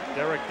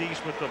 Derek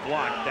Deese with the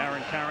block.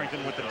 Darren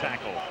Carrington with the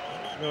tackle.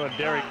 You know, and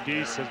Derek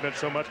Deese has meant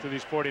so much to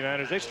these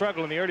 49ers. They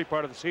struggled in the early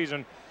part of the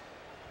season.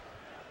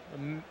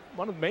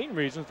 One of the main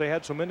reasons they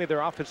had so many of their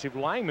offensive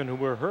linemen who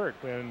were hurt.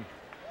 When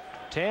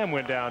Tam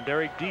went down,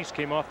 Derek Deese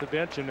came off the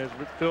bench and has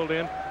filled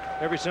in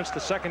ever since the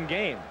second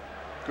game.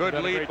 Good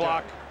lead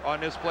block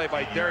on this play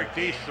by Derek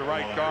Deese, the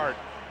right guard.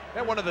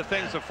 And one of the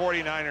things the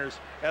 49ers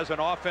as an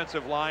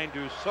offensive line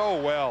do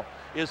so well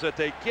is that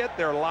they get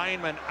their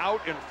linemen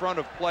out in front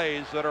of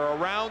plays that are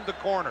around the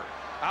corner,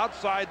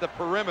 outside the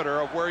perimeter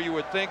of where you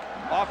would think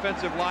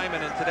offensive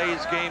linemen in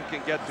today's game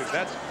can get to.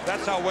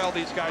 That's how well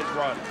these guys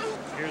run.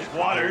 Here's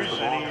Waters,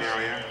 and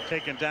he's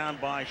taken down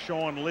by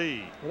Sean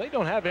Lee. Well, they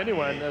don't have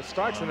anyone that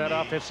starts in that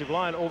offensive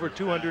line over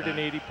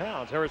 280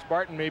 pounds. Harris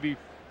Barton may be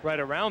right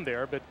around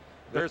there, but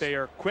they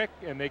are quick,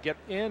 and they get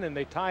in and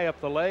they tie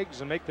up the legs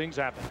and make things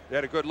happen. They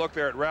had a good look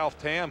there at Ralph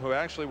Tam, who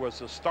actually was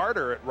the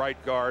starter at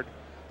right guard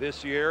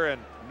this year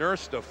and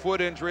nursed a foot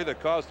injury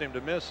that caused him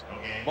to miss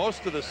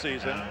most of the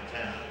season.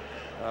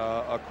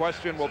 A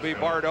question will be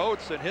Bart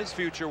Oates and his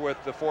future with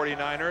the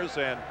 49ers,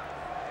 and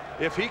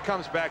if he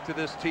comes back to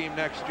this team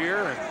next year,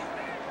 and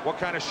what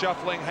kind of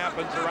shuffling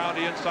happens around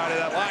the inside of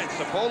that line.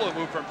 Sapolo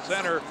moved from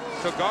center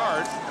to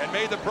guard and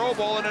made the Pro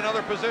Bowl in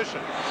another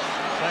position.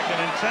 2nd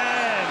and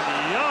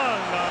 10.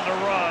 Young on the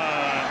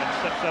run and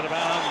steps out of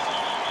bounds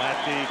at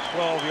the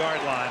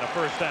 12-yard line. A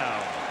first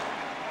down.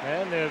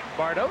 And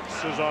Bart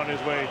Oates is on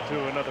his way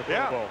to another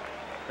Pro Bowl.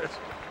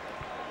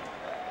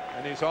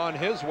 And he's on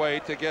his way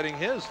to getting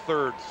his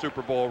 3rd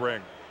Super Bowl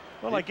ring.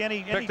 Well, like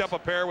any picked up a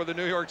pair with the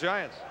New York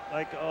Giants.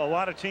 Like a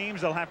lot of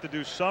teams, they'll have to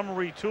do some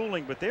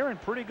retooling, but they're in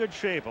pretty good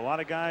shape. A lot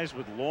of guys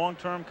with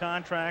long-term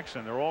contracts,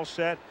 and they're all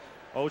set.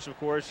 Oates, of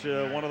course,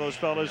 one of those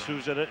fellas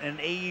who's at an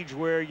age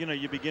where, you know,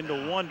 you begin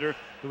to wonder,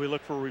 do we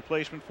look for a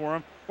replacement for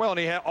him? Well, and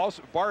he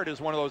also, Bart is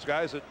one of those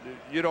guys that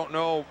you don't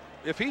know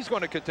if he's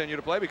going to continue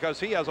to play because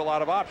he has a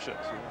lot of options.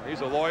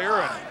 He's a lawyer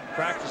and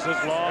practices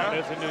law,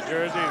 lives in New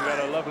Jersey. He's got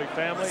a lovely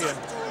family, and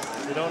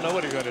you don't know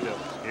what he's going to do.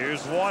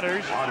 Here's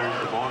Waters.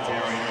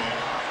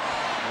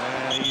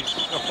 And he's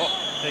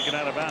taken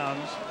out of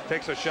bounds.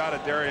 Takes a shot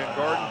at Darren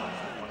Gordon.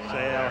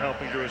 Sayal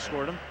helping to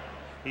escort him.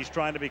 He's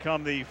trying to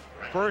become the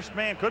first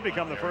man, could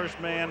become the first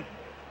man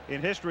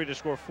in history to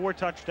score 4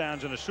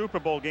 touchdowns in a Super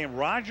Bowl game.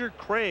 Roger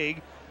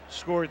Craig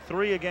scored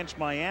 3 against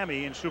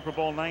Miami in Super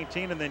Bowl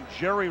 19, and then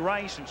Jerry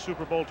Rice in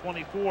Super Bowl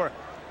 24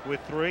 with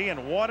 3,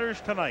 and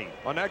Waters tonight.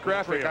 On that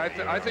graphic,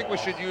 I think we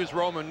should use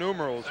Roman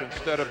numerals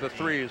instead of the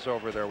 3s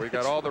over there. We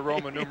got all the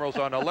Roman numerals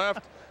on the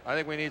left. I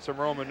think we need some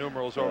Roman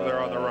numerals over there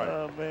on the right.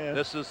 Oh, man.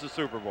 This is the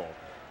Super Bowl.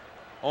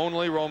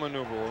 Only Roman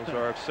numerals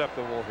are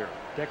acceptable here.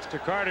 Dexter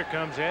Carter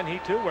comes in. He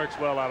too works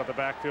well out of the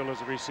backfield as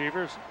a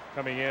receiver,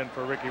 coming in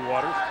for Ricky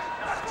Waters.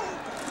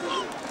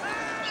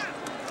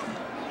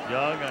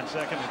 Young on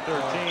 2nd and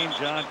 13.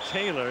 John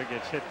Taylor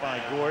gets hit by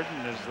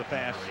Gordon as the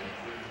pass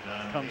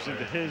comes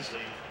into his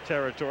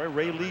territory.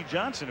 Ray Lee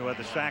Johnson, who had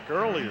the sack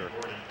earlier,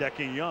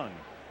 decking Young.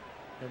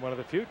 And one of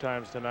the few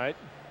times tonight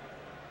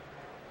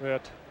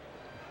that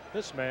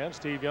this man,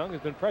 Steve Young,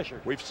 has been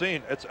pressured. We've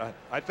seen,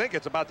 I think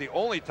it's about the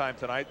only time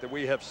tonight that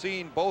we have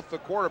seen both the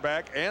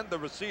quarterback and the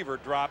receiver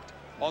dropped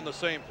on the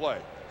same play.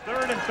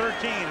 3rd and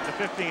 13 at the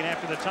 15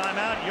 after the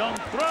timeout. Young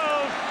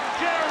throws.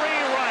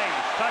 Jerry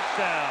Rice.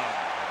 Touchdown.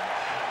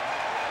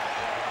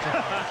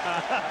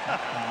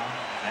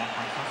 San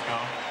Francisco.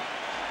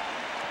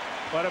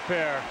 What a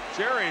pair.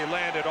 Jerry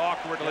landed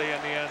awkwardly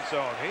in the end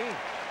zone. He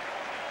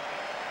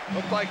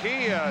looked like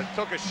he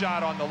took a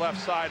shot on the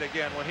left side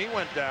again when he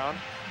went down.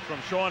 From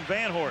Sean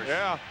Van Horst.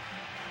 Yeah.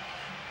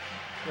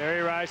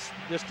 Jerry Rice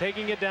just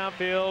taking it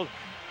downfield,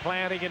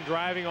 planting and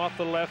driving off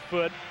the left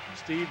foot.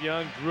 Steve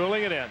Young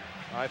drilling it in.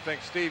 I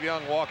think Steve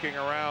Young walking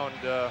around,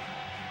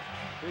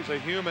 he's a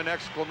human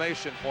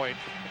exclamation point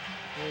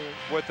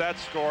with that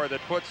score that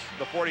puts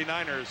the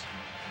 49ers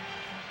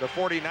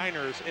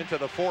into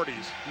the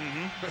 40s.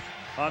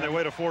 On their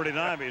way to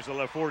 49, because they'll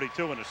have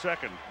 42 in a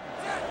second.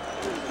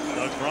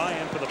 Doug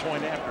Bryan for the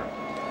point after.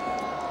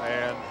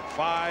 And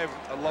 5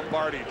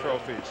 Lombardi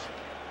trophies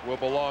will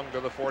belong to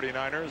the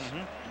 49ers,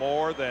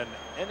 more than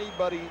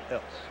anybody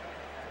else.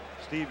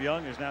 Steve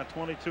Young is now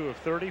 22 of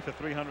 30 for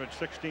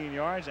 316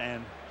 yards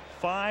and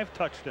 5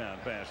 touchdown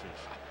passes.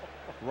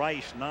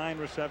 Rice 9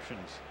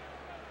 receptions.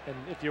 And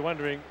if you're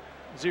wondering,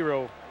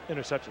 0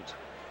 interceptions.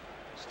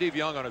 Steve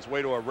Young on his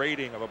way to a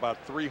rating of about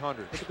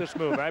 300. Look at this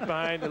move right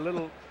behind, a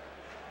little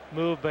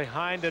move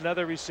behind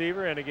another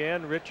receiver, and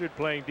again Richard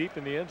playing deep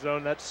in the end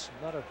zone. That's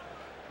not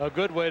a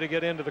good way to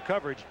get into the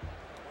coverage.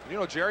 You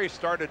know, Jerry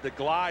started to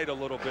glide a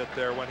little bit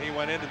there when he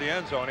went into the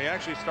end zone. He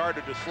actually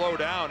started to slow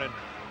down and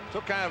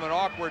took kind of an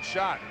awkward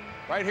shot.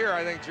 Right here,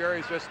 I think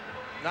Jerry's just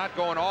not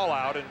going all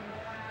out and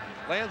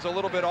lands a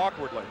little bit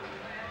awkwardly.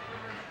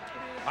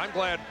 I'm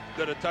glad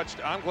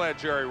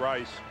Jerry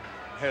Rice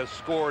has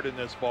scored in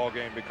this ball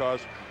game, because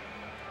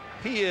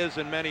he is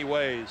in many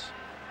ways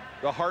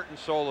the heart and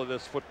soul of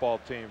this football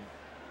team.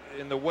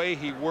 In the way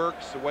he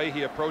works, the way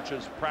he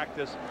approaches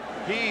practice,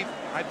 he,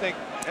 I think,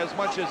 as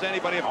much as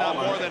anybody, if not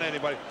more than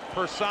anybody,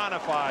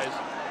 personifies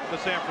the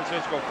San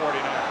Francisco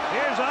 49ers.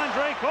 Here's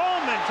Andre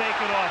Coleman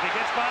taking off. He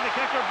gets by the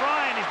kicker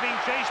Bryan. He's being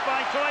chased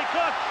by Troy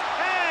Cook.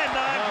 And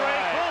Andre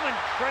Coleman,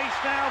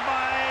 traced now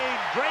by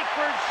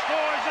Drakeford,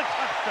 scores a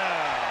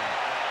touchdown.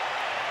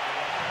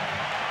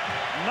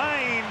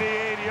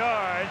 98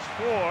 yards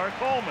for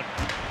Coleman.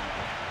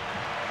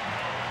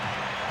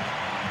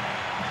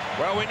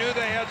 Well, we knew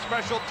they had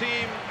special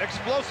team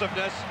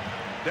explosiveness,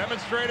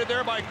 demonstrated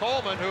there by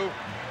Coleman, who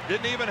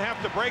didn't even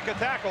have to break a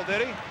tackle,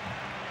 did he?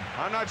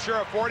 I'm not sure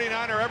a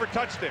 49er ever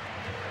touched him.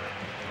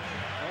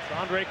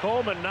 That's Andre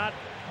Coleman, not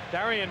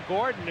Darian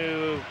Gordon,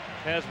 who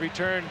has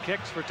returned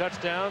kicks for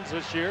touchdowns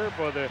this year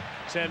for the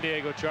San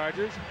Diego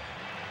Chargers.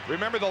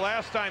 Remember the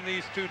last time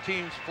these two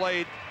teams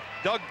played,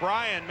 Doug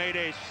Bryan made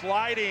a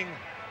sliding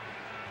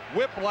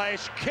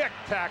whiplash kick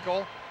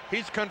tackle.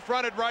 He's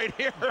confronted right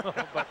here.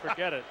 But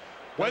forget it.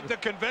 Went the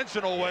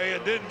conventional way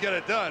and didn't get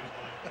it done.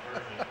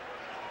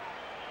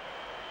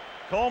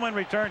 Coleman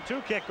returned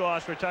 2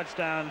 kickoffs for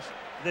touchdowns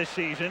this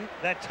season.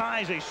 That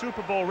ties a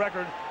Super Bowl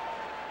record.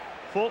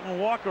 Fulton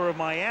Walker of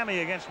Miami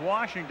against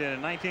Washington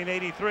in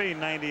 1983,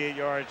 98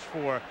 yards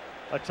for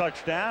a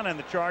touchdown. And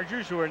the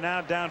Chargers, who are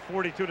now down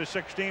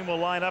 42-16, will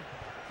line up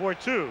for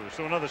 2.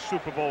 So another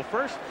Super Bowl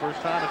first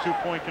time a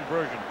 2-point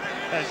conversion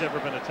has ever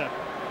been attempted.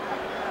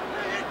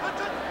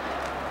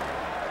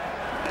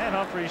 And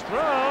Humphreys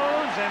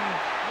throws,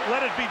 and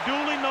let it be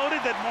duly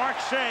noted that Mark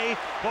Say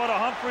caught a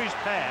Humphreys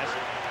pass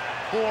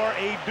for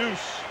a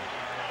deuce.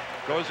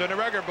 Goes in the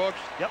record books.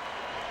 Yep.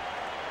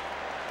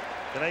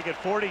 To make it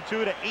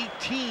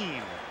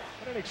 42-18.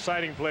 What an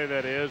exciting play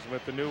that is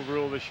with the new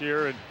rule this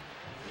year, and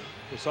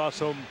we saw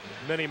so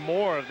many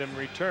more of them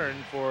return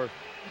for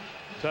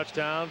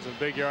touchdowns and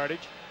big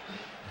yardage.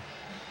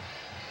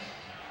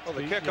 Well,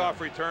 the kickoff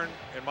return,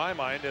 in my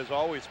mind, has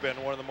always been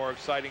one of the more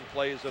exciting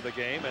plays of the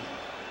game, and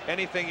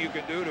anything you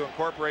can do to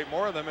incorporate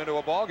more of them into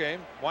a ball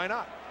game, why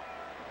not?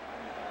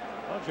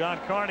 Well, John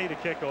Carney to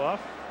kick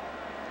off.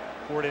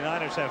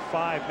 49ers have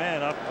 5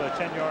 men up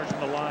 10 yards from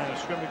the line of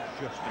scrimmage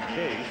just in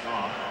case.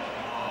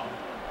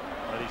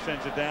 But he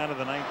sends it down to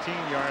the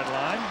 19-yard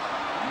line,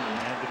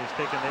 and it is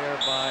taken there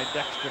by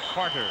Dexter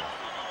Carter,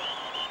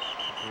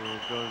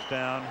 who goes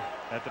down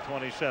at the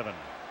 27.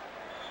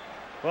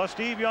 Well,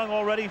 Steve Young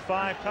already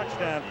 5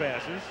 touchdown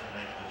passes,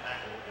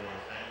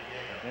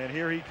 and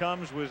here he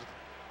comes with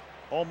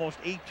almost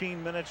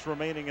 18 minutes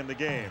remaining in the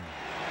game.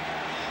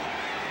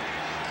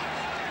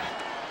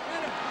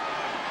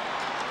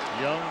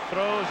 Young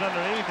throws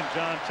underneath, and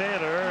John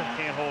Taylor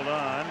can't hold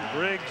on.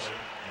 Briggs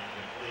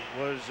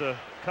was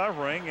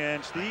covering,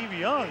 and Steve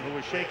Young, who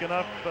was shaken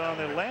up on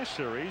the last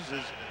series,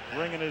 is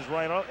bringing his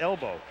right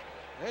elbow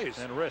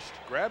and wrist.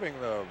 Grabbing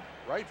the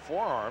right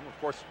forearm. Of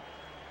course,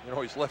 you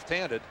know, he's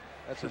left-handed.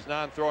 That's his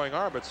non-throwing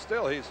arm, but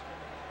still he's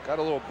got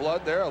a little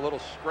blood there, a little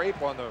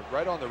scrape on the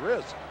right on the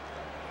wrist.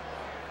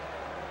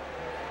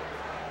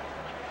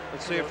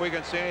 Let's see if we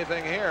can see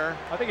anything here.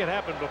 I think it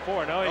happened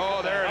before. No,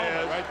 oh, there it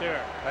is. Right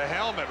there. A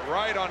helmet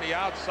right on the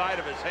outside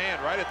of his hand,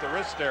 right at the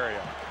wrist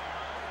area.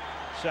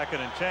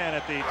 2nd and 10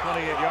 at the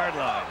 28-yard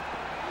line.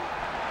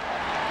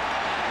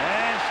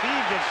 And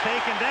Steve gets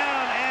taken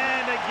down,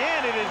 and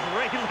again it is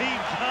Ray Lee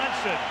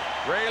Johnson.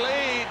 Ray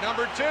Lee,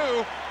 number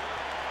 2.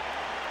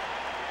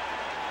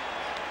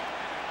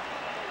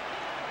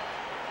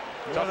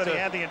 More than he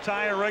had the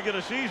entire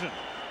regular season.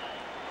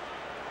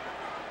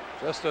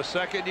 Just a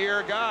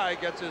second-year guy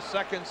gets his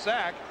 2nd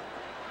sack.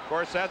 Of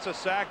course, that's a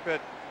sack that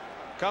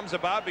comes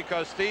about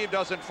because Steve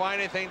doesn't find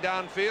anything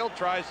downfield,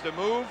 tries to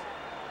move.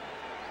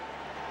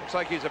 Looks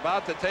like he's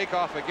about to take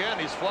off again.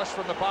 He's flushed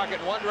from the pocket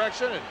in one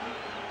direction, and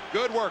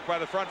good work by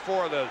the front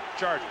 4 of the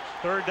Chargers.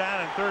 3rd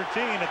down and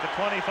 13 at the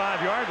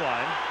 25-yard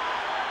line.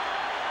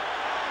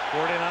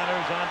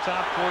 49ers on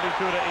top,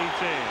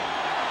 42-18.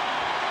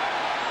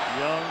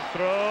 Young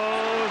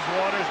throws,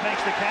 Waters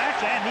makes the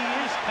catch, and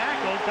he is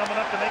tackled. Coming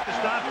up to make the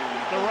stop,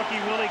 the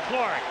rookie Willie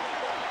Clark.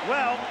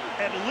 Well,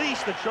 at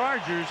least the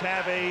Chargers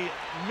have a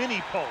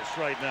mini pulse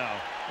right now.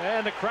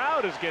 And the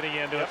crowd is getting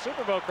into it.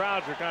 Super Bowl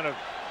crowds are kind of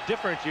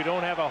different. You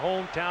don't have a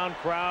hometown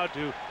crowd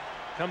to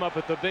come up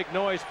with the big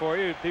noise for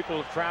you.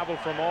 People travel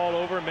from all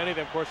over, many of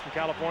them, of course, from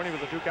California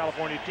with the 2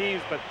 California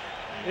teams, but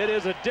it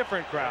is a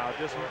different crowd,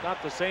 just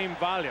not the same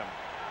volume.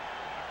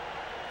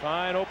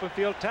 Fine open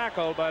field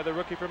tackle by the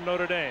rookie from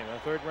Notre Dame, a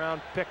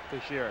third-round pick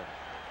this year.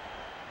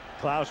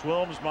 Klaus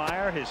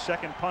Wilmsmeyer, his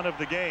second punt of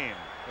the game.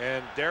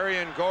 And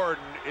Darian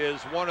Gordon is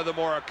one of the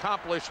more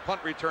accomplished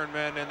punt return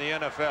men in the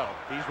NFL.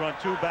 He's run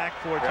 2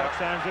 back-4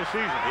 touchdowns this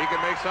season. He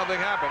can make something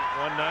happen.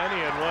 190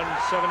 and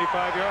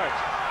 175 yards.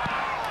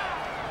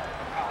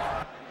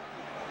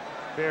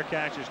 Fair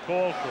catch is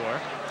called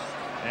for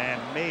and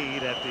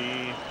made at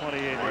the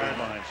 28-yard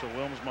line. So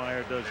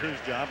Wilmsmeyer does his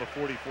job, a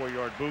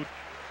 44-yard boot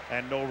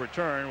and no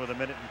return with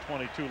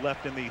 1:22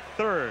 left in the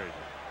third.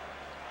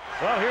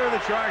 Well, here are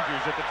the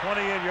Chargers at the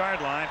 28-yard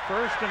line,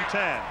 1st and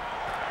 10.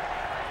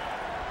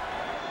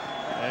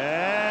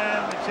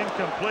 And it's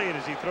incomplete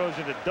as he throws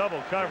into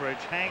double coverage.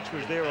 Hanks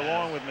was there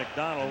along with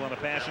McDonald on a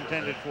pass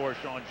intended for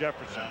Sean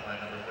Jefferson.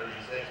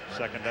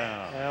 2nd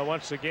down.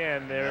 Once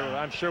again, there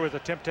I'm sure was a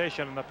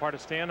temptation on the part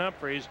of Stan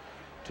Humphries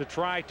to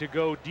try to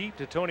go deep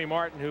to Tony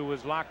Martin, who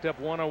was locked up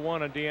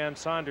one-on-one on Deion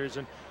Sanders.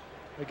 And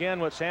again,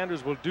 what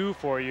Sanders will do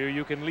for you,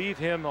 you can leave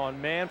him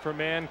on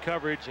man-for-man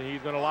coverage, and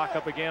he's going to lock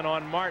up again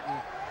on Martin.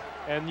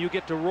 And you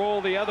get to roll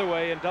the other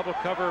way and double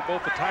cover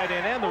both the tight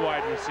end and the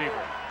wide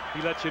receiver.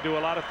 He lets you do a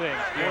lot of things,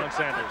 Deion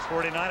Sanders.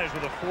 49ers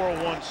with a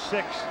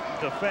 4-1-6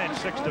 defense,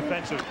 6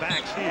 defensive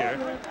backs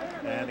here.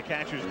 And the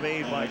catch was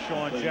made by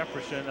Sean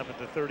Jefferson up at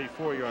the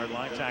 34-yard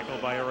line, tackled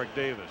by Eric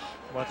Davis.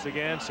 Once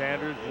again,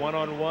 Sanders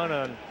one-on-one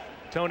on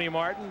Tony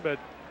Martin, but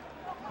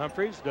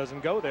Humphries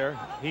doesn't go there.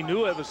 He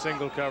knew it was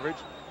single coverage.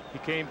 He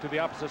came to the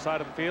opposite side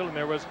of the field, and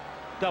there was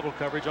double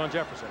coverage on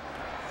Jefferson.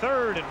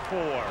 3rd and 4.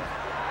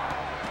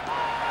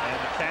 And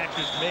the catch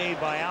is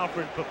made by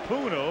Alfred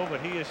Papuno,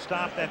 but he is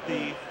stopped at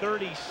the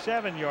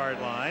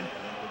 37-yard line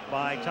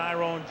by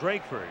Tyrone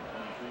Drakeford.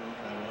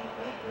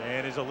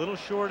 And is a little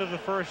short of the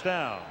 1st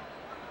down.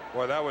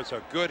 Boy, that was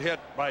a good hit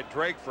by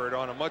Drakeford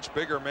on a much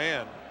bigger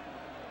man.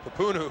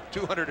 Papuno,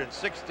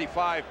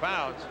 265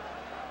 pounds.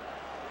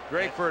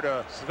 Drakeford,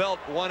 a svelte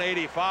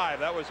 185.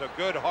 That was a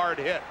good hard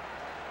hit.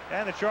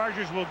 And the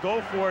Chargers will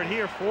go for it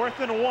here. 4th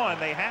and 1.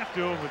 They have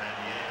to.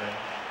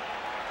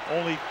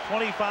 Only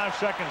 25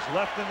 seconds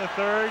left in the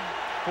third.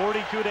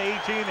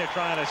 42-18. They're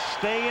trying to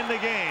stay in the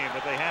game,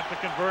 but they have to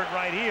convert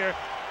right here.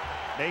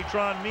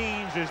 Natron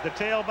Means is the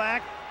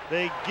tailback.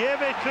 They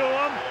give it to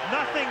him.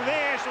 Nothing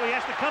there, so he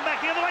has to come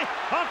back the other way.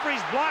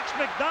 Humphries blocks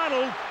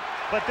McDonald,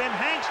 but then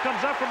Hanks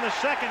comes up from the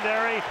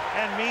secondary,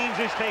 and Means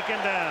is taken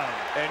down.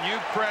 And you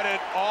credit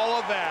all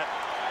of that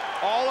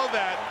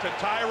to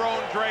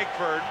Tyrone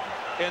Drakeford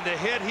and the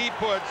hit he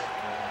puts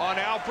on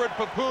Alfred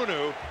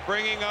Papuno,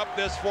 bringing up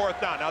this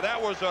 4th down. Now,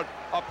 that was a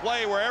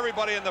play where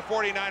everybody in the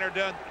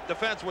 49er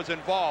defense was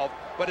involved,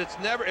 but it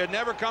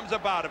never comes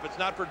about if it's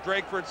not for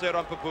Drakeford's hit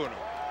on Papuno.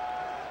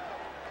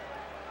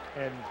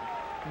 And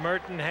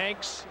Merton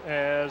Hanks,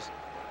 as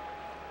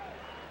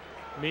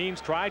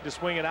Means tried to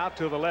swing it out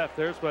to the left.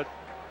 There's what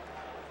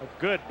a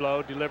good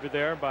blow delivered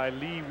there by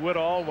Lee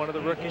Woodall, one of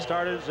the rookie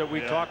starters that we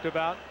talked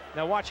about.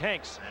 Now watch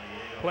Hanks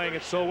playing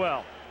it so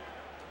well.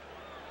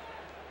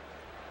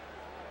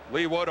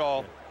 Lee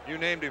Woodall, you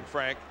named him,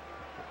 Frank.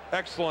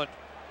 Excellent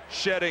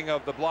shedding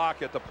of the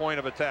block at the point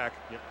of attack.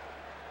 Yep.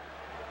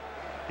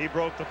 He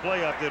broke the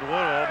play up, did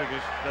Woodall,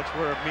 because that's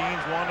where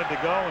Means wanted to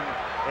go, and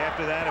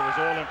after that it was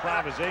all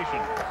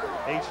improvisation.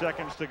 8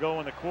 seconds to go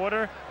in the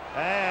quarter,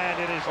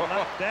 and it is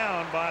knocked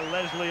down by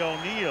Leslie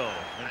O'Neal,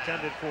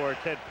 intended for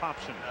Ted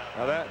Popson.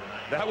 Now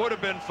that would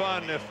have been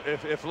fun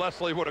if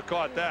Leslie would have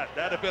caught that.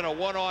 That'd have been a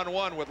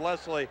one-on-one with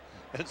Leslie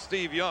and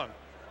Steve Young.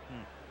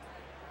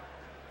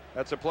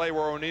 That's a play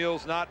where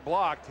O'Neal's not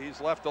blocked. He's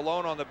left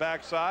alone on the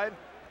backside.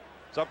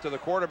 It's up to the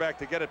quarterback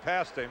to get it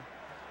past him.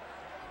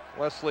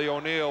 Leslie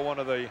O'Neal, one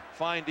of the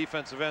fine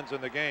defensive ends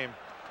in the game,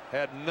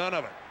 had none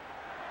of it.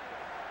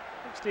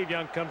 Steve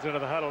Young comes into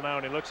the huddle now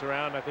and he looks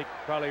around. I think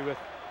probably with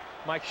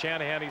Mike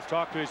Shanahan he's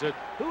talked to. He said,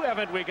 who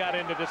haven't we got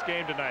into this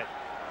game tonight?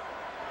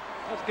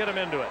 Let's get him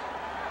into it.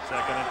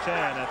 2nd and 10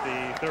 at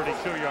the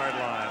 32-yard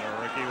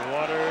line. Ricky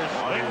Waters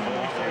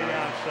moves to the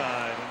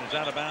outside and is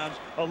out of bounds,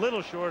 a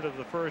little short of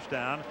the 1st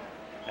down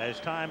as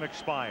time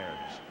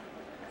expires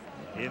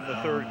in the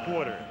 3rd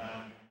quarter.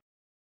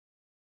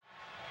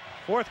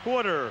 4th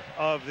quarter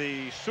of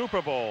the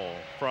Super Bowl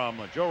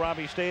from Joe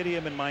Robbie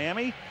Stadium in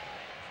Miami.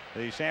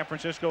 The San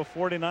Francisco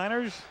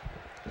 49ers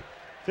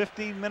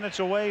 15 minutes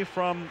away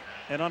from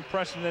an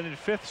unprecedented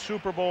 5th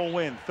Super Bowl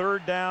win.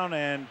 3rd down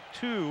and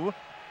 2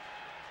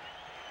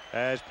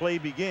 as play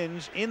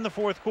begins in the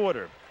 4th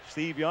quarter.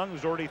 Steve Young,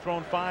 who's already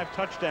thrown 5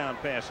 touchdown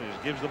passes,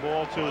 gives the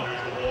ball to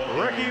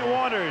Ricky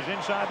Waters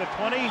inside the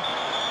 20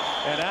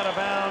 and out of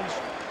bounds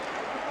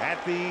at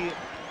the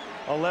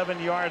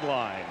 11-yard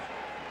line.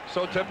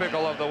 So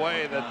typical of the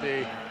way that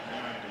the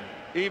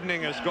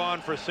evening has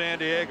gone for San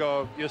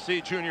Diego. You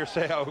see Junior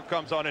Seau, who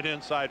comes on an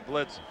inside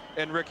blitz,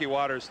 and Ricky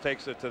Waters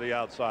takes it to the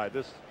outside.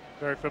 This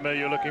very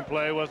familiar looking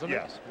play, wasn't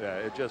it? Yes.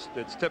 Yeah,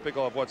 it's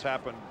typical of what's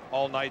happened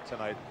all night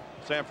tonight.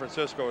 San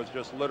Francisco has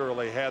just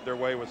literally had their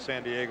way with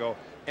San Diego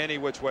any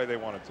which way they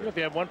wanted to. If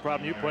you have one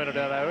problem, you pointed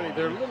out already,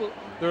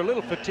 they're a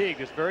little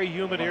fatigued. It's very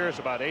humid here. It's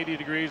about 80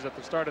 degrees at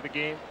the start of the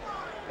game.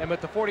 And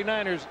with the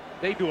 49ers,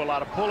 they do a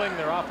lot of pulling.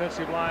 Their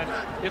offensive line,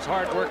 it's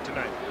hard work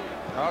tonight.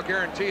 I'll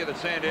guarantee you that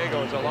San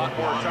Diego is a lot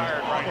more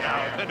tired right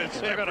now than it's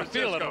They're going to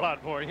feel it a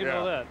lot more. You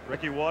know that.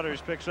 Ricky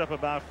Waters picks up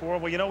about 4.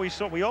 Well, you know,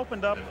 we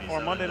opened up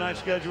our Monday night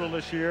schedule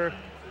this year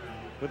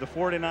with the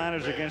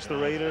 49ers against the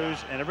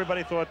Raiders, and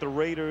everybody thought the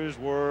Raiders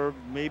were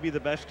maybe the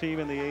best team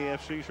in the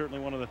AFC, certainly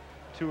one of the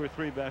 2 or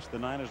 3 best. The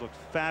Niners looked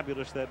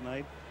fabulous that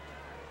night.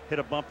 Hit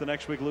a bump the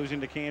next week,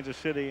 losing to Kansas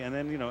City, and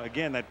then, you know,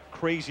 again, that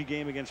crazy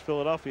game against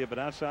Philadelphia. But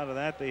outside of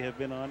that, they have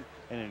been on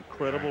an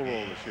incredible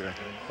roll this year.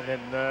 And then,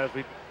 as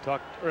we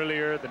talked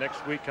earlier, the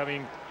next week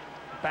coming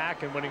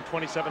back and winning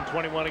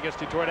 27-21 against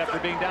Detroit after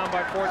being down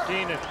by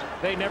 14, and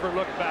they never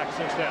looked back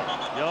since then.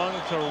 Young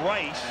to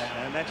Rice,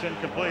 and that's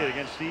incomplete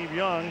against Steve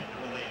Young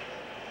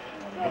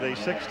with a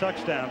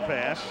 6-touchdown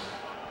pass.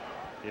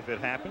 If it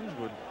happens,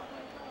 would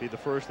be the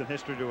first in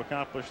history to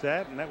accomplish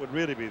that, and that would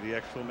really be the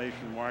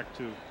exclamation mark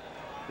to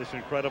this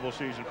incredible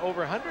season. Over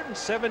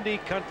 170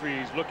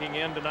 countries looking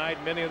in tonight,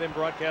 many of them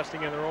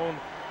broadcasting in their own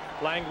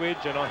language,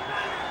 and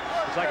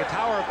it's like a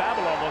Tower of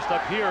Babel almost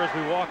up here as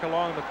we walk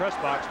along the press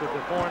box with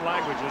the foreign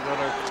languages that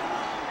are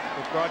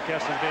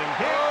broadcasting being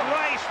hit.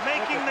 Rice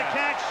making the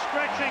catch,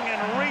 stretching and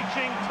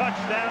reaching,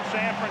 touchdown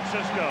San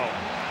Francisco.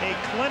 A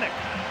clinic.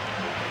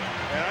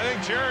 And I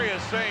think Jerry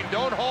is saying,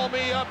 don't hold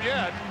me up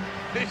yet.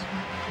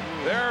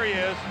 There he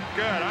is.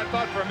 Good. I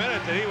thought for a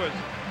minute that he was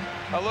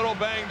a little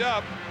banged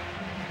up.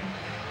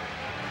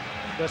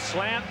 The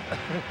slant.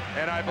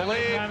 And I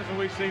believe how many times have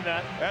we seen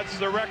that? That's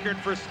the record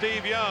for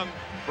Steve Young,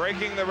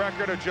 breaking the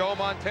record of Joe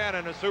Montana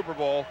in a Super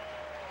Bowl.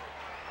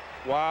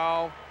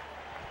 Wow.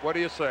 What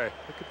do you say?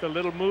 Look at the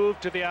little move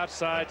to the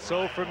outside,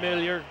 so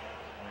familiar.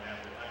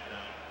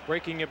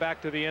 Breaking it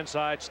back to the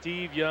inside.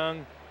 Steve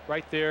Young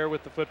right there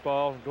with the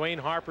football. Dwayne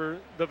Harper,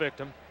 the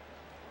victim.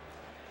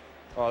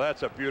 Oh,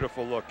 that's a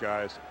beautiful look,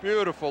 guys.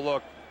 Beautiful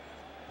look.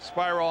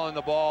 Spiraling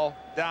the ball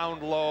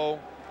down low.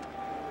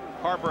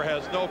 Harper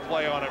has no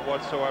play on it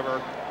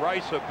whatsoever.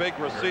 Rice, a big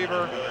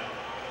receiver.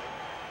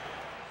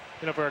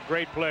 You know, for a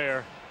great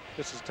player,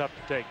 this is tough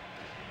to take.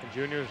 And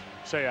Junior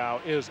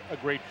Seau is a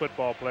great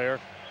football player.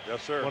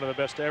 Yes, sir. One of the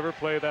best to ever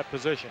play that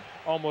position.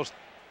 Almost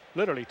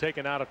literally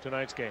taken out of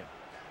tonight's game.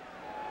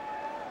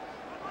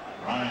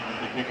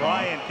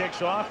 Ryan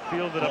kicks off,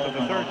 fielded up at the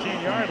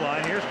 13-yard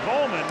line. Here's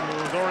Coleman,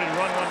 who's already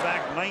run one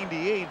back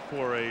 98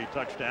 for a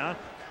touchdown.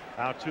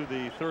 Out to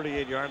the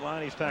 38-yard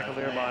line. He's tackled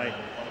there by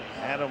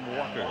Adam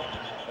Walker.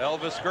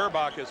 Elvis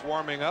Gerbach is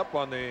warming up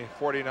on the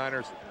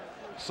 49ers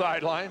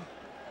sideline.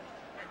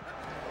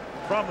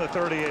 From the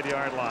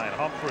 38-yard line,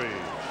 Humphries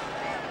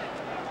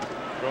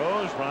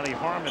throws. Ronnie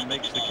Harmon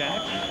makes the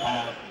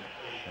catch.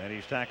 And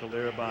he's tackled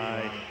there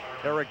by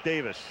Eric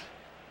Davis.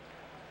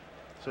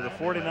 So the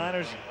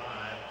 49ers,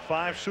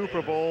 5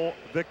 Super Bowl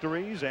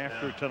victories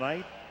after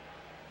tonight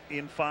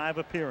in 5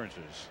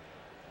 appearances.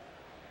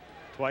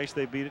 Twice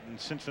they beat it in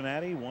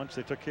Cincinnati. Once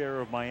they took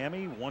care of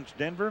Miami. Once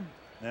Denver.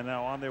 And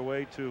now on their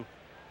way to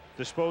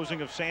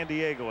disposing of San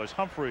Diego as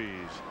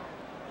Humphries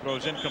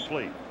throws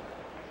incomplete.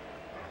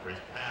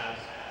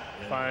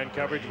 Fine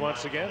coverage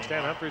once again.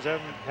 Stan Humphries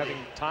having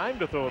time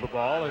to throw the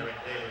ball, and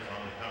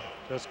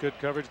just good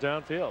coverage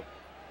downfield.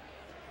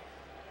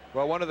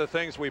 Well, one of the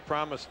things we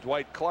promised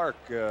Dwight Clark,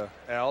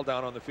 Al,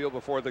 down on the field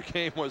before the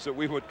game was that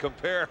we would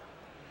compare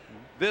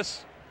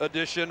this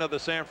edition of the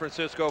San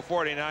Francisco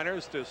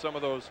 49ers to some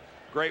of those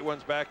great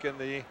ones back in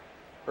the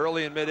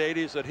early and mid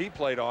 80s that he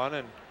played on.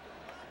 And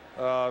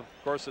of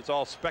course, it's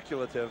all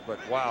speculative, but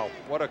wow,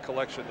 what a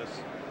collection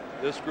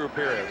this group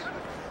here is.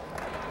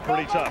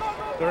 Pretty tough.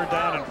 3rd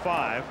down and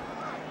 5.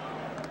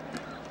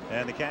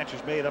 And the catch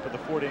is made up at the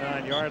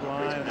 49-yard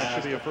line. That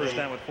should be a first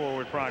down with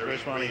forward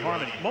progress. Ronnie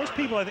Harmon. Most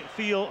people, I think,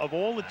 feel of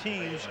all the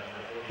teams,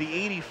 the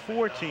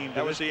 84 team.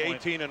 That was the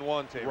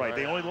 18-1 team. Right.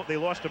 They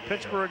lost to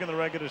Pittsburgh in the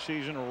regular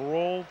season,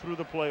 rolled through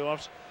the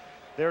playoffs.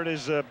 There it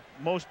is.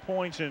 Most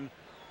points in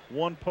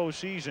one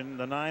postseason.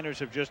 The Niners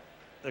have just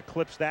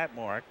eclipsed that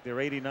mark. Their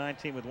 89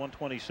 team with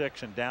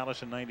 126, and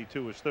Dallas in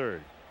 92 is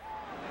 3rd.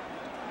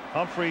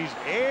 Humphries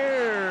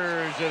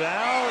airs it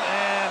out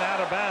and out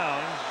of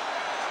bounds.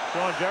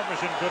 Sean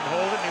Jefferson couldn't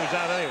hold it, and he was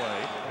out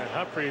anyway. And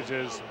Humphries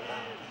is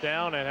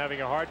down and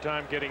having a hard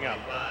time getting up.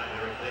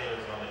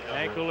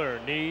 Ankle or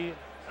knee,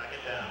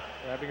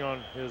 grabbing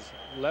on his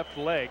left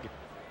leg.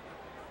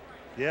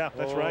 Yeah,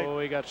 that's right. Oh,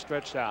 he got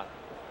stretched out.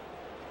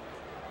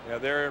 Yeah,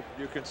 there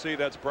you can see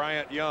that's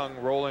Bryant Young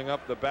rolling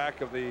up the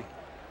back of the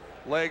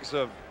legs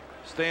of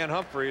Stan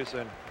Humphries.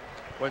 And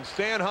when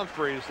Stan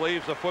Humphries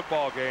leaves a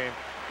football game,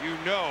 you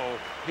know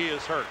he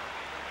is hurt.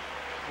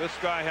 This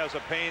guy has a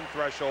pain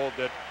threshold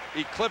that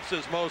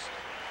eclipses most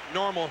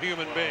normal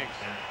human beings.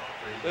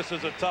 This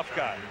is a tough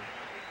guy.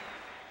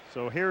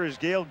 So here is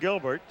Gail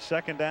Gilbert,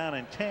 2nd down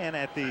and 10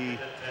 at the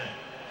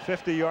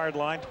 50-yard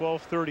line,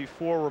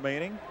 12:34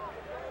 remaining.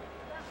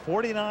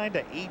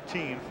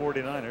 49-18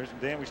 49ers.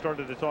 And Dan, we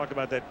started to talk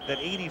about that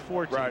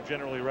 84 team, right,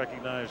 generally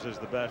recognized as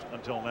the best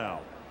until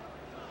now.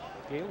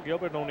 Gail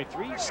Gilbert, only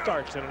 3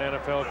 starts in an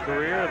NFL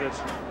career that's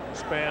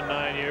spanned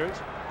 9 years.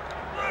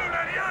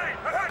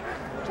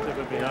 Most of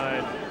it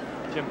behind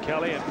Jim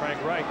Kelly and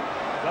Frank Reich,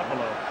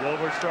 Buffalo.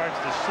 Gilbert starts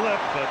to slip,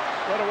 but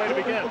What a way to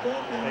begin.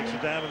 takes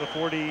it down to the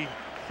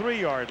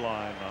 43-yard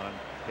line on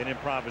an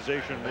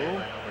improvisation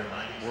move,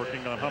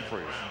 working on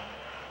Humphreys.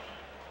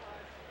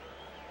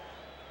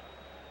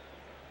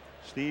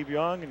 Steve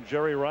Young and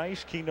Jerry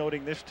Rice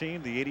keynoting this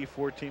team, the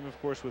 '84 team,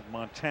 of course, with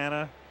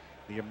Montana,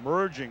 the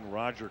emerging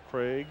Roger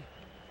Craig,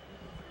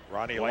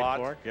 Ronnie Dwight Lott.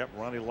 Clark, yep,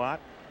 Ronnie Lott.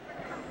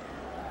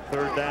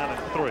 3rd down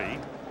and 3.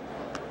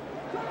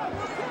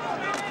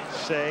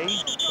 Say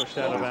pushed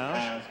out of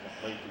bounds.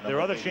 Their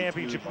other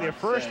championship, their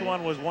first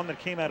one was one that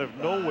came out of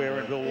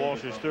nowhere in Bill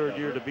Walsh's 3rd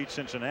year to beat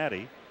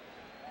Cincinnati.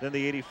 Then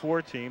the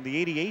 '84 team. The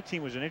 '88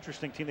 team was an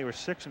interesting team. They were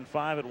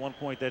 6-5 at one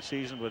point that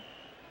season, but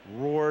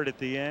roared at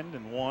the end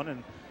and won.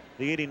 And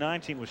the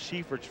 '89 team was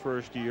Seifert's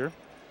first year,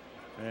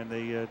 and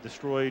they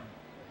destroyed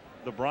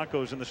the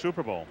Broncos in the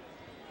Super Bowl.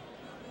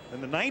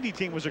 And the '90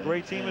 team was a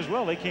great team as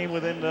well. They came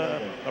within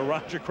a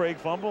Roger Craig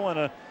fumble and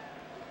a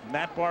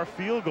Matt Barr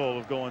field goal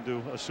of going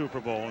to a Super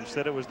Bowl.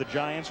 Instead, it was the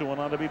Giants who went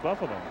on to beat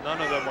Buffalo.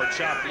 None of them were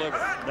chopped liver.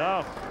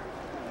 No.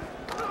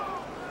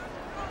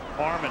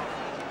 Harmon.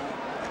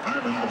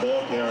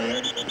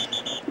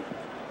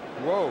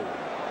 Whoa.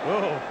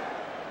 Whoa.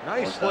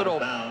 Nice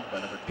little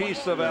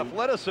piece of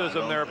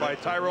athleticism there by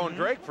Tyrone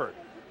Drakeford.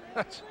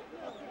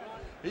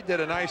 He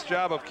did a nice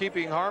job of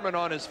keeping Harmon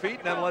on his feet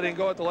and then letting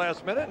go at the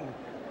last minute and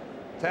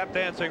tap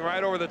dancing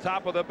right over the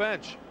top of the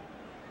bench.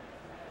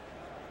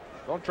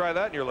 Don't try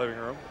that in your living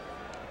room.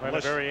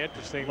 Well, very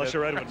interesting. Unless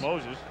you're Edwin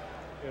Moses.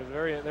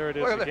 There it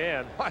is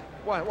again.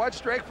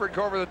 Watch Drakeford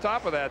go over the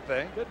top of that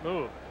thing. Good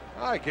move.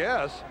 I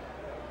guess.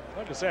 I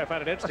have to say, I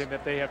find it interesting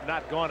that they have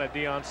not gone at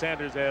Deion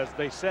Sanders as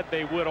they said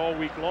they would all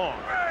week long.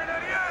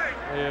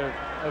 They have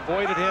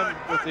avoided him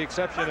with the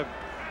exception of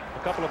a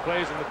couple of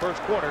plays in the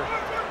first quarter.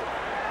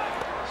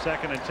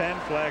 2nd and 10,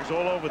 flags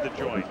all over the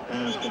joint.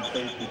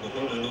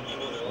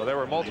 Well, there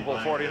were multiple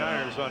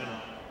 49ers on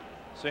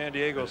San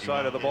Diego's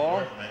side of the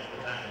ball.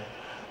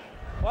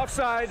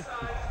 Offside,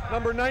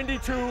 number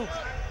 92,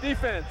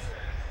 defense.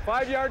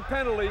 5-yard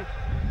penalty,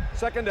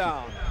 2nd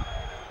down.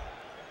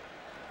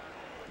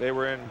 They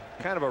were in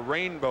kind of a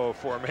rainbow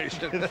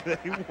formation. They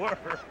were.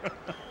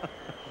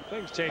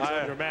 Things change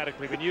so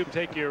dramatically when you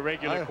take your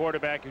regular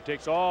quarterback who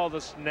takes all the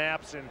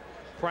snaps in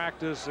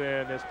practice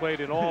and has played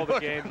in all the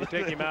games. You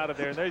take him out of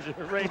there, and there's your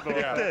rainbow.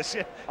 Yeah.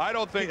 I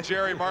don't think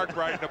Jerry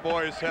Markwright and the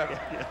boys have.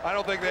 I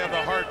don't think they have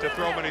the heart to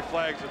throw many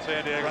flags at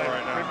San Diego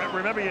right now.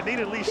 Remember, you need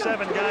at least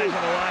 7 guys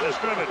on the line of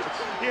scrimmage.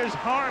 Here's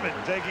Harmon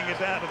taking it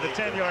down to the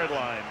 10-yard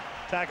line.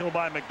 Tackled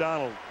by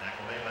McDonald.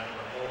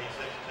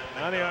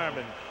 Ronnie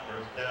Harmon,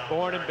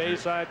 born in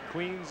Bayside,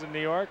 Queens in New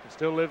York, and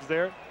still lives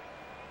there.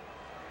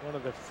 One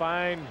of the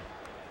fine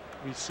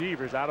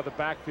receivers out of the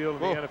backfield of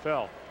the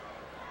NFL.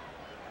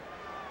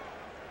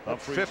 Up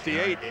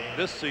 58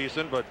 this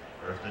season, but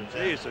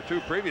geez, the 2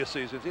 previous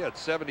seasons he had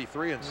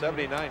 73 and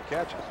 79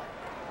 catches.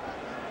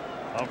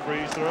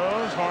 Humphreys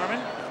throws.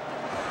 Harmon.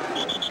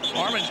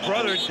 Harmon's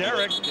brother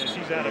Derek, yes,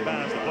 he's out of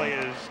bounds. The play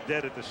is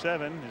dead at the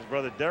 7. His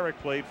brother Derek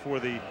played for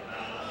the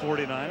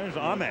 49ers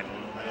on that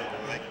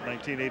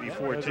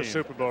 1984 team. A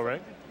Super Bowl,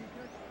 right?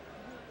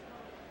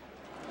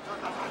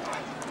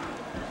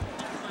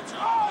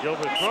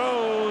 Gilbert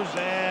throws,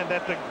 and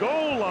at the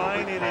goal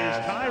line, it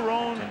is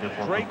Tyrone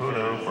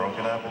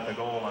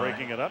Drakeford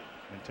breaking it up,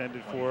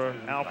 intended for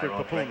Alfred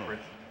Papuno. A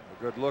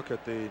good look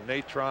at the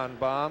Natron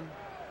bomb.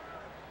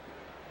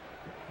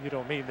 You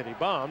don't mean that he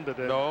bombed, but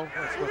no,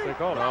 that's what they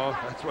call it. No,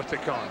 that's what they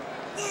call it.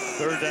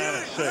 3rd down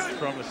and 6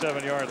 from the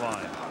 7-yard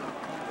line.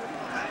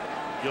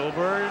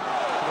 Gilbert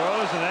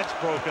throws, and that's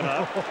broken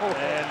up.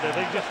 And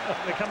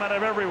they come out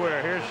of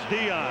everywhere. Here's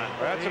Deion.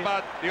 That's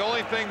about the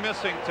only thing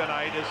missing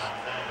tonight is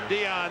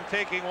Deion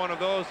taking one of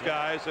those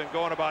guys and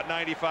going about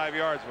 95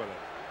 yards with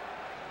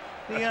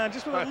it. Deion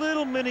just with a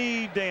little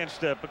mini dance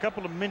step, a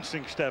couple of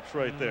mincing steps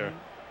right there.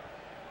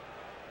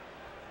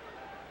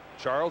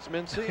 Charles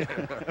Mincy.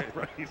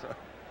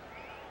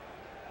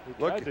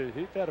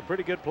 He had a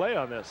pretty good play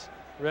on this.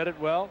 Read it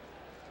well.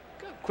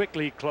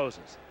 Quickly he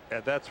closes.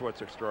 And that's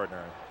what's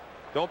extraordinary.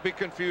 Don't be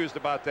confused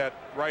about that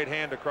right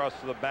hand across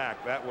to the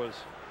back. That was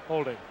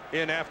holding.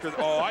 In after.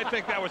 Oh, I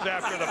think that was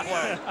after the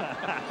play.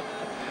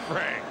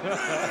 Frank.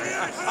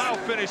 I'll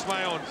finish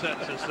my own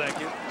sentences, thank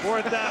you.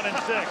 4th down and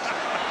 6.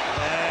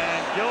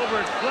 And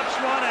Gilbert flips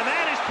one, and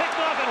that is picked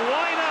off, and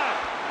why not?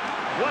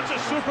 What's a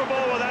Super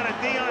Bowl without a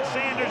Deion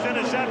Sanders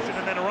interception?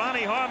 And then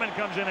Ronnie Harmon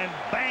comes in and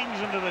bangs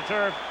into the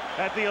turf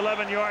at the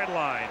 11-yard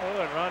line.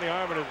 Oh, and Ronnie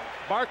Harmon is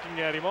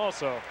barking at him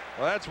also.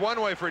 Well, that's one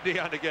way for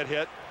Deion to get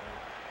hit.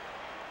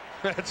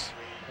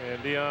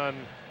 And Deion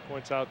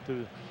points out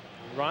to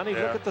Ronnie,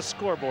 look at the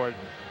scoreboard.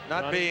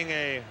 Not Ronnie. being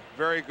a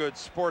very good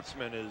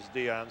sportsman is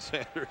Deion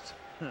Sanders.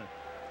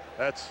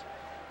 That's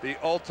the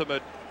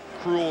ultimate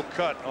cruel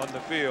cut on the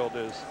field,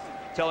 is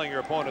telling your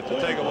opponent to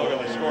take a look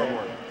at the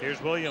scoreboard.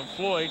 Here's William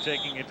Floyd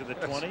taking it to the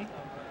 20.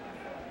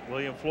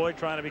 William Floyd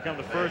trying to become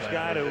the first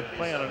guy to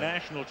play on a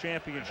national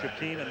championship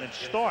team and then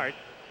start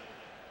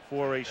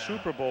for a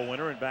Super Bowl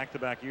winner in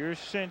back-to-back years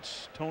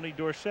since Tony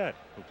Dorsett,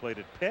 who played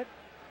at Pitt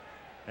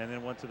and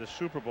then went to the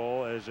Super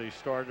Bowl as a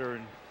starter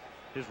in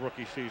his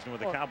rookie season with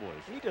the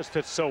Cowboys. He just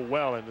fits so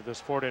well into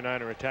this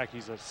 49er attack.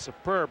 He's a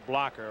superb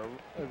blocker,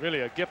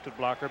 really a gifted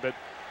blocker, but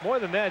more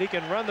than that, he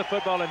can run the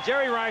football, and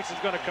Jerry Rice is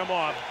going to come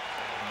off.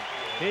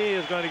 He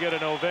is going to get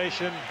an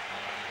ovation.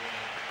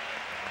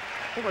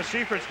 I think what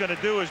Seifert's going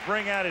to do is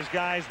bring out his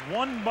guys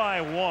one by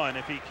one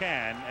if he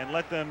can and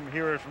let them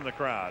hear it from the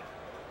crowd.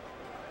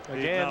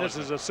 Again, this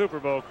is a Super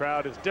Bowl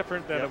crowd. It's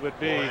different than it would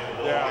be.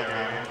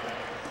 Yeah.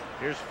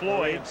 Here's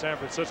Floyd in San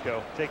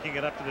Francisco, taking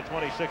it up to the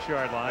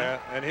 26-yard line. Yeah,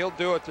 and he'll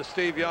do it to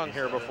Steve Young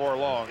here before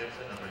long.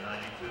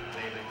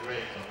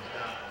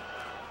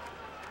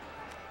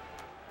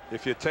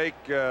 If you take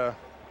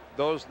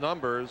those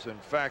numbers and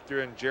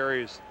factor in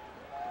Jerry's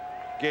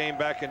game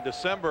back in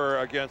December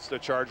against the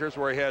Chargers,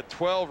 where he had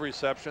 12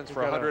 receptions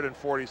for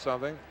 140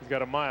 something. He's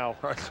got a mile.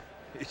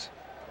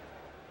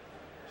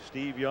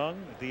 Steve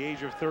Young, at the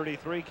age of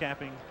 33,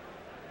 capping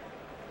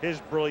his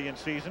brilliant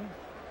season.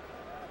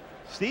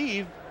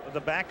 Steve, the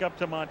backup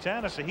to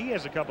Montana, so he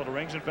has a couple of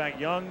rings. In fact,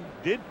 Young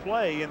did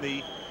play in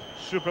the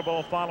Super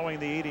Bowl following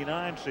the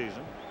 '89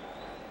 season,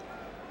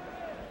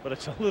 but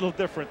it's a little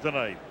different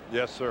tonight.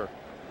 Yes, sir.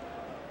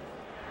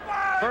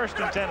 First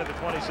and 10 at the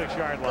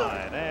 26-yard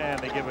line,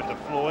 and they give it to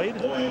Floyd.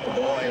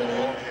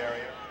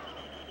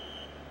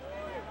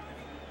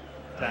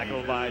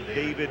 Tackled by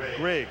David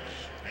Griggs.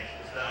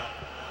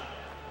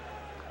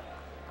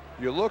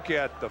 You look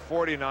at the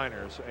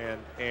 49ers,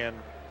 and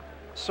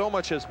so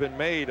much has been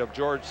made of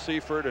George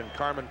Seifert and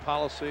Carmen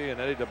Policy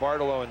and Eddie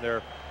DeBartolo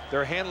and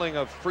their handling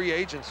of free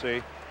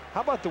agency.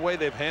 How about the way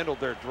they've handled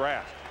their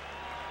draft?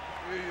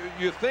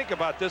 You think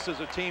about this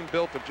as a team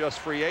built of just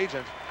free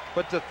agents,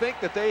 but to think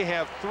that they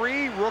have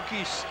 3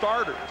 rookie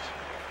starters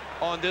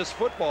on this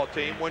football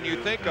team, when you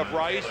think of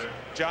Rice,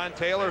 John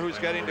Taylor, who's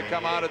getting to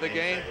come out of the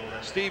game,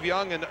 Steve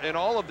Young, and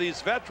all of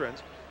these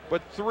veterans,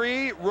 but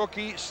 3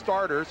 rookie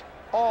starters,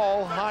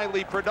 all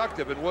highly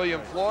productive, and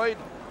William Floyd,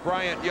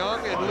 Bryant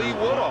Young, and Lee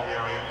Woodall.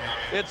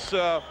 It's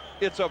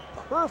a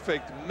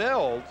perfect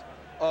meld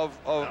of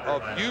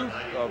youth,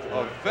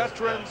 of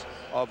veterans,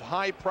 of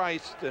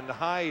high-priced and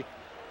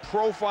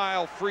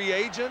high-profile free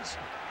agents.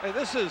 And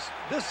this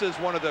is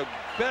one of the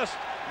best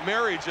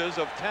marriages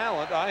of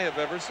talent I have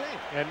ever seen.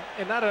 And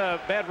not a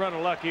bad run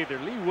of luck either.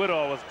 Lee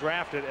Woodall was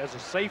drafted as a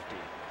safety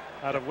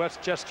out of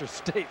Westchester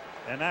State.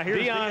 And now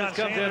here's Deion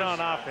comes in on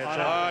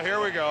offense.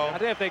 Here we go. I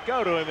think if they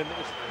go to him, and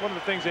it's one of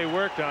the things they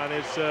worked on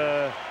is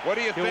what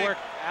do you think? Work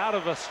out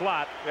of a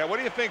slot. Yeah, what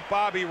do you think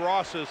Bobby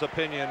Ross's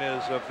opinion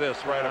is of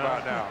this right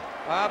about now?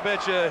 I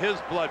bet you his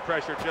blood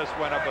pressure just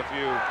went up a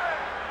few.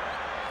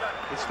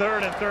 It's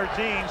 3rd and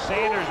 13.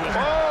 Sanders was.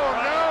 Oh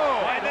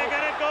no! And they're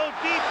going to go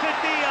deep to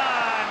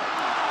Deion,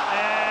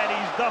 and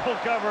he's double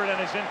covered and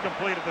is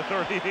incomplete at the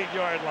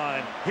 38-yard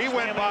line. He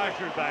went by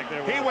back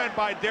there. He went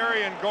by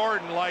Darian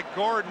Gordon like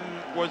Gordon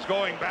was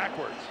going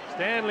backwards.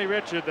 Stanley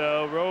Richard,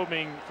 though,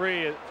 roaming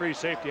free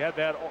safety, had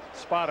that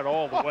spotted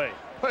all the way.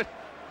 But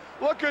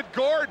look at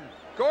Gordon.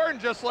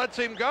 Gordon just lets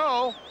him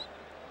go.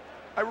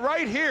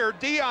 Right here,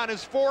 Deion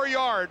is 4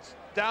 yards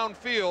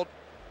downfield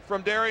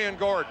from Darian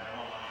Gordon.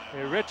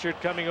 Richard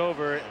coming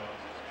over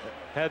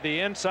had the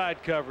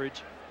inside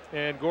coverage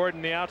and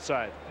Gordon the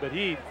outside, but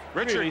he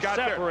Richard really got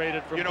separated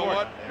there. from You know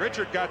Gordon. what?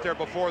 Richard got there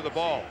before the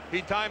ball.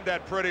 He timed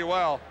that pretty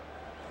well,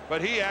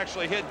 but he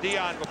actually hit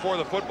Deion before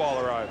the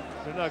football arrived.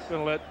 They're not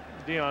going to let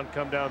Deion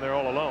come down there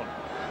all alone.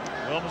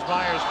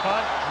 Wilms-Myers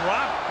punt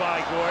dropped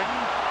by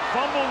Gordon,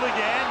 fumbled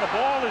again. The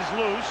ball is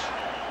loose,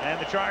 and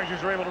the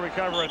Chargers are able to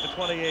recover at the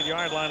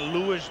 28-yard line.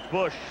 Lewis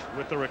Bush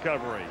with the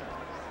recovery.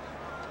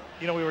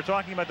 You know, we were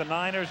talking about the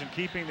Niners and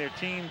keeping their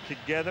team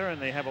together, and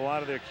they have a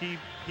lot of their key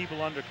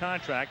people under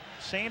contract.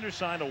 Sanders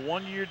signed a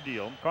 1-year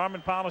deal.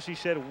 Carmen Policy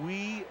said,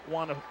 we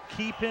want to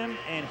keep him,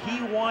 and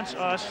he wants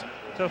us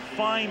to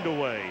find a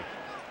way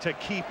to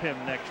keep him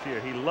next year.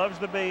 He loves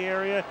the Bay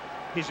Area.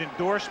 His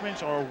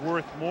endorsements are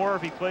worth more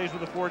if he plays with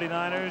the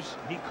 49ers.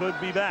 He could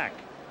be back.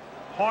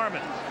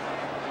 Harmon.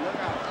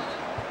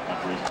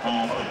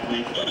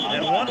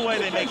 And one way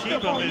they may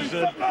keep him is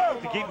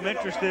to keep him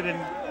interested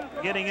in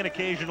getting in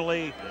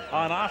occasionally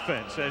on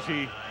offense, as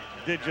he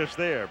did just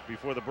there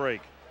before the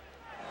break.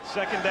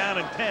 2nd down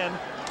and 10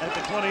 at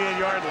the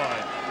 28-yard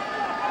line.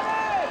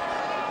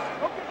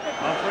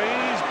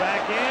 Humphreys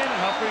back in.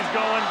 Humphreys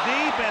going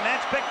deep, and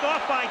that's picked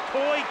off by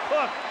Toy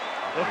Cook,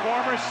 the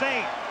former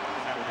Saint.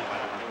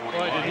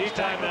 Boy, did he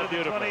time that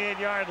beautifully.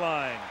 28-yard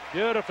line.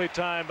 Beautifully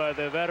timed by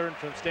the veteran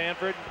from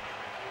Stanford.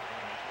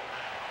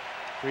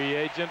 Free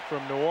agent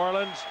from New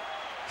Orleans.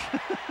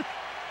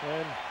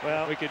 And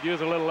well, we could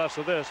use a little less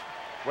of this.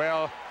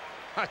 Well,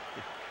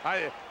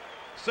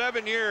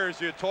 7 years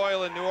you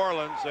toil in New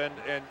Orleans,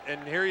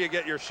 and here you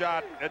get your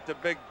shot at the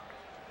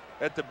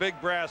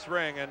big brass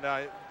ring, and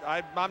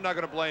I'm not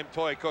going to blame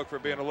Toy Cook for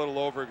being a little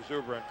over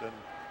exuberant, and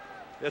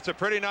it's a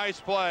pretty nice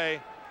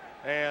play,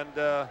 and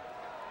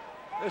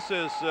this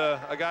is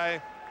a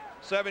guy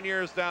 7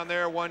 years down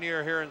there, 1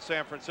 year here in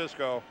San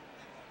Francisco.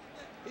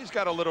 He's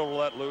got a little to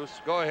let loose.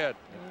 Go ahead,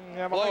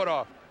 blow it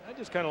off. I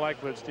just kind of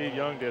like what Steve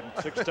Young did.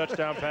 6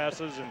 touchdown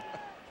passes, and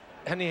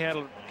And he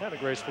handled kind of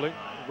gracefully.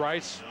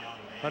 Rice,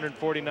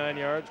 149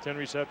 yards, 10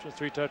 receptions,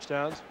 3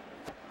 touchdowns.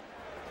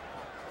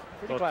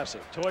 Pretty classy.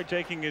 Toy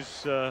taking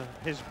his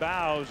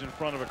bows in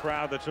front of a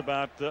crowd that's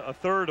about a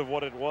third of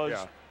what it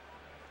was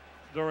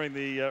during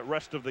the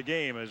rest of the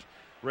game as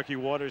Ricky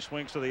Waters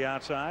swings to the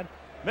outside.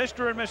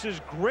 Mr. and Mrs.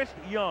 Grit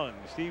Young,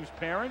 Steve's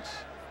parents.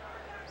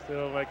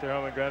 Still like their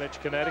home in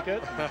Greenwich,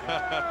 Connecticut.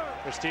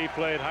 Where Steve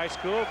played high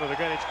school for the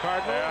Greenwich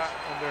Cardinals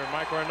under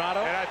Mike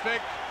Ornato. And I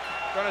think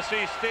going to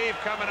see Steve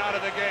coming out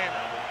of the game.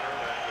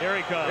 Here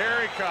he comes.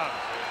 Here he comes.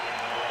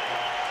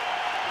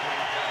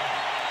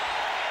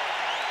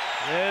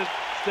 They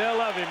still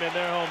love him in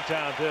their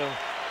hometown, too.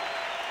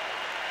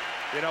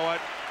 You know what?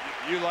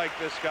 You like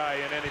this guy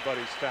in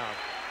anybody's town.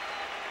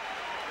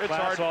 It's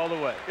Class hard all the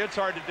way. It's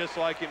hard to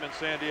dislike him in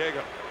San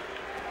Diego.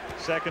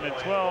 2nd and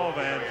 12,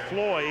 and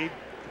Floyd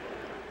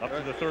up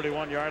to the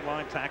 31-yard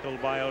line,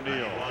 tackled by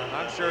O'Neal.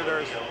 I'm sure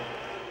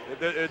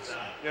it's,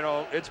 you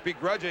know, it's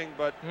begrudging,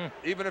 but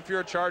even if you're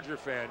a Charger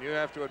fan, you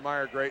have to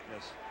admire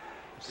greatness,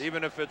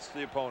 even if it's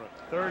the opponent.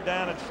 3rd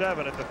down and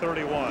 7 at the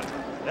 31.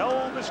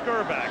 Elvis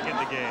Skurback in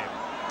the game.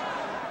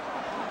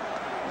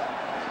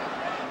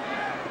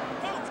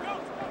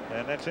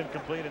 And that's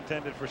incomplete,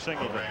 intended for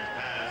Singleton.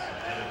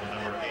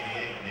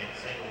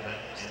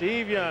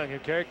 Steve Young, who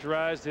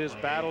characterized his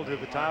battle to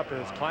the top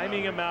as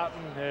climbing a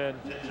mountain, and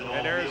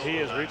he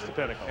has reached the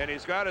pinnacle. And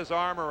he's got his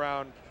arm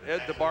around Ed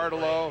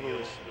DeBartolo,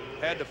 who's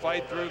had to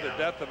fight through the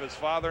death of his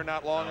father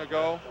not long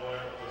ago.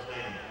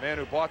 Man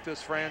who bought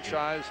this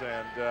franchise,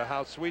 and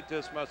how sweet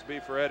this must be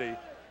for Eddie,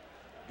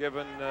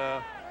 given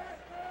the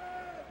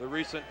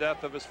recent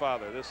death of his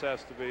father. This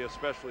has to be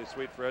especially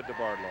sweet for Ed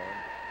DeBartolo.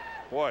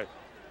 And boy,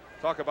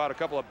 talk about a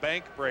couple of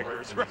bank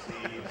breakers.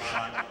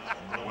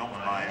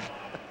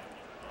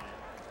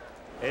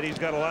 Eddie's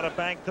got a lot of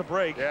bank to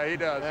break. Yeah, he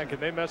does. Man,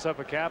 can they mess up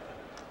a cap?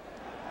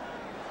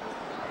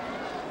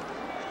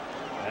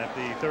 At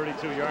the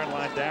 32-yard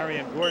line,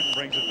 Darian Gordon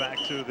brings it back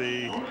to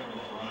the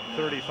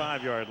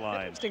 35-yard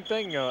line. Interesting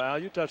thing, Al,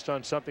 you touched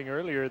on something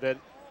earlier, that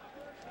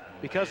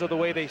because of the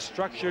way they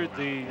structured,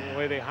 the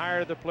way they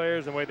hired the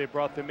players, and the way they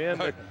brought them in,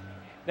 that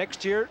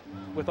next year,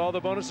 with all the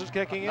bonuses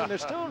kicking in, they're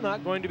still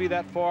not going to be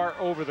that far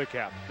over the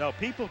cap. No,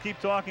 people keep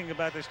talking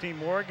about this team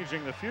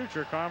mortgaging the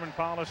future. Carmen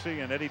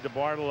Policy and Eddie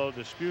DeBartolo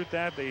dispute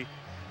that. They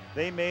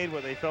made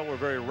what they felt were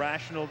very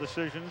rational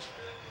decisions.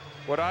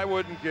 What I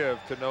wouldn't give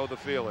to know the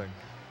feeling.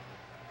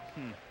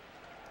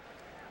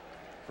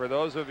 For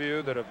those of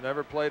you that have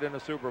never played in a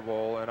Super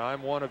Bowl, and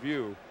I'm one of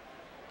you,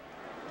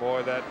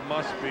 boy, that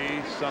must be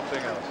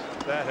something else.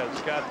 That has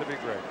got to be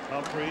great.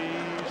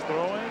 Humphreys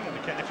throwing, and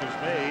the catch is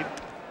made.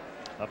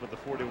 Up at the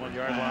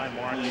 41-yard line,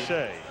 Mark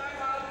Shea.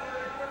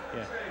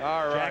 Yeah.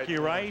 All right. Jackie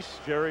Rice,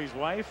 Jerry's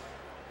wife.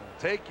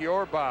 Take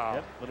your bow.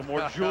 Yep. A little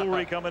more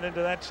jewelry coming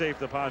into that safe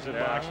deposit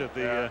box at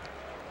the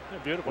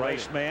beautiful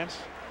Rice Manse.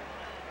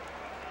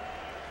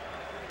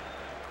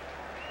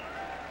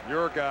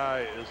 Your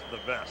guy is the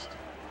best.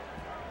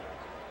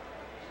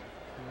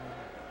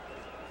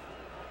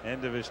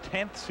 End of his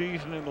 10th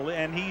season in the league,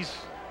 and he's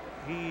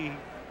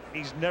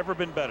never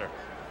been better.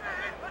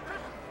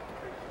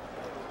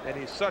 And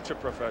he's such a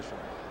professional.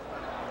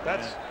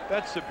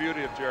 That's the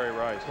beauty of Jerry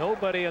Rice.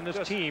 Nobody on this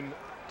team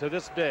to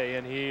this day,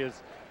 and he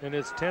is in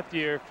his 10th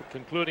year, for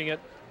concluding it,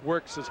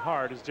 works as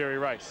hard as Jerry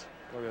Rice.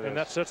 And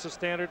that sets the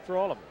standard for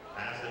all of them.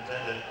 Pass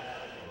intended.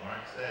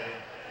 Mark Say.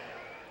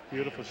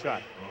 Beautiful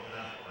shot.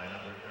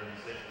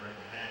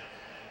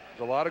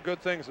 There's a lot of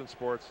good things in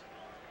sports.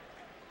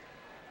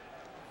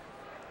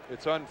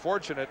 It's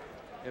unfortunate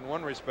in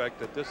one respect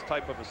that this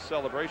type of a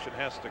celebration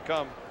has to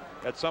come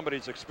at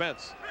somebody's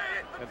expense.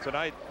 And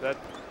tonight that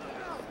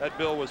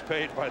bill was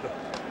paid by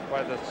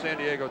the San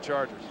Diego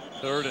Chargers.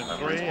 3rd and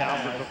 3.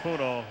 Alfred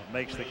Capuno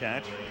makes the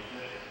catch.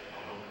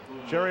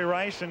 Jerry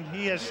Rice, and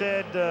he has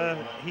said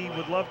he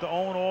would love to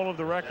own all of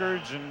the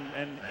records,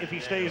 and if he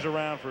stays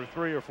around for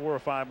 3 or 4 or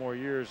 5 more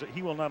years,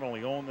 he will not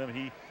only own them,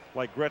 he,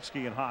 like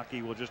Gretzky in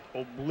hockey, will just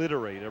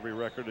obliterate every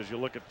record as you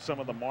look at some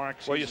of the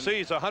marks. Well, you see,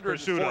 he's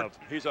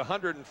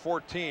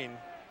 114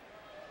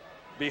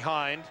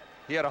 behind.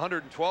 He had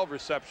 112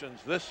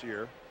 receptions this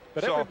year.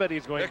 But so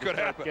everybody's going to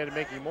happen. get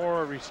making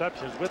more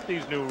receptions with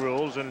these new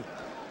rules, and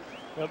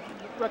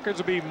records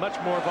will be much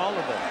more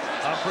vulnerable.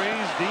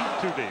 Humphreys deep,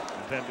 too deep,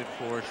 intended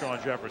for Sean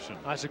Jefferson.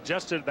 I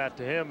suggested that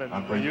to him,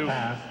 and for you,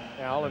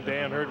 Al and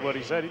Dan heard what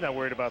he said. He's not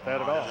worried about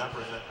that at all.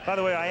 By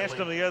the way, I asked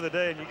him the other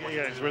day, and you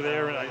guys were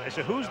there, and I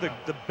said, who's the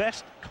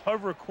best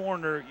cover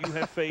corner you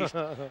have faced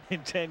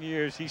in 10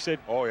 years? He said,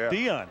 oh, yeah.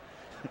 Dion.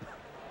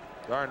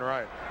 Darn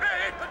right.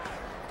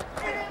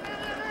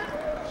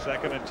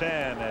 2nd and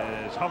 10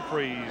 as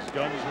Humphreys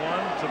guns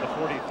one to the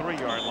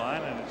 43-yard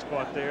line, and it's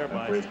caught there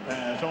by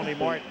Tony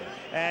Martin.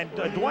 And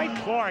Dwight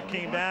Clark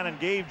came down and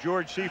gave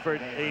George Seifert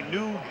a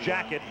new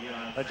jacket,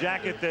 a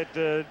jacket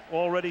that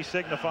already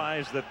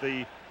signifies that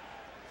the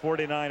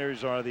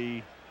 49ers are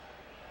the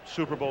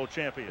Super Bowl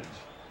champions.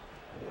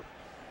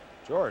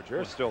 George,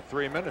 there's still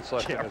 3 minutes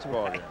left in this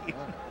ball game.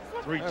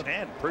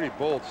 3:10. Pretty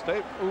bold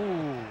statement.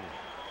 Ooh.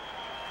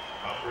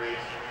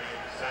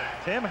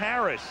 Tim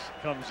Harris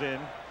comes in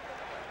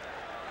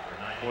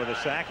for the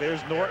sack.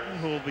 There's Norton,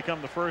 who will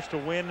become the first to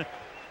win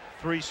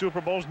 3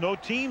 Super Bowls. No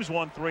teams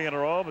won 3 in a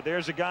row, but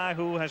there's a guy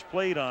who has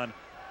played on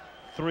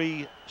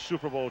 3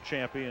 Super Bowl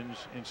champions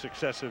in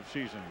successive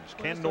seasons.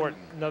 Ken Norton.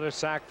 Another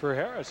sack for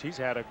Harris. He's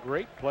had a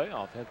great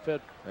playoff. Had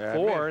fed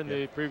 4 in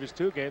the previous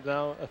 2 games.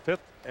 Now a 5th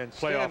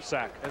playoff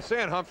sack. And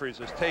Stan Humphries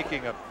is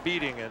taking a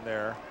beating in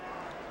there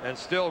and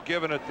still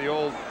giving it the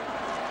old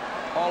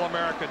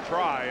All-American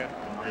try,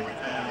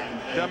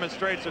 and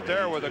demonstrates it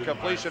there with a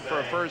completion for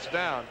a first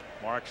down.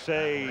 Mark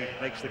Say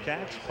makes the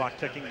catch. Clock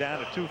ticking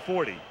down at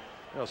 2:40. You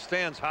know,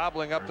 Stan's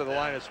hobbling up to the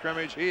line of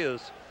scrimmage. He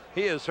is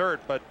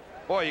hurt, but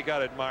boy, you got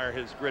to admire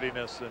his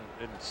grittiness and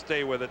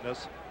stay with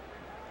itness.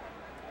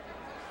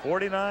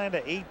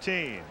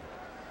 49-18.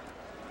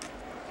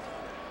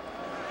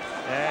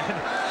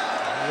 And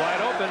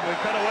Wide open. we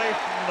cut away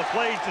from the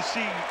plays to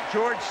see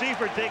George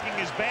Seifert taking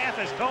his bath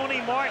as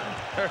Tony Martin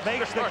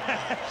makes the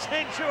catch.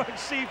 And George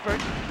Seifert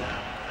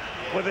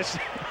with his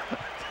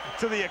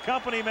to the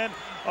accompaniment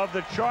of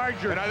the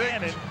Charger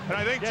cannon. And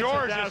I think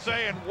George is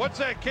saying, what's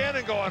that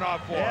cannon going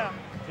off for? Yeah,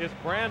 his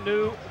brand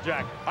new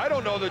jacket. I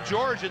don't know that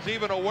George is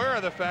even aware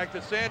of the fact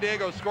that San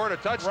Diego scored a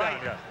touchdown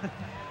yet.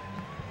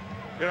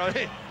 You know,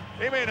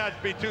 he may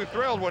not be too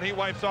thrilled when he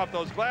wipes off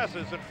those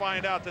glasses and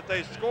find out that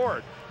they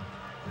scored.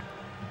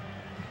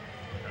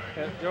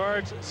 And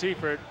George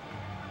Seifert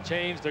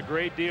changed a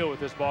great deal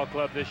with this ball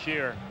club this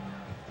year.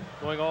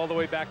 Going all the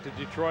way back to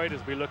Detroit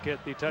as we look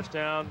at the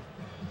touchdown.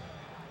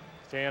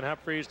 Stan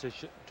Humphries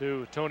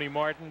to Tony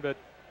Martin, but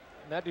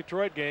in that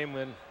Detroit game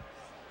when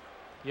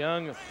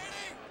young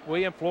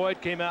William Floyd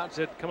came out and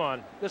said, come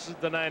on, this is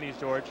the 90s,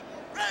 George.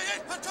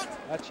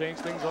 That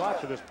changed things a lot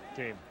for this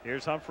team.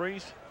 Here's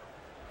Humphries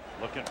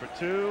looking for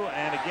 2,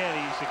 and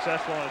again he's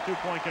successful on a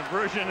 2-point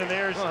conversion, and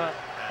there's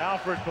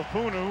Alfred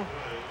Papunu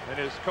and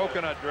his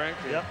coconut drink.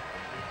 Yep.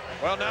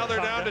 Well, now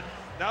they're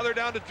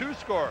down to 2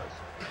 scores,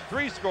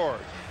 3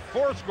 scores,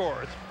 4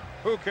 scores.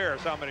 Who cares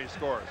how many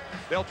scores?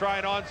 They'll try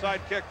an onside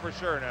kick for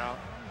sure now.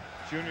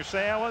 Junior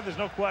Seau, there's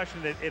no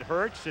question that it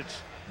hurts.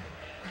 It's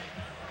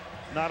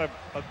not a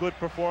good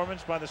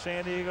performance by the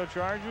San Diego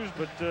Chargers,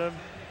 but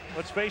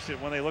let's face it,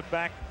 when they look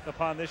back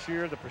upon this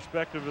year, the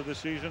perspective of the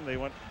season, they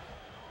went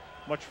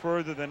much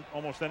further than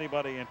almost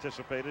anybody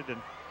anticipated, and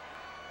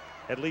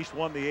at least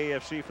won the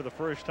AFC for the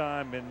first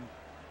time in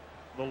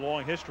the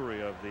long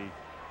history of the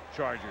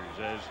Chargers,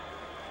 as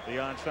the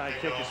onside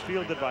kick is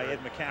fielded by Ed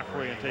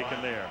McCaffrey and taken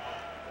there.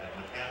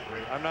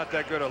 I'm not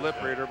that good a lip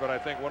reader, but I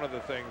think one of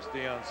the things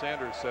Deion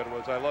Sanders said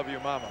was, I love you,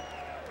 Mama.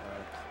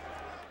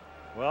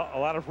 Well, a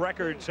lot of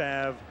records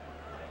have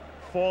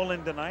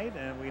fallen tonight,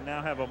 and we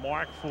now have a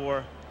mark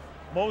for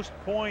most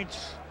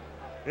points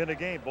in a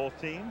game. Both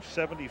teams,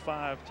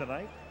 75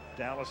 tonight.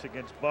 Dallas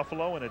against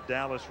Buffalo in a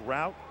Dallas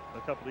rout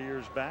a couple of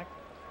years back.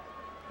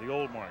 The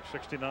old mark,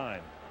 69.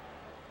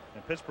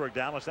 And Pittsburgh,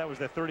 Dallas, that was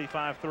their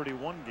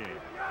 35-31 game.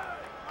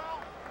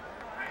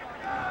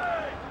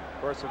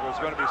 Of course, if it was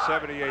going to be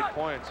 78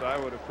 points, I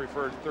would have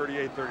preferred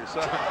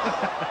 38-37.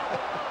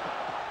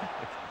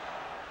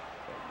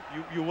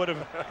 you would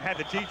have had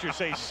the teacher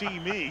say, see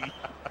me.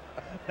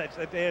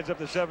 That adds up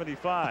to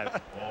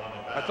 75.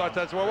 I thought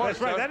that's what it was.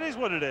 That's right. That is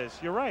what it is.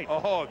 You're right.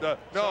 Oh, no.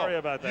 Sorry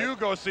about that. You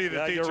go see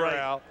the teacher, you're right.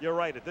 Al. You're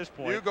right at this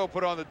point. You go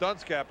put on the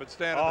dunce cap and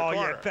stand in the corner.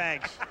 Oh, yeah,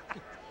 thanks.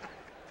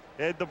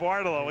 Ed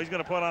DeBartolo, he's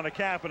going to put on a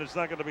cap, and it's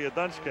not going to be a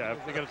dunce cap.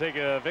 They're going to take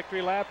a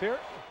victory lap here.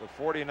 The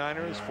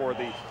 49ers for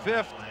the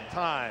 5th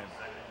time.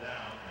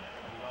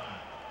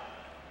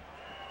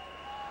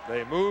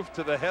 They move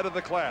to the head of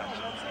the class.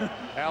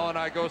 Al and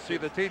I go see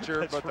the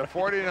teacher, but the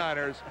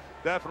 49ers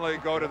definitely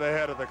go to the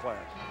head of the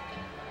class.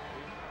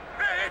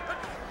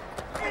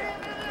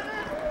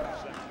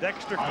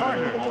 Dexter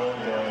Carter.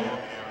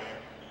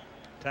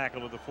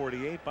 Tackle of the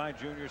 48 by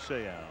Junior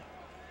Seau.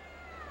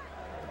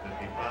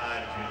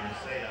 55, Junior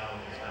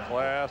Seau.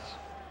 Class,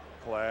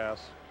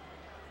 class,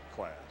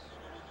 class.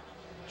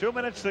 2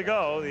 minutes to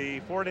go.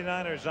 The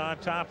 49ers on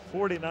top,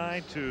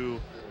 49-26.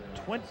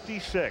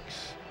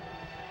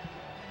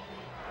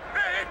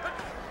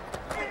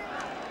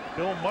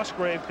 Bill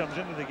Musgrave comes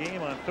into the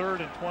game on 3rd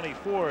and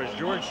 24 as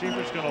George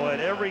Seifert's going to let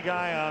every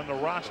guy on the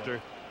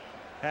roster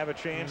have a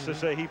chance to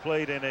say he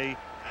played in a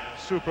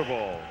Super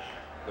Bowl.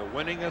 The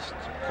winningest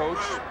coach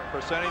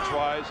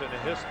percentage-wise in the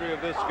history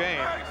of this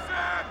game.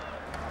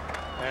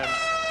 And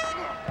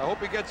I hope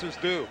he gets his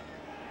due.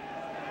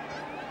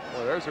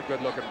 Well, there's a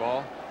good-looking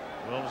ball.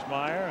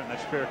 Wilmsmeyer, and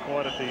that's fair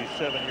caught at the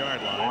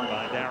 7-yard line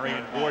by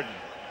Darian Gordon.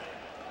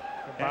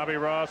 Bobby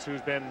Ross,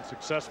 who's been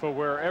successful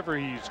wherever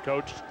he's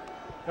coached.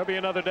 There'll be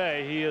another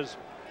day. He is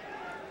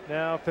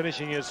now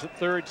finishing his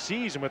 3rd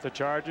season with the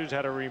Chargers.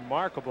 Had a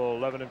remarkable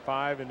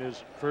 11-5 in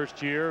his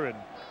first year, and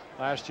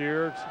last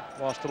year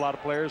lost a lot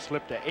of players,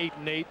 slipped to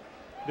 8-8.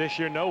 This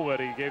year,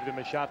 nobody gave them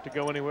a shot to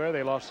go anywhere.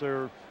 They lost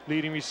their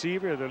leading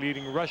receiver, their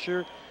leading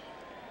rusher,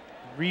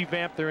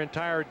 revamped their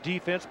entire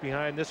defense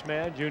behind this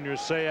man, Junior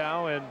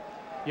Seau, and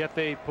yet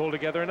they pulled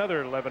together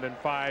another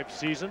 11-5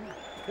 season.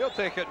 He'll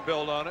take it and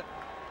build on it.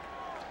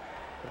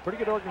 A pretty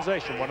good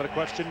organization. One of the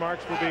question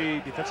marks will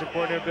be defensive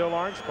coordinator Bill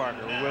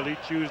Arnsparger. Will he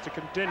choose to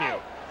continue?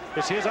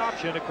 It's his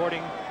option,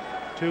 according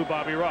to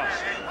Bobby Ross.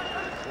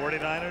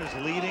 49ers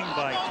leading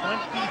by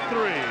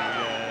 23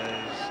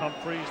 as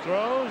Humphries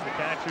throws. The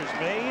catcher's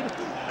made.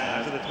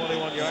 And to the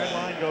 21-yard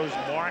line goes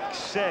Mark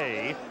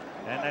Say.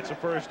 And that's a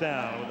first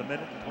down with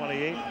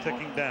 1:28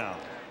 ticking down.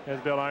 As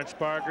Bill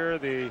Arnsparger,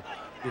 the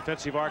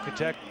defensive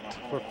architect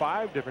for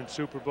 5 different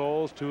Super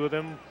Bowls, 2 of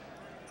them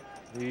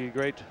the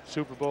great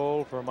Super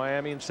Bowl for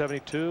Miami in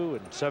 '72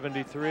 and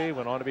 '73,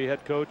 went on to be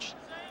head coach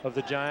of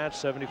the Giants,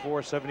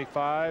 74,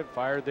 75,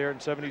 fired there in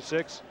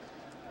 '76.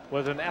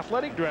 Was an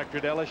athletic director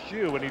at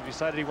LSU when he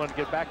decided he wanted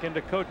to get back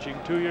into coaching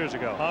 2 years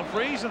ago.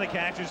 Humphries, and the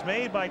catch is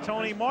made by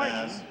Tony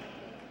Martin.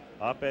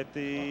 Up at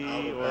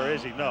the, or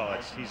is he? No,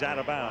 he's out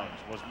of bounds.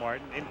 Was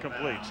Martin.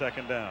 Incomplete,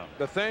 second down.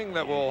 The thing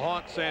that will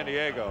haunt San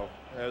Diego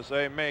as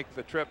they make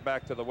the trip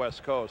back to the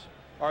West Coast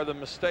are the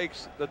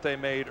mistakes that they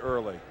made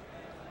early.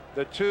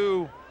 The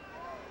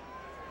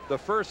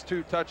first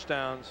 2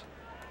 touchdowns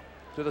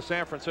to the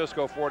San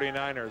Francisco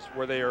 49ers,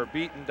 where they are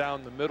beaten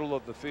down the middle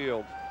of the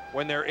field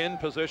when they're in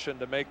position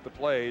to make the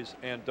plays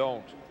and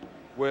don't,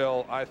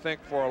 will, I think,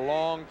 for a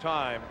long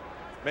time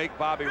make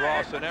Bobby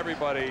Ross and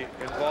everybody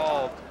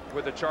involved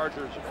with the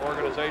Chargers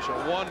organization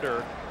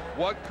wonder,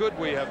 what could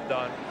we have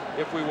done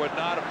if we would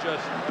not have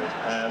just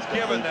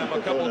given them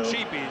a couple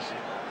cheapies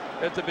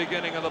at the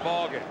beginning of the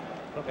ball game.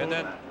 And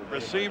then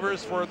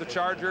receivers for the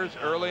Chargers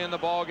early in the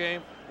ball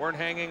game weren't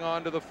hanging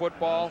on to the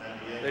football.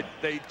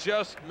 They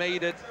just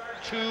made it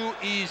too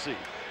easy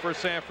for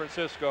San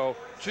Francisco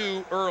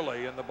too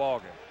early in the ball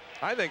game.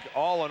 I think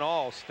all in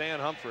all, Stan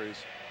Humphries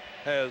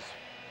has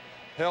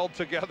held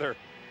together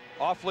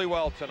awfully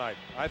well tonight.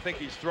 I think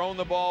he's thrown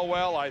the ball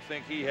well. I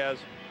think he has,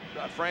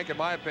 Frank, in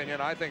my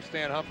opinion, I think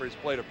Stan Humphries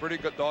played a pretty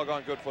good,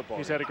 doggone good football.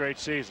 He's had a great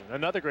season.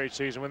 Another great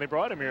season. When they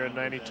brought him here in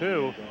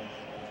 '92,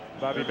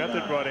 Bobby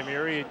Beathard brought him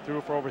here. He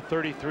threw for over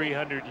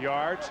 3,300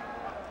 yards.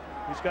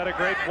 He's got a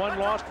great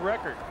one-lost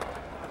record.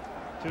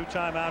 2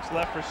 timeouts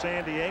left for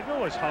San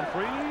Diego as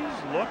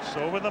Humphries looks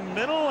over the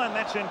middle, and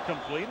that's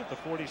incomplete at the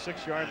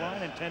 46-yard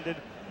line, intended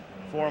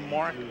for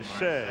Mark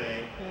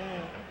Say.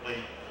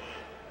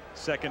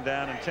 Second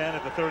down and 10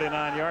 at the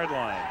 39-yard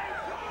line.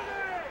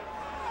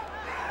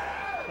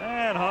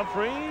 And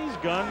Humphries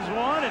guns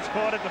one. It's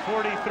caught at the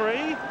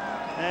 43.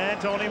 And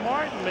Tony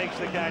Martin makes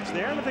the catch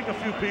there. And I think a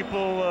few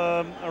people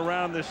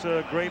around this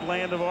great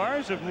land of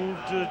ours have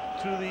moved to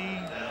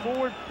the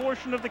forward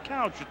portion of the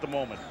couch at the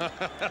moment.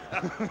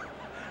 You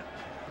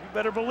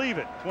better believe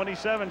it.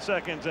 27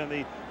 seconds and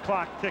the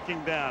clock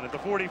ticking down at the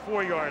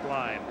 44-yard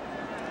line.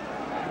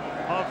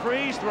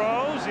 Humphries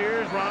throws.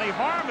 Here's Ronnie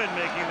Harmon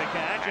making the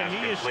catch, and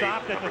he is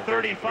stopped at the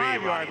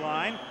 35-yard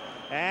line.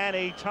 And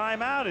a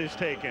timeout is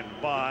taken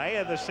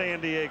by the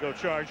San Diego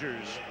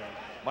Chargers.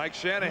 Mike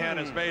Shanahan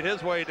has made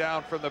his way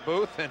down from the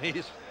booth, and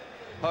he's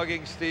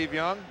hugging Steve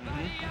Young.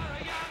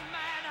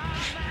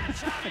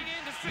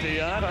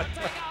 Dion.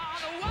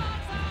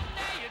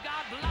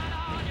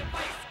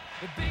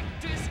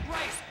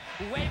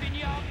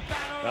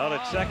 Well,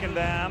 it's second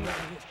down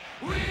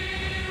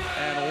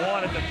and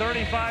 1 at the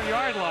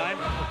 35-yard line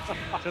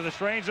to the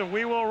strains of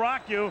 "We Will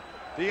Rock You."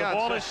 The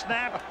ball is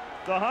snapped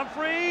to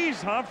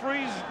Humphries.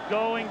 Humphries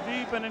going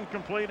deep and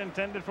incomplete,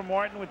 intended for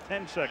Martin with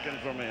 10 seconds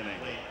remaining.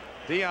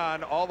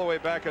 Dion all the way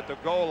back at the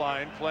goal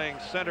line, playing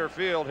center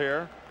field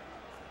here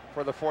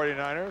for the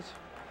 49ers,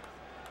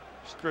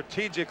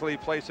 strategically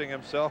placing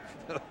himself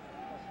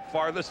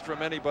farthest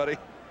from anybody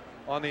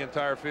on the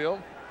entire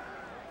field.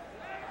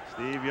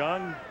 Steve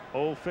Young,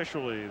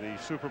 officially the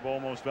Super Bowl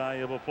most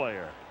valuable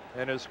player.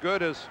 And as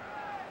good as,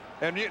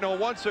 and you know,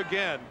 once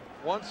again,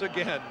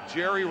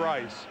 Jerry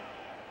Rice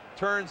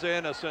turns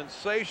in a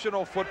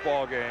sensational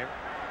football game,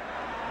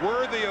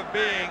 worthy of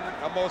being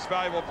a most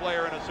valuable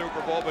player in a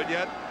Super Bowl, but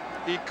yet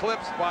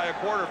eclipsed by a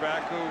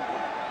quarterback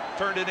who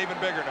turned in even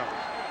bigger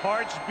numbers.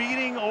 Hearts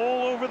beating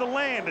all over the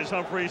land as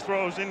Humphries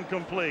throws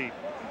incomplete.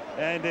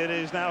 And it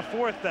is now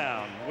 4th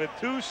down with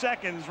 2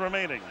 seconds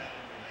remaining.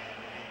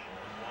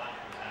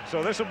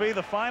 So this will be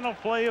the final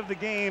play of the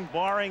game,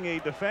 barring a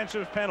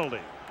defensive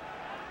penalty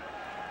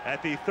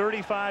at the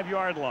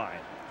 35-yard line.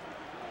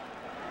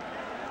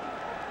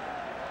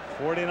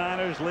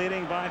 49ers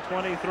leading by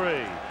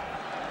 23.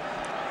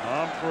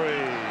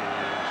 Humphries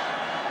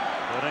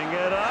putting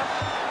it up.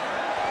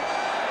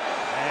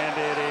 And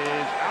it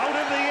is out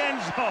of the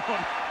end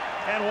zone.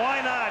 And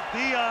why not?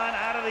 Dion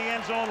out of the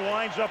end zone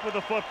winds up with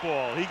the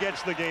football. He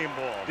gets the game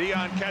ball.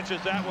 Dion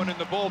catches that one in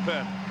the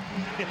bullpen.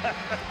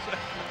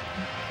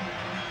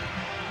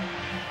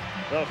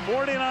 The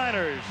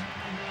 49ers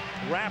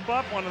wrap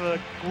up one of the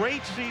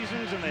great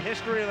seasons in the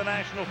history of the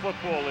National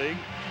Football League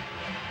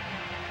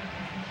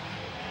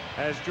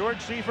as George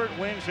Seifert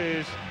wins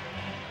his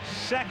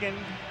 2nd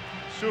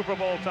Super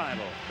Bowl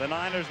title. The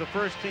Niners, the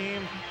first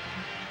team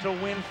to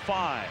win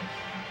 5.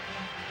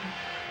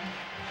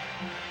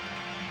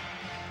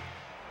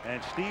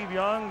 And Steve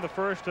Young, the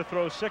first to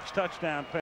throw 6 touchdown passes.